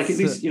he, like at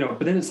least, you know,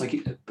 but then it's like,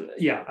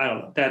 yeah, I don't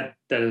know.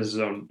 That is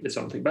its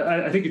own thing. But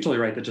I think you're totally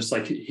right that just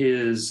like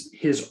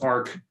his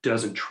arc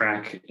doesn't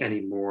track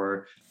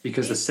anymore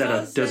because the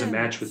setup doesn't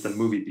match with the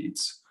movie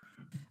beats.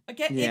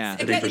 Again,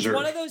 it's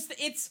one of those.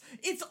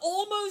 It's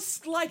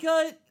almost like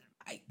a.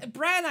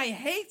 Bran, I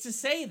hate to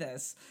say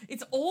this,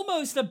 it's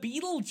almost a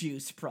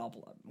Beetlejuice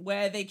problem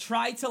where they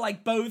try to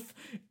like both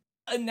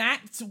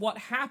enact what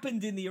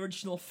happened in the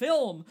original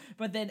film,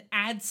 but then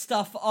add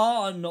stuff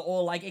on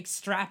or like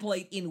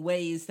extrapolate in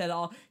ways that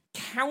are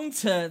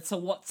counter to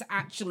what's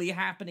actually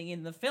happening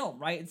in the film,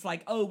 right? It's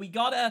like, oh, we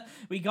gotta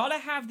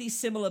have these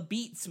similar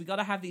beats, we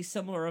gotta have these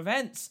similar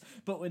events,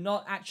 but we're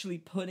not actually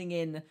putting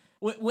in.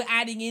 We're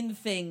adding in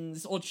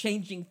things or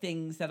changing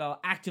things that are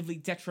actively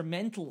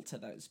detrimental to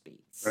those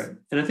beats. Right.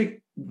 And I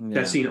think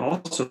that scene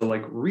also,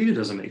 like, Rita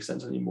doesn't make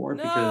sense anymore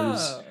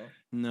because,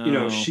 you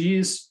know,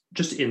 she's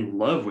just in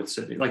love with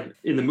Sidney. Like,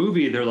 in the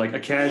movie, they're like a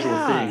casual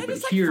thing.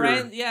 But here,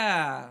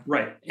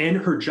 right. And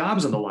her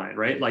job's on the line,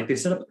 right? Like, they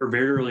set up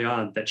very early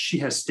on that she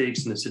has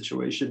stakes in the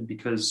situation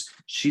because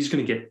she's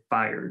going to get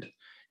fired.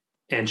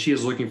 And she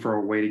is looking for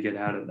a way to get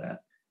out of that.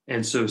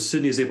 And so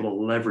Sidney is able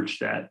to leverage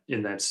that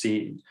in that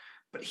scene.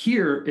 But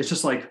here, it's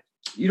just like,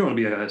 you don't want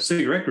to be a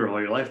cigarette girl all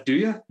your life, do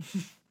you?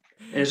 And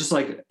it's just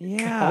like,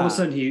 all of a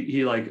sudden,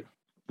 he like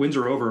wins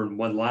her over in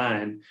one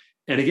line.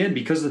 And again,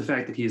 because of the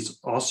fact that he's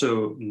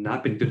also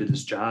not been good at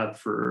his job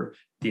for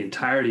the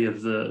entirety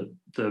of the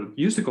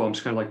musical, I'm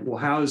just kind of like, well,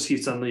 how is he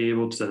suddenly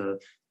able to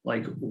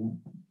like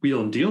wheel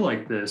and deal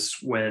like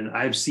this when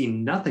I've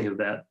seen nothing of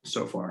that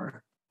so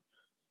far?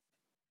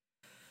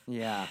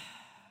 Yeah.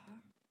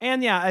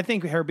 And yeah, I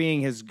think her being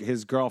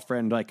his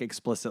girlfriend, like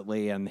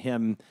explicitly, and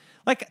him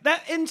like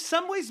that in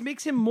some ways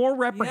makes him more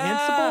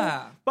reprehensible.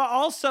 Yeah. But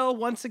also,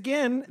 once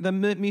again, the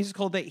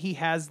musical that he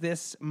has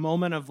this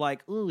moment of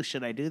like, ooh,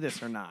 should I do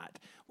this or not?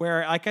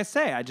 Where, like I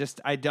say,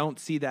 I don't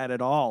see that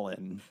at all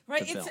in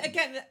the film.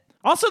 Again.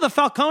 Also, the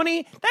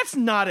Falcone, that's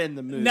not in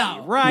the movie,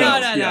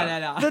 right?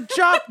 No. The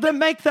drop, the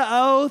make the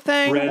O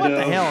thing. What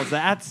the hell is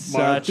that? That's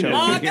such a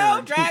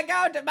Margo,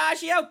 Drago,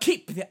 DiMaggio,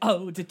 keep the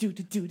O, do.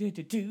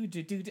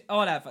 Oh,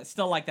 whatever.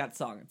 Still like that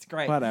song. It's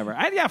great. Whatever.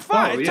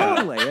 Fine,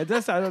 totally.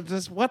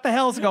 Just what the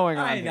hell's going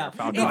on here?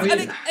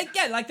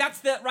 Again, like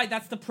that's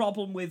the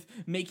problem with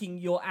making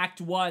your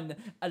Act 1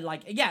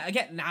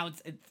 again, now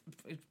it's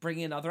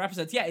bringing in other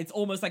episodes. Yeah, it's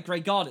almost like Grey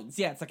Gardens.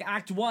 Yeah, it's like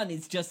Act 1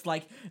 is just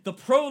like the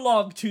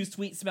prologue to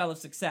Sweet Smell of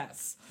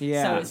Success.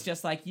 Yeah. So it's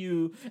just like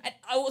you. And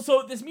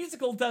also, this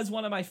musical does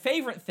one of my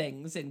favorite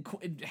things, in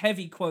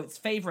heavy quotes,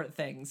 favorite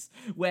things,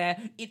 where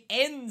it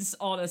ends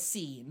on a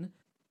scene,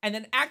 and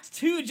then Act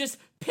 2 just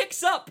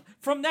picks up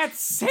from that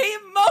same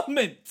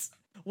moment.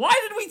 Why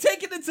did we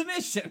take an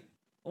intermission?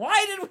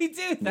 Why did we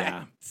do that?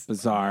 Yeah,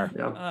 bizarre.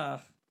 Yeah.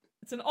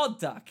 It's an odd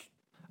duck.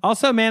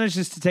 Also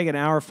manages to take an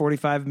hour,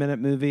 45-minute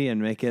movie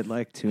and make it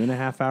like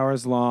 2.5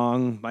 hours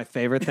long. My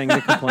favorite thing to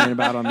complain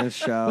about on this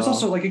show. It's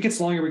also like it gets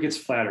longer, it gets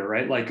flatter,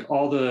 right? Like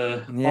all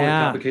the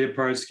complicated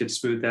parts get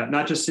smoothed out.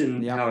 Not just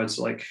in how it's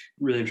like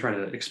really trying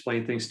to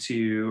explain things to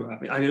you. I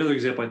mean, another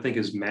example I think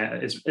is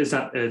Madge.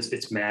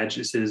 It's Madge.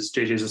 It's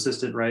JJ's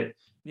assistant, right?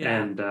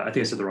 Yeah. And I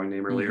think I said the wrong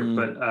name earlier,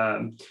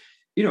 but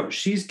you know,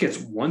 she gets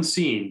one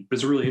scene, but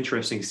it's a really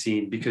interesting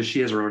scene because she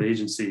has her own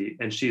agency,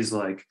 and she's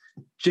like,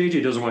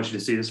 JJ doesn't want you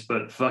to see this,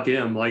 but fuck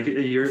him. Like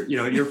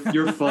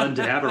you're fun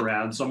to have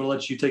around, so I'm gonna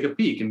let you take a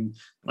peek and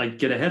like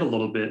get ahead a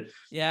little bit.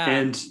 Yeah.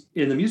 And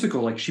in the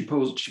musical, like she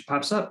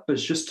pops up, but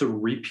it's just to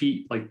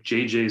repeat like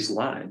JJ's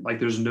line. Like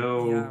there's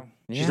no,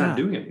 she's not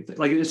doing anything.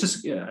 Like it's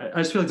just, I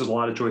just feel like there's a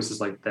lot of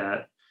choices like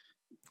that.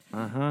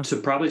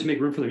 To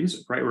make room for the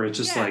music, right? Where it's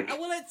just like,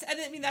 well,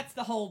 I mean, that's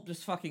the whole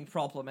just fucking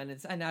problem,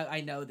 and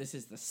I know this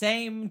is the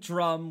same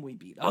drum we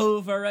beat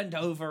over and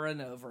over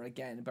and over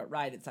again, but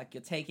right, it's like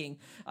you're taking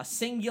a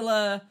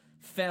singular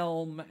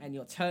film and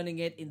you're turning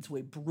it into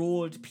a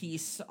broad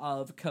piece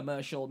of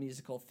commercial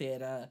musical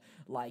theater.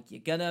 Like you're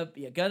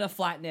gonna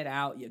flatten it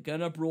out, you're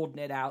gonna broaden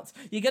it out,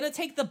 you're gonna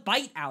take the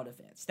bite out of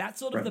it. That's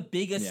sort of the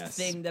biggest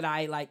thing that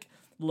I like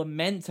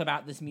lament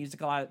about this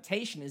musical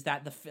adaptation, is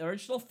that the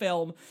original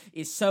film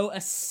is so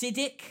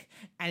acidic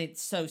and it's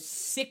so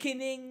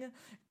sickening,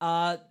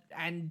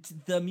 and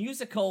the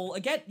musical,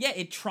 again,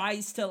 it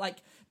tries to like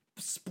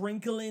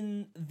sprinkle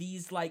in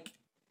these like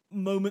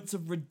moments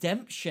of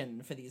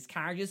redemption for these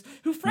characters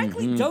who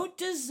frankly don't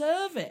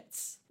deserve it.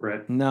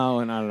 Right.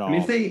 No, not at all. I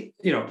mean, if they,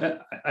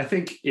 I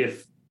think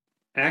if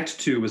Act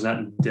 2 was not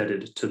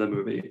indebted to the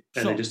movie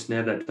and they just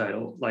didn't have that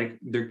title, like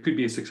there could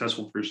be a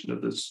successful version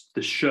of this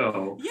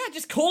show. Yeah,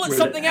 just call it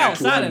something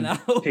else. I don't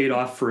know. Paid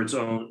off for its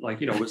own, like,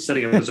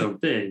 setting up its own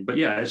thing. But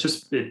yeah, it's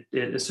just it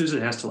as soon as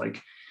it has to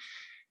like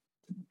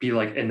be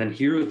like, and then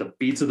here are the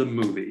beats of the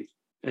movie.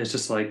 And it's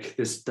just like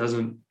this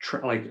doesn't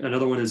like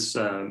another one is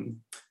the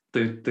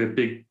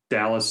big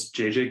Dallas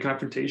JJ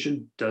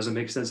confrontation doesn't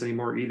make sense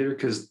anymore either,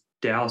 because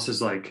Dallas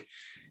is like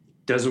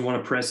doesn't want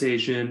a press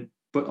agent,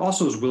 but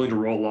also is willing to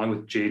roll along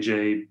with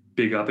JJ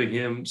big upping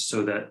him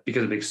so that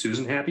because it makes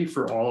Susan happy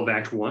for all of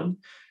Act 1.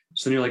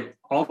 So then you're like,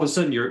 all of a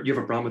sudden you have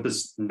a problem with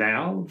this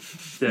now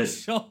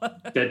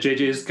that that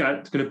JJ's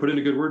going to put in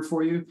a good word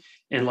for you.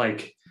 And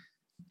like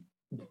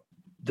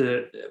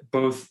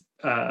both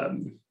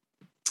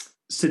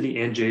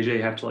Sydney and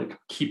JJ have to like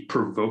keep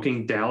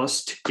provoking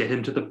Dallas to get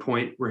him to the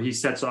point where he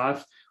sets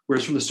off.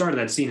 Whereas from the start of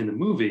that scene in the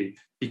movie,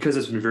 because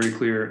it's been very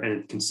clear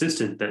and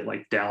consistent that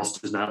like Dallas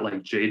does not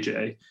like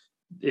JJ,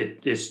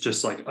 it's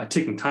just like a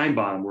ticking time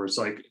bomb where it's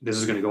like, this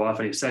is going to go off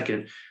any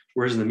second.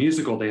 Whereas in the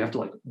musical, they have to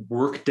like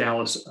work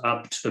Dallas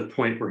up to the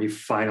point where he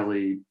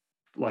finally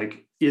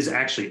like is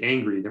actually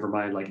angry, never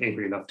mind like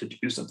angry enough to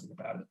do something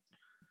about it.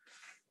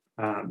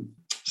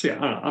 So yeah, I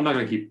don't know. I'm not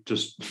going to keep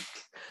just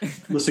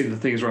listening to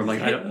things where I'm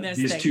like,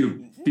 these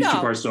two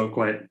parts don't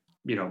quite,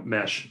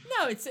 mesh.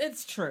 No,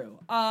 it's true.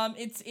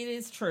 It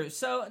is true.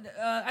 So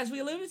as we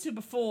alluded to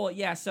before,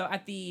 so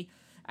at the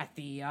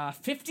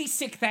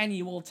 56th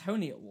annual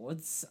Tony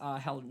Awards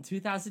held in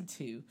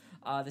 2002,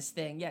 this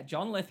thing,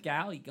 John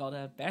Lithgow, he got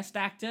a Best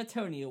Actor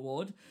Tony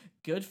Award.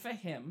 Good for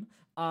him.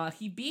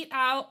 He beat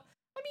out,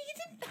 I mean,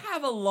 he didn't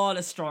have a lot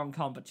of strong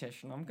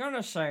competition, I'm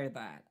gonna say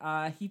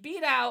that. He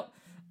beat out,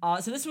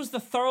 so this was the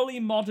Thoroughly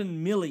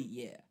Modern Millie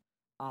year.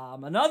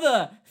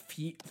 Another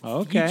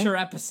future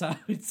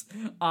episodes.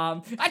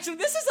 Actually,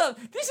 this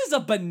is a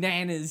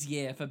bananas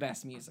year for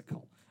Best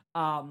Musical.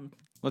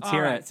 Let's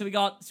hear it. So we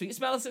got Sweet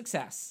Smell of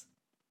Success.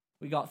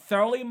 We got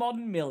Thoroughly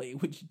Modern Millie,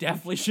 which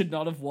definitely should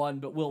not have won,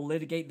 but we'll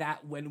litigate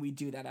that when we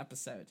do that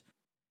episode.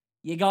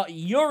 You got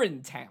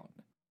Urinetown,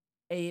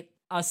 a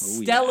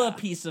stellar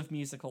piece of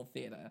musical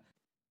theater.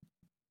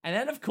 And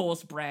then, of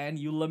course, Bran,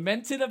 you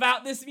lamented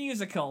about this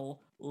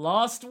musical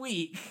last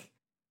week.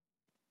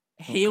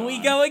 Here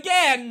we go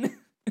again.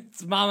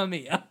 It's Mamma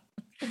Mia.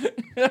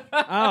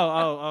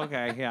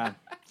 Okay, yeah.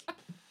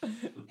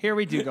 Here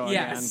we do go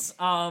again. Yes.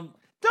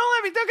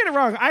 Don't get it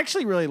wrong. I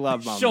actually really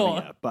love Mamma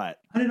Mia, but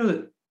I didn't know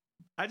that.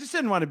 I just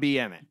didn't want to be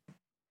in it.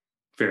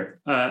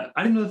 Fair. I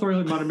didn't know that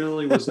Thoroughly Modern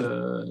Millie was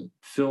a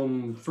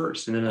film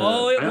first, and then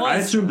I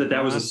assumed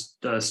that was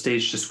a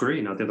stage to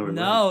screen, not the other way around.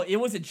 No, it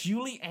was a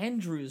Julie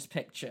Andrews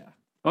picture.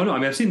 Oh no, I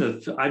mean I've seen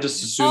I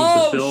just assumed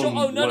the film.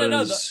 Sure. Oh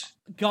no.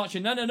 Gotcha.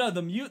 No.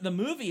 The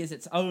movie is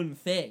its own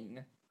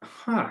thing.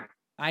 Huh.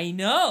 I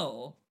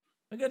know.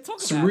 We're gonna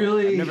talk about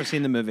really, I've never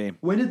seen the movie.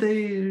 When did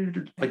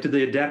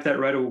they adapt that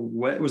right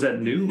away? Was that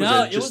new?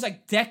 No, it was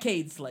like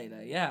decades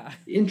later. Yeah.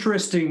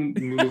 Interesting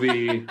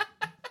movie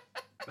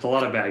with a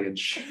lot of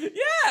baggage.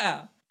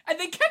 Yeah, and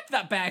they kept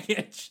that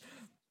baggage.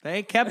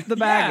 They kept the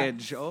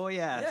baggage. Oh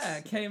yes. Yeah,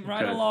 it came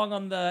right along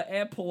on the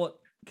airport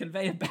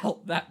conveyor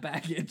belt. That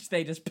baggage,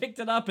 they just picked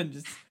it up and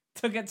just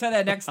took it to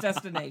their next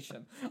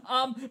destination.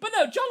 But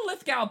no, John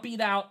Lithgow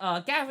beat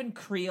out Gavin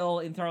Creel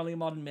in Thoroughly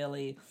Modern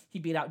Millie. He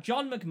beat out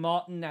John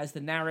McMartin as the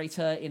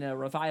narrator in a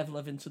revival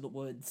of Into the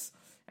Woods.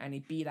 And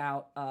he beat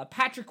out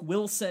Patrick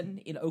Wilson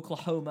in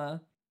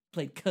Oklahoma,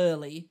 played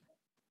Curly.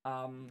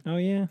 Oh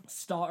yeah.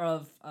 Star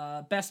of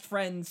best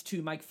friends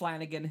to Mike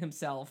Flanagan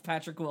himself,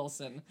 Patrick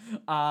Wilson,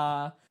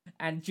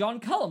 and John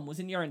Cullum was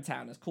in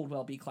Urinetown as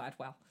Caldwell B.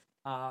 Cladwell.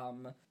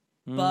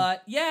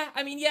 But yeah,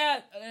 I mean,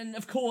 yeah, and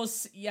of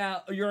course, yeah,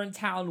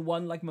 Urinetown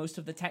won like most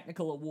of the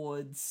technical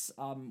awards,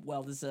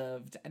 well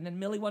deserved, and then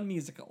Millie won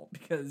musical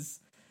because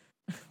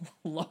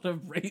a lot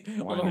of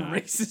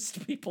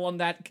racist people on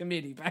that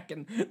committee back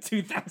in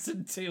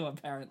 2002,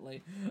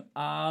 apparently.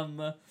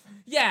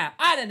 Yeah,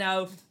 I don't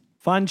know.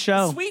 Fun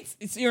show.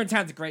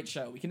 Urinetown's a great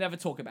show. We can never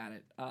talk about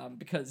it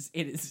because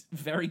it is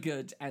very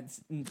good and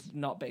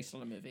not based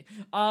on a movie.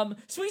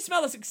 Sweet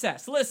Smell of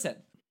Success. Listen,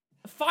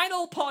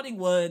 final parting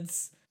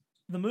words.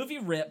 The movie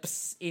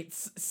rips.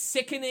 It's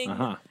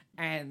sickening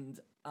and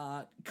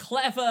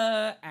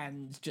clever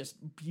and just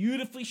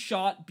beautifully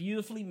shot,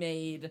 beautifully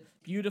made,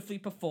 beautifully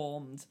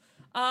performed.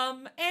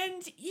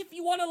 And if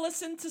you want to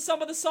listen to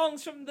some of the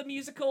songs from the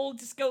musical,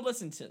 just go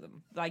listen to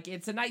them. Like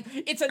it's a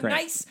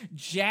nice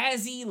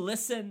jazzy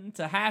listen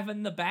to have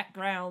in the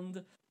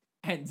background,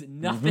 and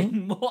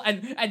nothing more.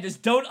 And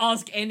just don't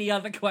ask any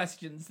other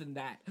questions than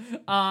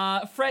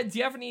that. Fred, do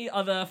you have any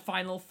other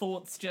final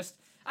thoughts? Just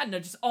I don't know,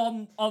 just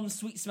on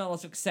Sweet Smell of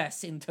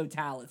Success in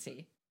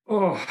totality.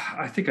 Oh,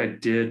 I think I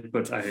did,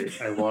 but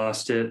I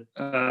lost it.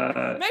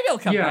 Maybe I'll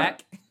come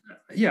back.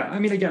 Yeah, I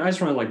mean, again, I just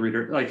want to like read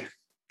it. Like,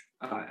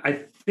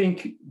 I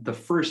think the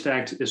first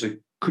act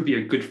could be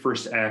a good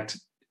first act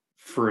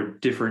for a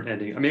different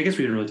ending. I mean, I guess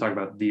we didn't really talk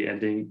about the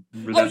ending.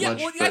 Well,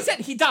 I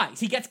said he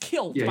dies. He gets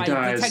killed by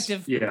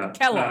Detective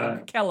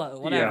Kello,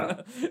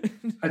 whatever. Yeah.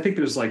 I think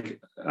there's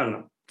like, I don't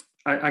know.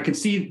 I can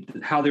see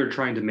how they're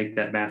trying to make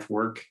that math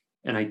work.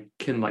 And I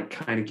can like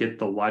kind of get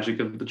the logic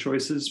of the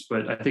choices,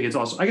 but I think it's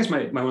also, I guess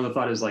my one other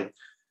thought is like,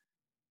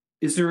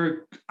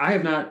 I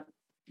have not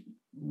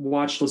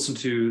listened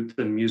to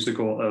the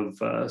musical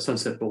of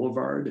Sunset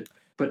Boulevard,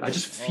 but I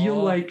just feel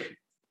like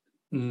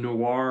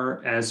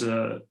noir as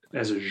a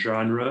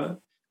genre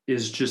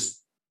is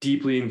just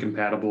deeply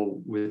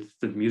incompatible with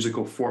the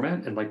musical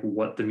format and like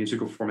what the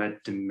musical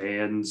format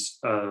demands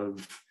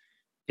of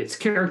its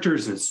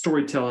characters and its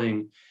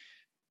storytelling.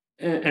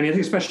 I mean, I think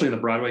especially in the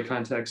Broadway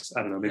context,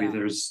 I don't know, maybe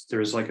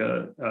there's like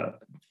a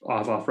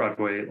off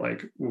Broadway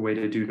like way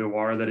to do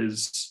noir that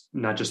is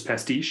not just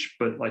pastiche,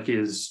 but like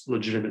is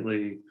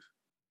legitimately,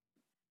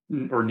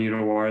 or neo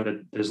noir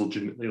that is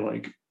legitimately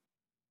like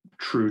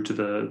true to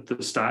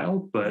the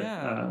style. But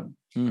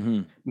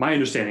my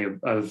understanding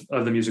of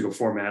the musical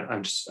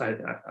format, so I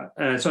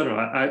don't know.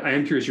 I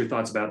am curious your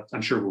thoughts about.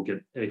 I'm sure we'll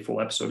get a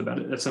full episode about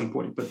it at some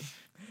point, but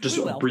just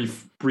a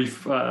brief.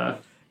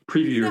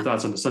 Preview your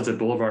thoughts on the Sunset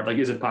Boulevard. Like,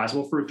 is it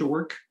possible for it to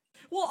work?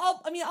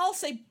 Well, I'll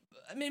say,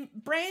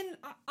 Bran,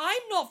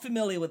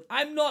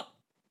 I'm not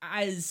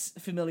as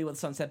familiar with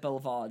Sunset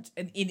Boulevard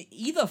in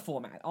either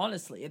format,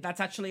 honestly. That's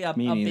actually a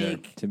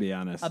big, to be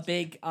honest, a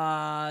big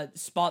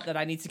spot that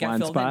I need to get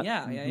filled in.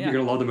 Yeah. You're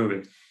gonna love the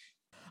movie.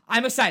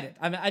 I'm excited.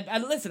 I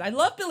listen. I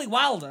love Billy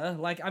Wilder.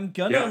 Like, I'm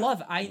gonna love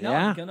it. I know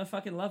I'm gonna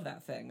fucking love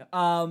that thing.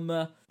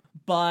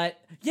 But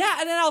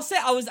yeah, and then I'll say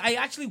I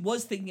actually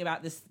was thinking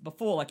about this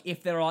before, like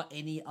if there are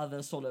any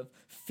other sort of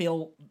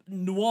film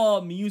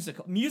noir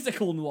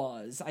musical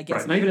noirs, I guess.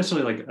 Right, not even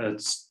necessarily like a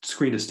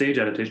screen to stage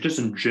adaptation, just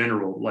in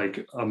general,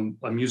 like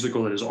a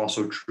musical that is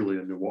also truly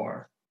a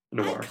noir.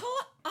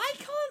 I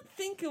can't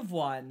think of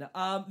one.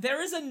 There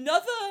is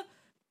another.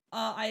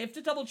 I have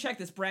to double check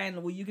this.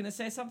 Bran, were you gonna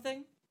say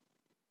something?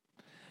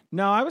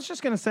 No, I was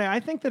just gonna say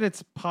I think that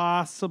it's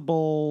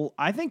possible.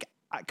 I think.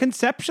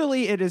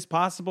 Conceptually, it is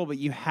possible, but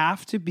you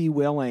have to be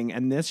willing,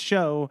 and this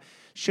show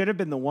should have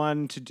been the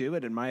one to do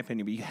it, in my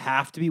opinion, but you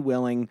have to be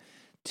willing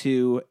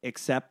to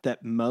accept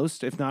that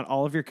most, if not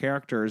all of your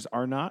characters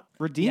are not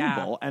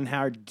redeemable and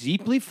are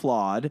deeply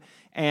flawed,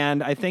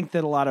 and I think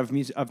that a lot of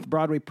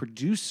Broadway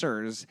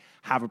producers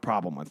have a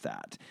problem with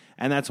that.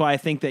 And that's why I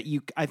think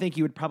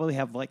you would probably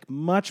have like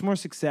much more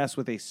success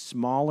with a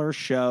smaller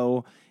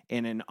show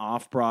in an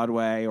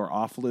off-Broadway or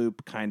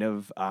off-loop kind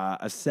of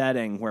a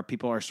setting where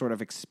people are sort of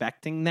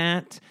expecting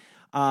that.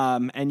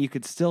 And you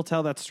could still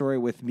tell that story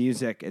with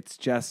music. It's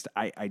just,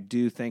 I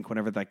do think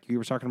whenever, like you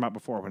were talking about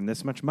before, when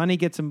this much money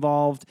gets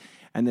involved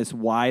and this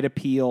wide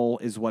appeal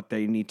is what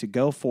they need to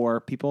go for,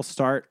 people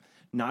start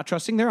not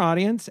trusting their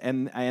audience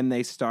and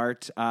they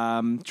start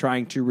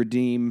trying to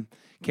redeem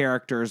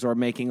characters or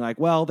making like,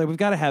 well, we've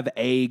got to have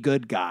a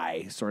good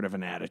guy sort of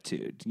an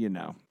attitude, you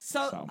know.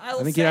 So I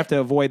think you have to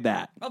avoid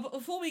that.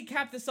 Before we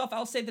cap this off,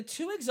 I'll say the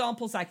two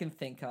examples I can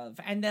think of,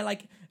 and they're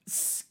like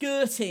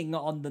skirting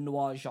on the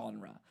noir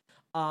genre.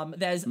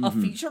 There's a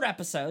feature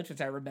episode,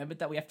 which I remembered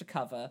that we have to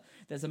cover.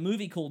 There's a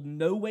movie called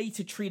No Way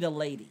to Treat a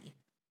Lady,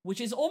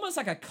 which is almost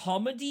like a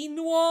comedy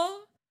noir.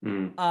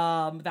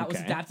 That was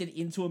adapted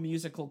into a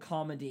musical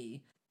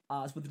comedy.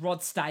 It's with Rod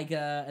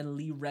Steiger and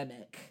Lee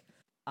Remick.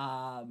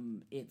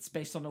 It's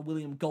based on a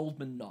William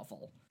Goldman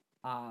novel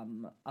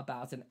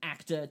about an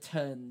actor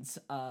turned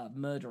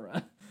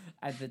murderer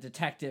and the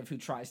detective who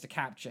tries to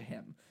capture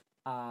him.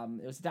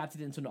 It was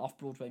adapted into an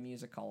off-Broadway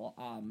musical.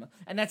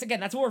 And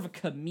that's more of a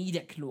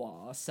comedic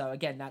noir. So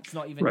again, that's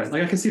not even right.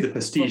 Like I can see the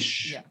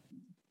pastiche.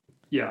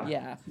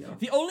 Yeah.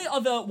 The only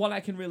other one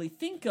I can really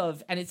think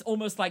of, and it's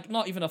almost like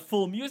not even a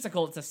full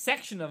musical, it's a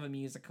section of a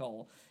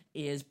musical,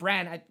 is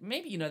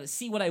maybe you know the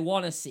See What I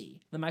Want to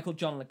See, the Michael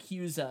John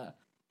LaChiusa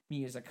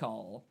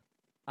musical.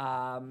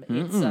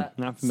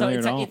 Not familiar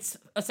at all. It's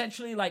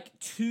essentially like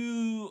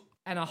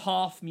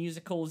 2.5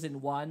 musicals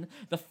in one.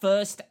 The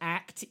first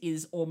act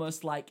is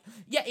almost like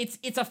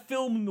it's a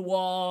film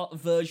noir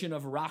version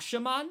of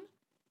Rashomon.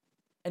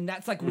 And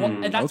that's like what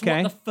what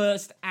the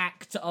first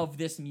act of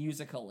this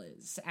musical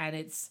is. And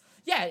it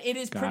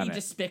is pretty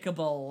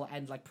despicable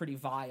and like pretty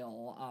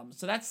vile.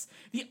 So that's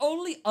the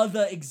only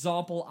other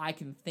example I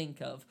can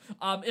think of.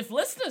 If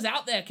listeners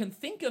out there can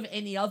think of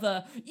any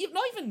other,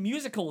 not even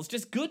musicals,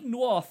 just good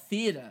noir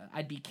theater,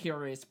 I'd be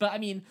curious. But I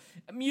mean,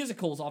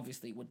 musicals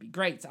obviously would be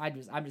great.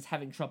 I'm just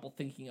having trouble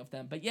thinking of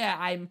them. But yeah,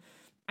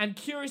 I'm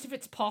curious if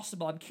it's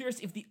possible. I'm curious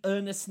if the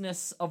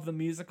earnestness of the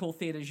musical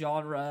theater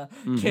genre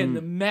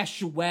can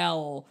mesh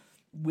well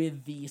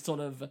with the sort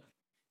of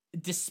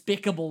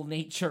despicable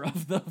nature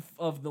of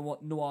the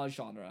noir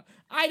genre.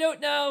 I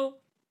don't know.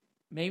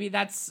 Maybe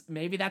that's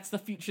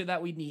the future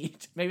that we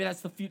need. Maybe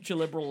that's the future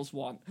liberals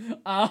want.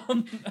 I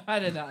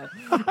don't know.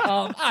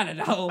 I don't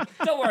know.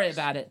 Don't worry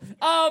about it.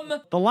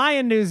 The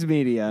Lion News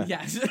Media.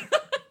 Yes.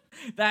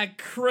 That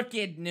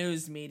crooked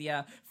news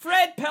media.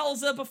 Fred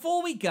Pelzer,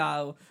 before we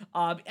go,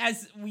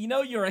 as we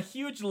know you're a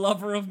huge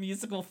lover of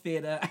musical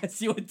theater,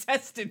 as you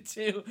attested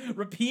to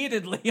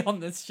repeatedly on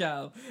this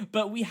show,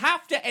 but we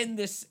have to end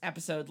this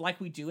episode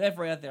like we do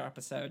every other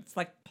episode. It's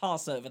like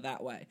Passover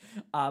that way.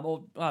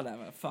 Or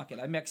whatever, fuck it,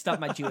 I mixed up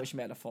my Jewish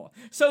metaphor.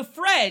 So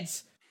Fred,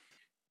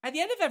 at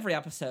the end of every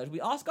episode, we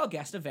ask our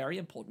guest a very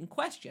important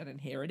question, and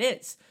here it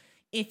is.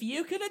 If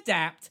you could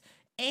adapt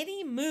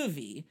any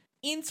movie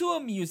into a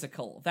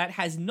musical that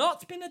has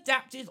not been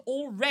adapted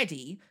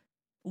already,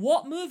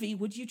 what movie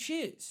would you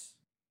choose?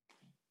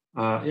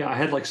 I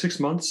had like 6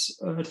 months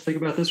to think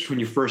about this when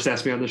you first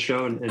asked me on the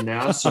show and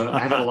now. So I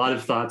have had a lot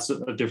of thoughts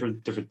of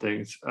different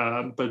things.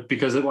 But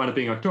because it wound up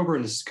being October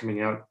and this is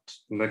coming out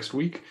next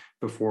week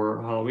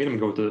before Halloween, I'm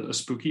going to go with a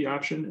spooky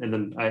option. And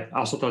then I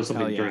also thought of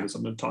something during this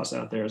I'm going to toss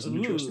out there as an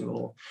interesting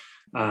little...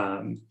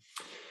 and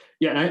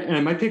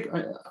I might pick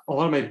a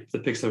lot of the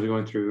picks that I've been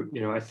going through.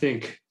 You know, I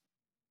think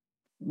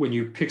when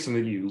you pick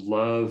something that you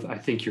love, I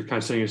think you're kind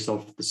of setting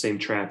yourself the same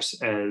traps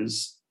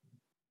as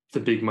the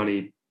big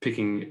money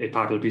picking a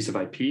popular piece of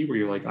IP where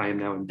you're like, I am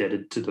now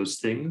indebted to those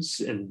things.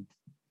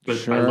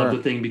 But I love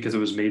the thing because it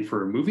was made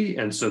for a movie.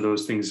 And so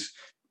those things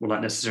will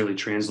not necessarily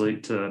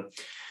translate to,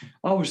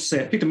 I'll just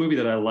say I picked a movie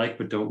that I like,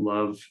 but don't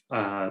love,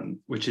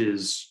 which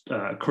is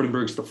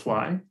Cronenberg's The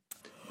Fly.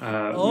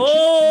 Which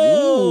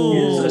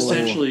is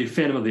essentially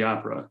Phantom of the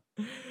Opera.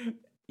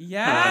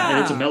 Yeah. And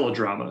it's a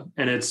melodrama,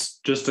 and it's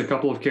just a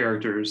couple of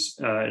characters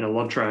in a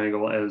love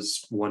triangle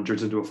as one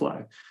turns into a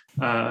fly.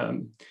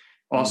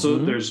 Also,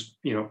 there's,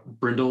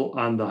 Brindle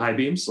on the high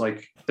beams.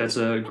 Like, that's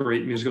a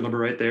great musical number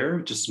right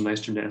there. Just some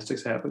nice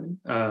gymnastics happening.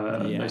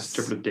 Nice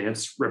interpretive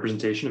dance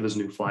representation of his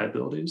new fly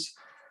abilities.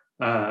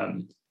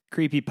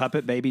 Creepy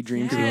puppet baby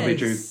dreams.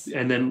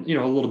 And then,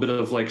 a little bit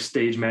of like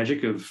stage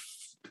magic of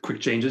quick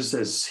changes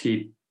as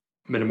he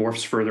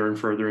metamorphs further and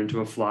further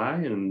into a fly,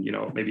 and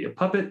maybe a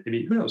puppet,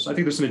 maybe, who knows. I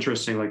think there's some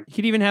interesting, like, you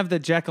could even have the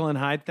Jekyll and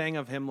Hyde thing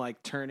of him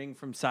like turning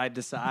from side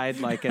to side,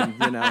 like, and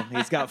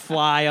he's got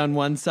Fly on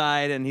one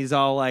side and he's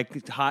all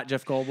like hot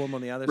Jeff Goldblum on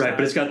the other side, right?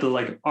 But it's got the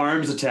like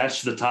arms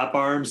attached to the top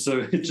arms,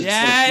 so it's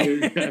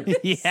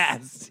just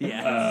yes.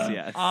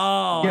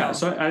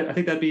 So I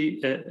think that'd be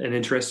an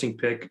interesting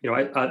pick.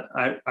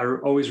 I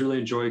always really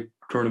enjoy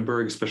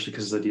Cronenberg, especially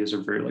because his ideas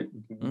are very like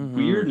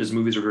weird and his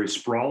movies are very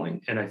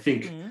sprawling, and I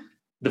think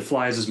The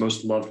Fly is his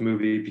most loved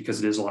movie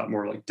because it is a lot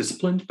more like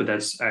disciplined, but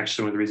that's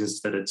actually one of the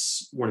reasons that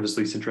it's one of his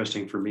least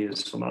interesting for me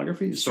is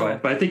filmography. So,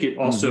 but I think it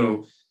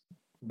also,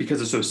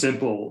 because it's so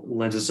simple,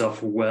 lends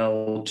itself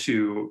well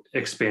to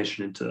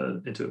expansion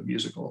into a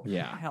musical.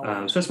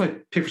 Yeah. So that's my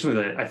pick for something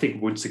that I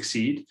think would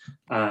succeed.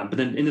 But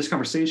then in this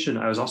conversation,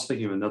 I was also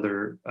thinking of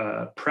another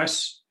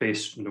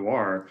press-based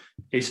noir,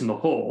 Ace in the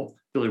Hole,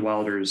 Billy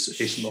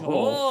Wilder's Ace in the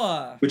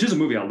Hole, which is a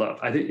movie I love.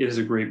 I think it is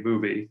a great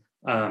movie,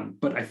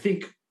 but I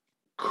think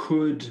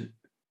could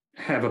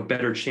have a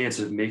better chance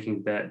of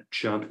making that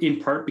jump, in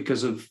part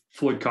because of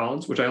Floyd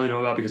Collins, which I only know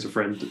about because a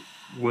friend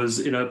was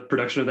in a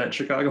production of that in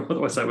Chicago.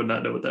 Otherwise, I would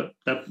not know what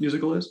that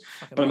musical is.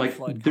 But I'm like,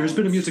 there's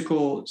been a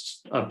musical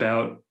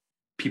about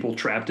people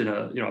trapped in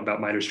about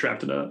miners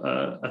trapped in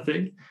a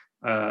thing,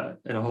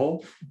 in a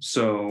hole.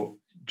 So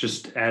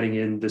just adding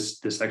in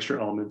this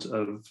extra element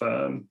of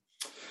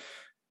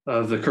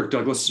the Kirk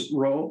Douglas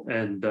role,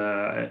 and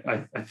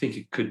I think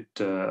it could.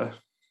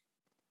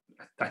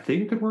 I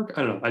think it could work.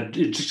 I don't know.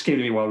 It just came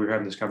to me while we were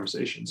having this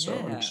conversation, so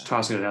I'm just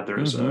tossing it out there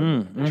as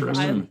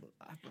interesting.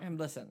 And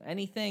listen,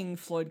 anything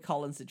Floyd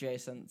Collins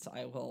adjacent,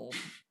 I will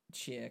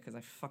cheer because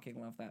I fucking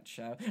love that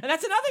show. And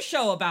that's another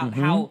show about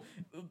how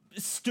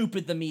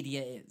stupid the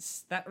media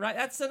is.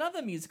 That's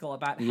another musical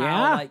about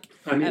how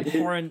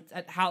abhorrent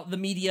at how the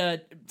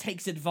media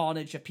takes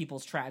advantage of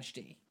people's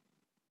tragedy.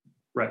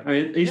 Right. I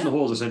mean, Ace in the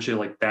Hole is essentially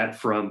like that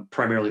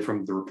primarily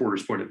from the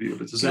reporter's point of view.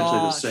 But it's essentially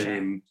the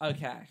same.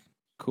 Okay.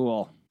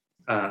 Cool.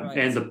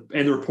 And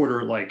the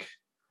reporter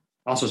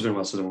also has been a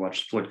while since I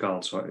watched Floyd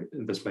Collins, so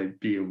this might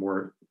be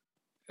more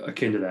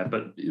akin to that.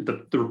 But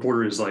the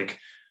reporter is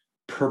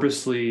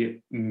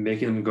purposely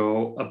making them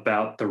go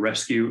about the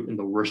rescue in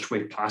the worst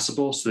way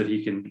possible so that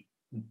he can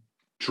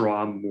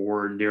draw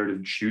more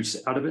narrative juice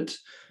out of it.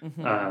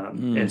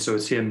 And so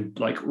it's him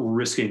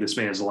risking this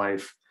man's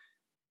life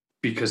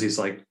because he's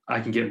I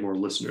can get more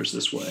listeners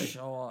this way.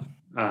 Sure.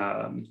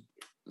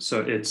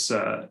 So it's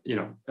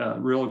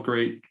real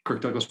great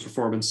Kirk Douglas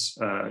performance,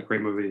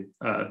 great movie.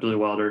 Billy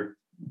Wilder,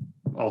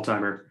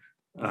 all-timer.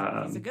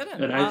 He's a good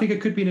one. And I think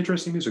it could be an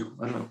interesting musical.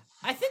 I don't know.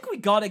 I think we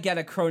gotta get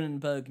a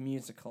Cronenberg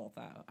musical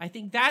though. I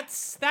think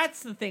that's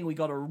the thing we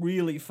gotta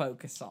really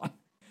focus on.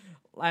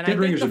 And Dead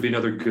Ringers would be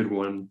another good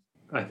one,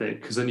 I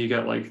think, because then you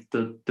got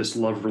this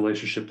love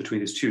relationship between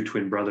these two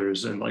twin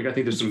brothers, and I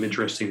think there's some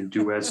interesting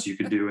duets you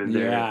could do in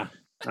there. Yeah.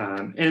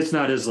 And it's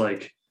not as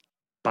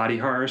body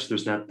horror, so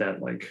there's not that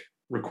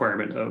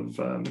requirement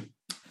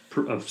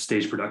of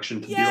stage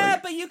production to be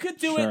but you could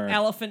do it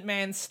Elephant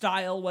Man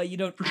style where you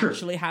don't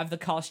actually have the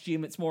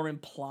costume, it's more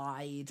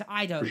implied.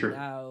 I don't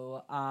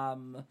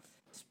know.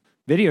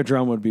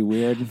 Videodrome would be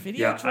weird.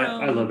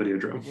 I love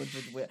Videodrome.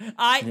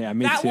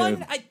 Me that too.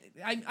 One,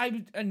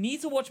 I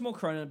need to watch more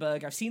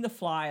Cronenberg. I've seen The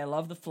Fly. I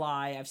love The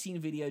Fly. I've seen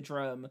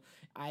Videodrome.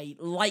 I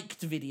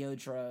liked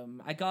Videodrome.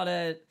 I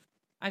gotta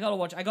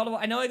watch. I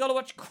know I gotta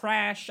watch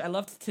Crash. I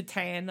loved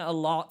Titan a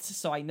lot,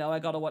 so I know I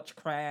gotta watch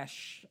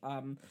Crash.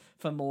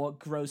 For more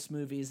gross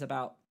movies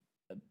about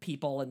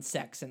people and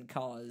sex and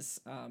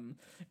cars.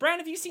 Bran,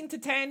 have you seen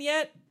Titan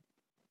yet?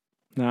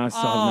 No, I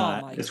still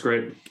have not. It's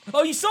great.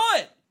 Oh, you saw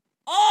it?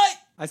 Oh,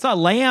 I saw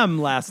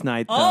Lamb last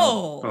night,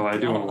 though. Oh, I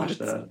do want to watch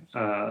that.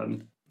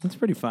 That's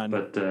pretty fun.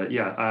 But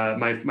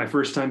my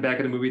first time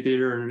back at a movie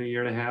theater in a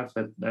year and a half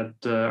at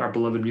our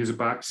beloved Music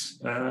Box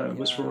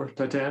was for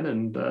Titan,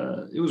 and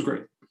it was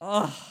great.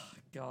 Oh,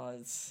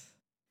 God.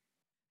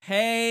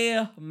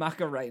 Hey,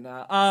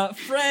 Macarena.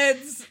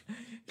 Friends,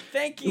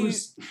 thank you.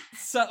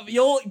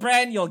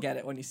 Bran, you'll get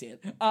it when you see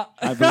it.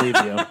 I believe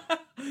you.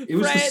 It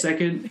was the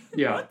second,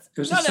 It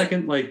was the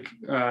second,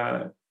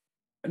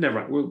 never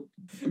mind. Well,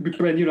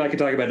 Bran, you and I can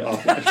talk about it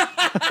offline.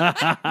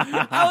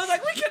 I was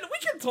like, we can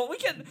talk.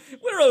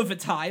 We're over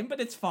time, but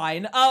it's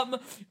fine.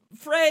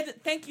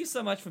 Fred, thank you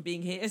so much for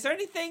being here. Is there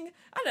anything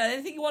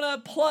you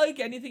want to plug?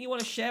 Anything you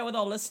want to share with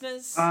our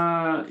listeners?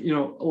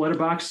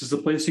 Letterboxd is the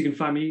place you can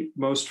find me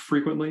most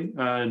frequently.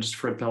 Just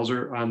Fred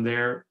Pelzer on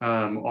there.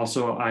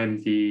 Also,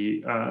 I'm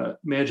the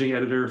managing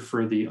editor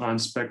for the On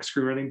Spec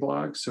screenwriting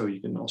blog, so you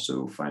can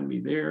also find me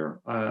there.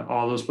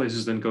 All those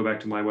places then go back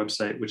to my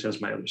website, which has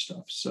my other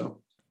stuff.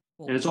 So,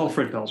 and it's all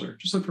Fred Pelzer.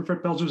 Just look for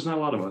Fred Pelzer. There's not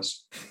a lot of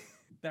us.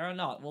 There are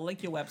not. We'll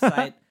link your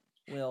website.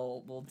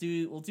 We'll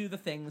do the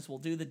things. We'll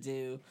do the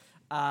do.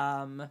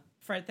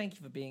 Fred, thank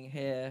you for being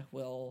here.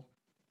 We'll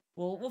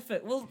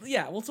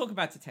talk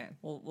about Titan.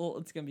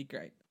 It's gonna be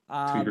great.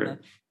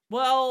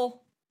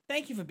 Well,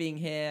 thank you for being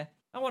here.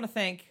 I want to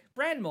thank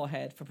Bran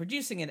Moorhead for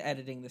producing and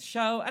editing this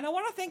show, and I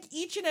want to thank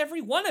each and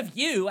every one of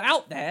you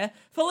out there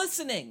for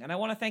listening. And I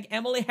want to thank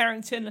Emily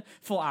Harrington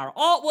for our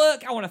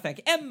artwork. I want to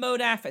thank M.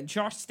 Modaf and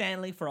Josh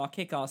Stanley for our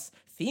kick-ass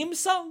theme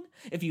song.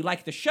 If you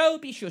like the show,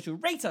 be sure to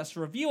rate us,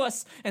 review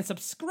us, and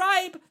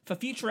subscribe for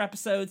future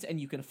episodes. And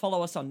you can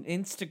follow us on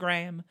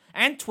Instagram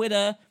and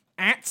Twitter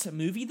at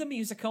Movie the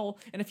Musical.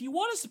 And if you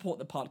want to support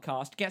the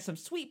podcast, get some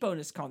sweet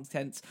bonus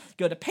content,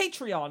 go to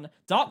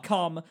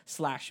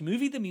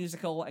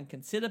patreon.com/moviethemusical and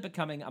consider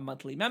becoming a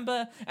monthly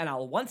member. And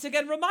I'll once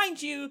again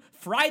remind you,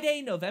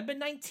 Friday, November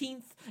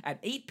 19th at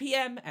 8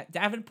 p.m. at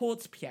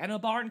Davenport's Piano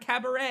Bar and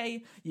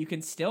Cabaret, you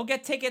can still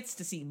get tickets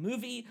to see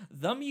Movie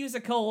the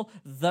Musical,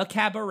 The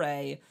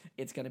Cabaret.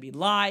 It's going to be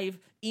live,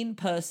 in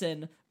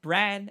person,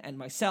 Bran and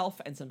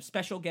myself and some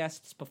special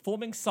guests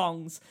performing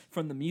songs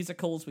from the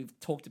musicals we've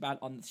talked about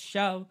on the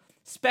show.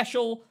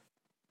 Special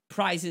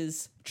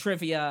prizes,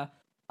 trivia.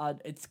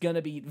 It's going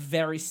to be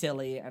very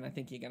silly, and I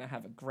think you're going to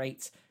have a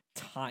great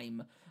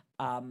time.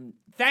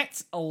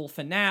 That's all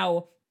for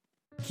now.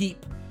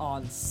 Keep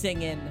on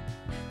singing.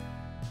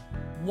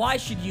 Why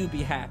should you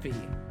be happy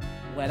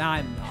when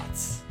I'm not?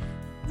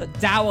 The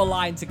dour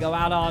line to go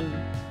out on,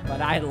 but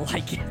I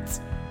like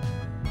it.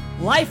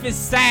 Life is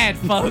sad,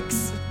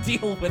 folks.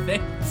 Deal with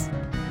it.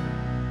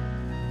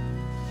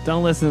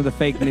 Don't listen to the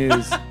fake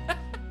news.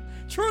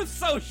 Truth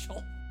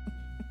Social.